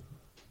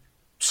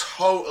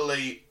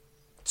totally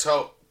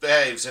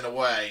behaves in a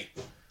way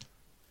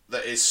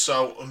that is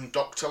so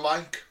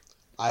un-Doctor-like.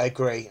 I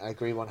agree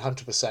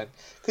 100%.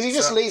 Because he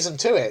just leads them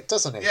to it,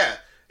 doesn't he? Yeah.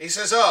 He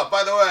says, oh,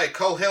 by the way,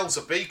 Coal Hill's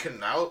a beacon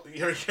now.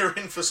 You're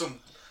in for some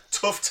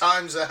tough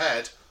times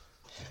ahead.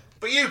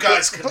 But you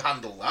guys can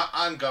handle that.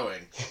 I'm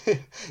going.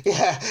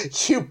 Yeah,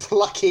 you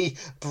plucky,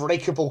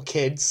 breakable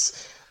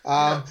kids.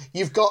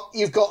 You've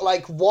got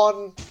like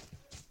one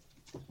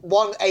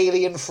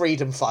alien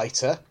freedom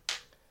fighter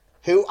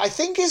who I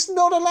think is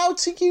not allowed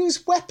to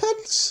use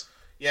weapons.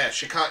 Yeah,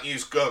 she can't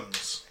use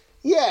guns.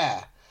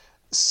 Yeah.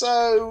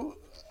 So,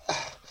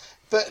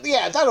 but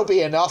yeah, that'll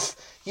be enough.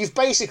 You've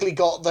basically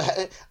got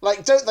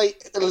don't they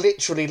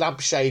literally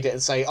lampshade it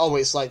and say, oh,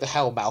 it's like the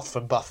Hellmouth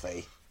from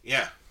Buffy?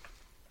 Yeah.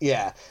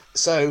 Yeah.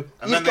 So,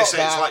 and then they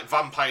say it's like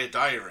Vampire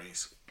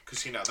Diaries,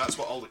 because, that's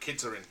what all the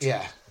kids are into.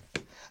 Yeah.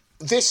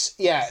 This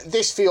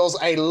feels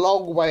a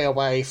long way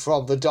away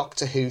from the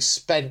Doctor who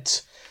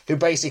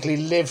basically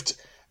lived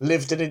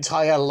an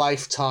entire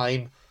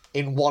lifetime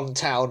in one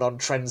town on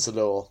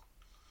Trenzalore,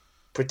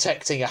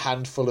 protecting a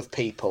handful of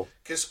people.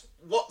 Because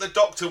what the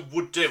Doctor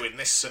would do in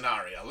this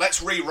scenario,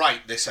 let's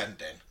rewrite this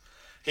ending.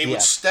 He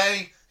would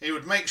stay, he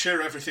would make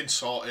sure everything's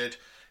sorted,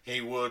 he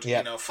would,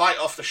 fight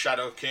off the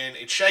Shadowkin,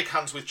 he'd shake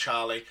hands with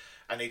Charlie,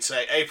 and he'd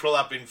say, April,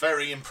 I've been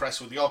very impressed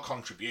with your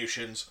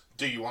contributions.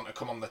 Do you want to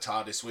come on the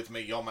TARDIS with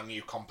me? You're my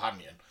new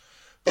companion.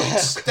 But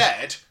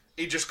instead,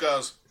 he just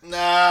goes,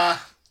 nah,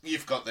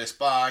 you've got this,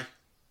 bye.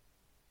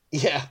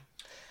 Yeah.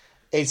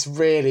 It's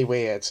really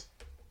weird.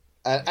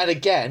 And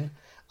again,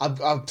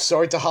 I'm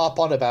sorry to harp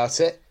on about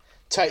it.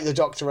 Take the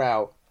Doctor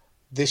out.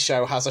 This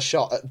show has a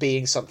shot at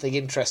being something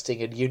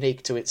interesting and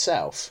unique to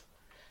itself.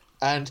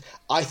 And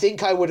I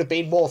think I would have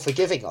been more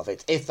forgiving of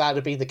it if that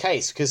had been the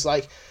case. Because,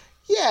 like,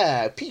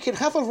 yeah, you can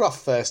have a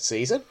rough first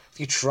season. Have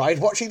you tried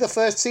watching the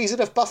first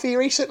season of Buffy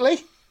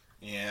recently?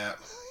 Yeah.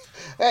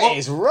 It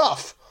is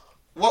rough.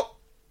 What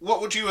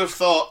would you have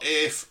thought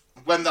if,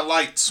 when the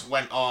lights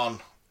went on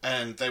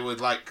and they were,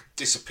 like,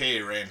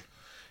 disappearing,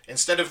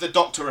 instead of the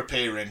Doctor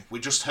appearing, we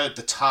just heard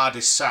the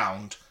TARDIS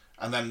sound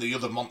and then the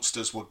other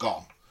monsters were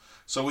gone?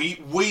 So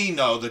we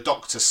know the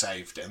Doctor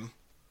saved him,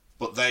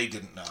 but they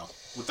didn't know.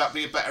 Would that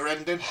be a better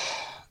ending?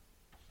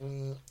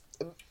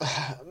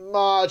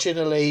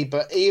 Marginally,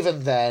 but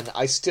even then,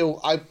 I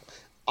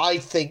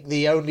think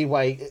the only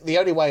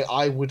way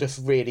I would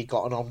have really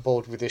gotten on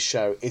board with this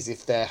show is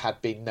if there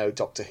had been no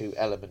Doctor Who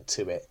element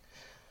to it.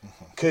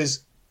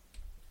 Because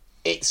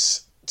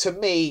to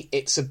me,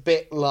 it's a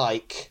bit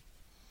like,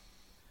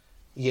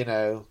 you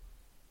know,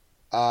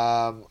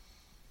 I'm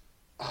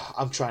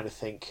trying to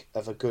think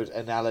of a good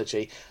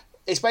analogy.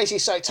 It's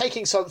basically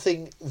taking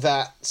something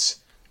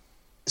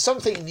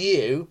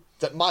new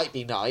that might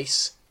be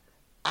nice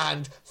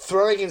and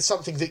throwing in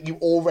something that you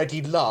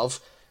already love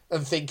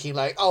and thinking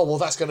like, oh, well,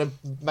 that's going to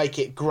make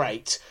it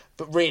great.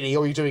 But really,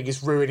 all you're doing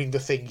is ruining the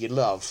thing you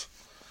love.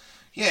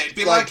 Yeah, it'd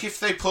be like if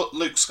they put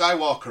Luke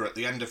Skywalker at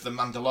the end of The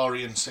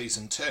Mandalorian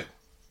Season 2.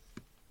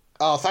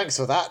 Oh, thanks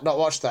for that. Not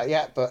watched that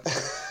yet, but...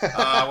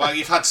 well,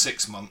 you've had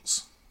 6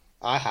 months.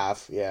 I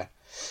have, yeah.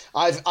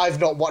 I've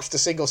not watched a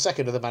single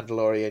second of The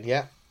Mandalorian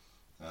yet.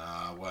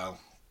 Well...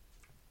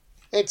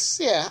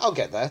 I'll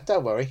get there.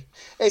 Don't worry.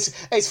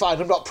 It's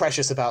fine. I'm not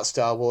precious about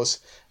Star Wars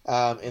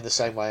in the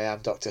same way I am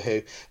Doctor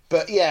Who.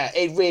 But yeah,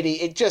 I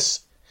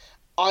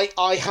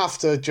have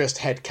to just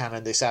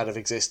headcanon this out of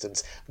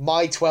existence.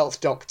 My 12th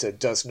Doctor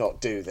does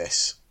not do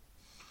this.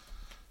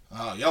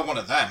 Oh, you're one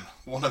of them.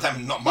 One of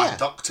them not my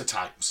Doctor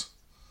types.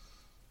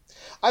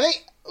 I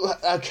think...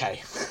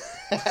 Okay.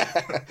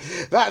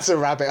 That's a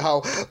rabbit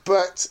hole.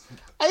 But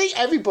I think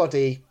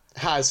everybody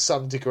has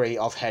some degree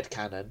of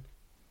headcanon.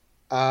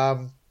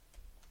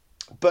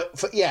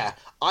 But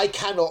I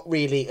cannot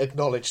really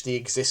acknowledge the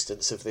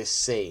existence of this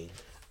scene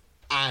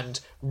and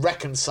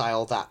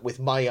reconcile that with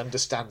my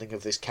understanding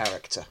of this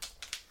character.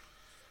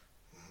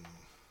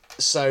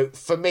 So,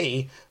 for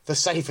me, the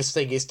safest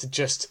thing is to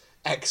just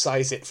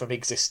excise it from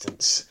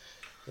existence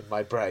in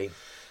my brain.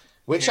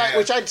 Which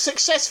I'd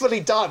successfully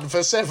done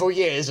for several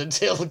years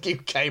until you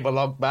came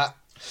along, Matt.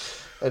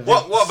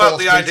 What about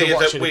the idea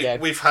that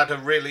we've had a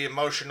really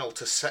emotional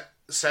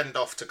send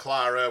off to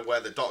Clara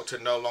where the Doctor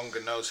no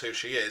longer knows who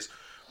she is,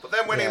 but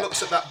then when he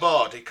looks at that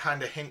board, he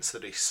kind of hints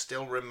that he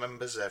still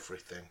remembers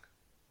everything.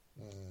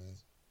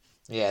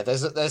 Yeah,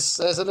 there's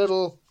a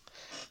little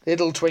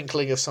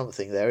twinkling of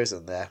something there,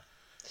 isn't there?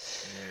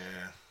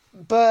 Yeah.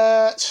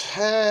 But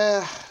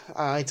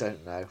I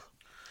don't know.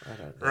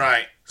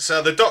 Right.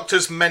 So the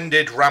Doctor's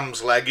mended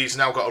Ram's leg. He's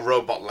now got a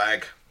robot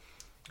leg.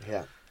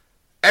 Yeah.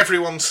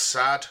 Everyone's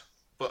sad,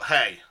 but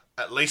hey,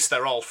 at least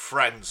they're all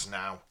friends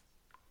now.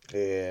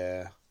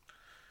 Yeah.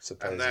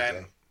 Supposedly.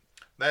 And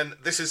then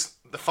this is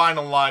the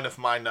final line of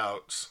my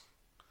notes.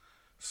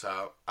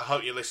 So I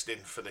hope you're listening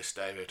for this,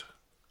 David.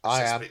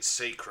 I am. It's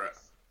secret.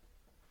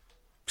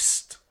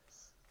 Psst.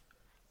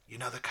 You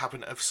know the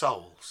Cabinet of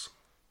Souls?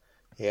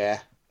 Yeah.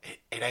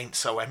 It ain't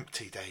so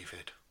empty,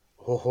 David.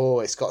 Oh,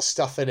 it's got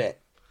stuff in it.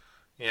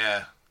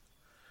 Yeah.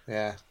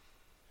 Yeah.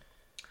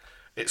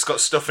 It's got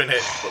stuff in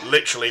it, but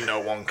literally no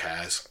one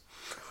cares.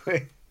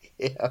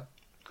 Yeah.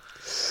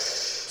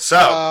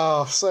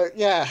 So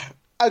yeah.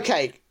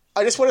 Okay,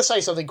 I just want to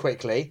say something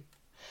quickly.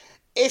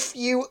 If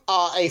you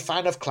are a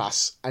fan of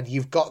Class and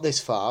you've got this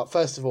far,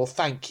 first of all,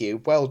 thank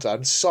you. Well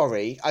done.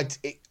 Sorry. I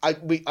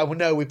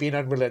know we've been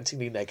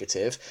unrelentingly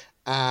negative,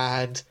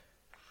 and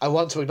I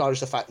want to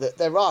acknowledge the fact that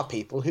there are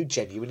people who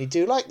genuinely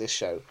do like this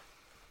show.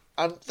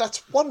 And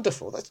that's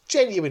wonderful. That's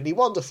genuinely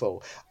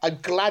wonderful. I'm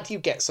glad you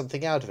get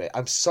something out of it.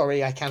 I'm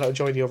sorry I cannot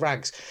join your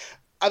ranks.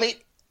 I mean,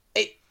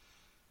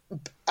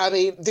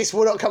 this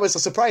will not come as a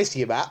surprise to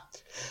you, Matt.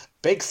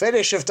 Big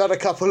Finish have done a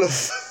couple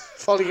of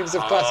volumes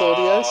of Class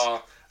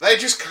audios. They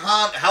just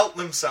can't help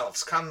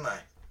themselves, can they?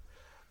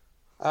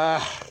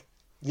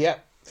 Yeah.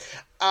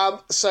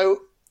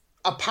 So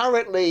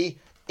apparently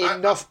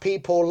enough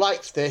people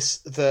liked this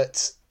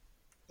that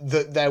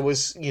there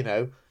was,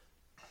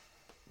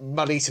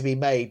 money to be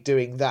made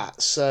doing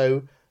that.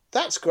 So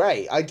that's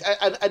great.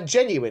 And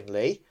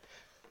genuinely,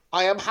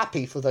 I am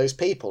happy for those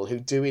people who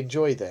do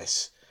enjoy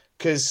this,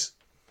 because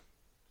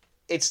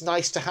it's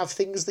nice to have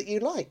things that you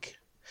like.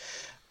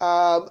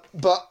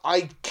 But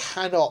I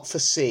cannot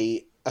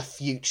foresee a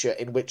future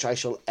in which I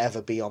shall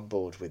ever be on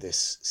board with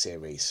this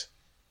series.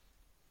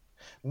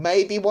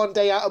 Maybe one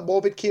day, out of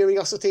morbid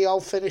curiosity, I'll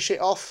finish it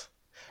off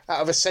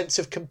out of a sense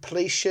of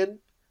completion.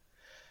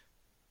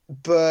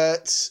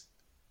 But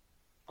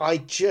I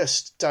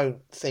just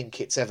don't think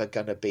it's ever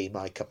going to be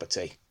my cup of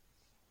tea.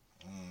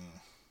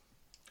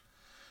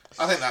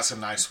 I think that's a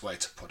nice way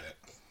to put it.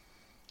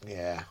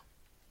 Yeah.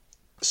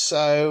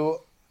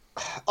 So,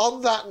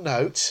 on that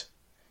note,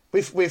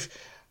 we've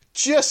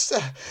just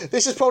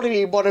this has probably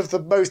been one of the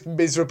most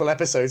miserable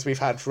episodes we've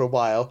had for a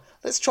while.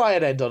 Let's try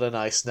and end on a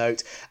nice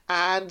note,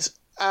 and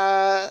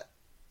I'll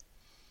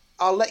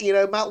let you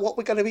know, Matt, what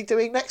we're going to be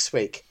doing next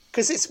week,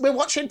 because we're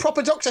watching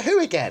proper Doctor Who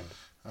again.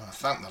 Oh,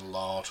 thank the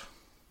Lord.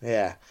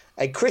 Yeah,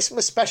 a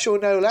Christmas special,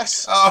 no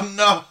less. Oh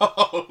no!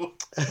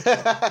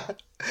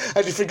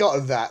 Had you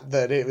forgotten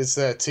that it was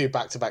 2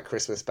 back-to-back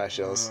Christmas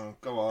specials? Oh,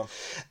 go on.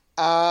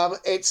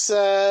 It's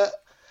the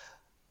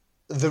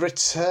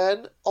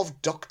return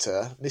of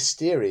Dr.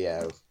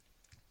 Mysterio.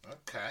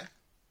 Okay,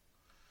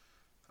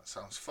 that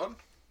sounds fun.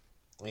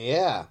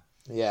 Yeah.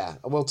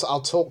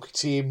 I'll talk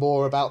to you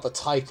more about the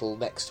title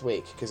next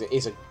week, because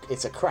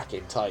it's a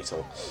cracking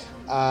title.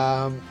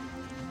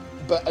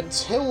 But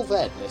until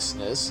then,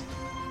 listeners,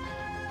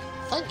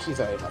 thank you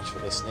very much for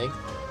listening,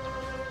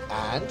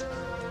 and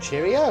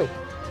cheerio.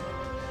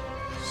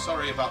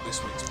 Sorry about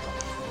this week's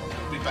pod.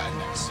 It'll be better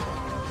next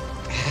time.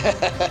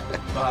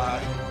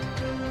 Bye.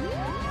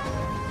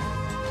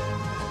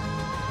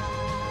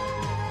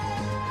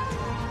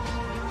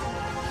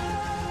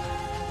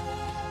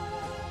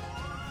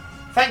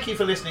 Thank you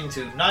for listening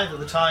to Neither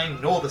the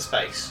Time Nor the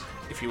Space.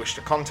 If you wish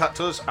to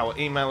contact us, our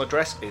email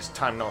address is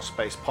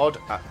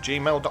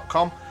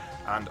timenorspacepod@gmail.com,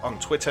 and on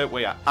Twitter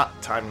we are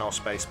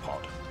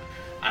 @timenorspacepod.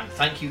 And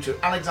thank you to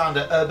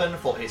Alexander Urban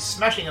for his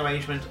smashing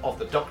arrangement of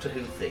the Doctor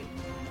Who theme.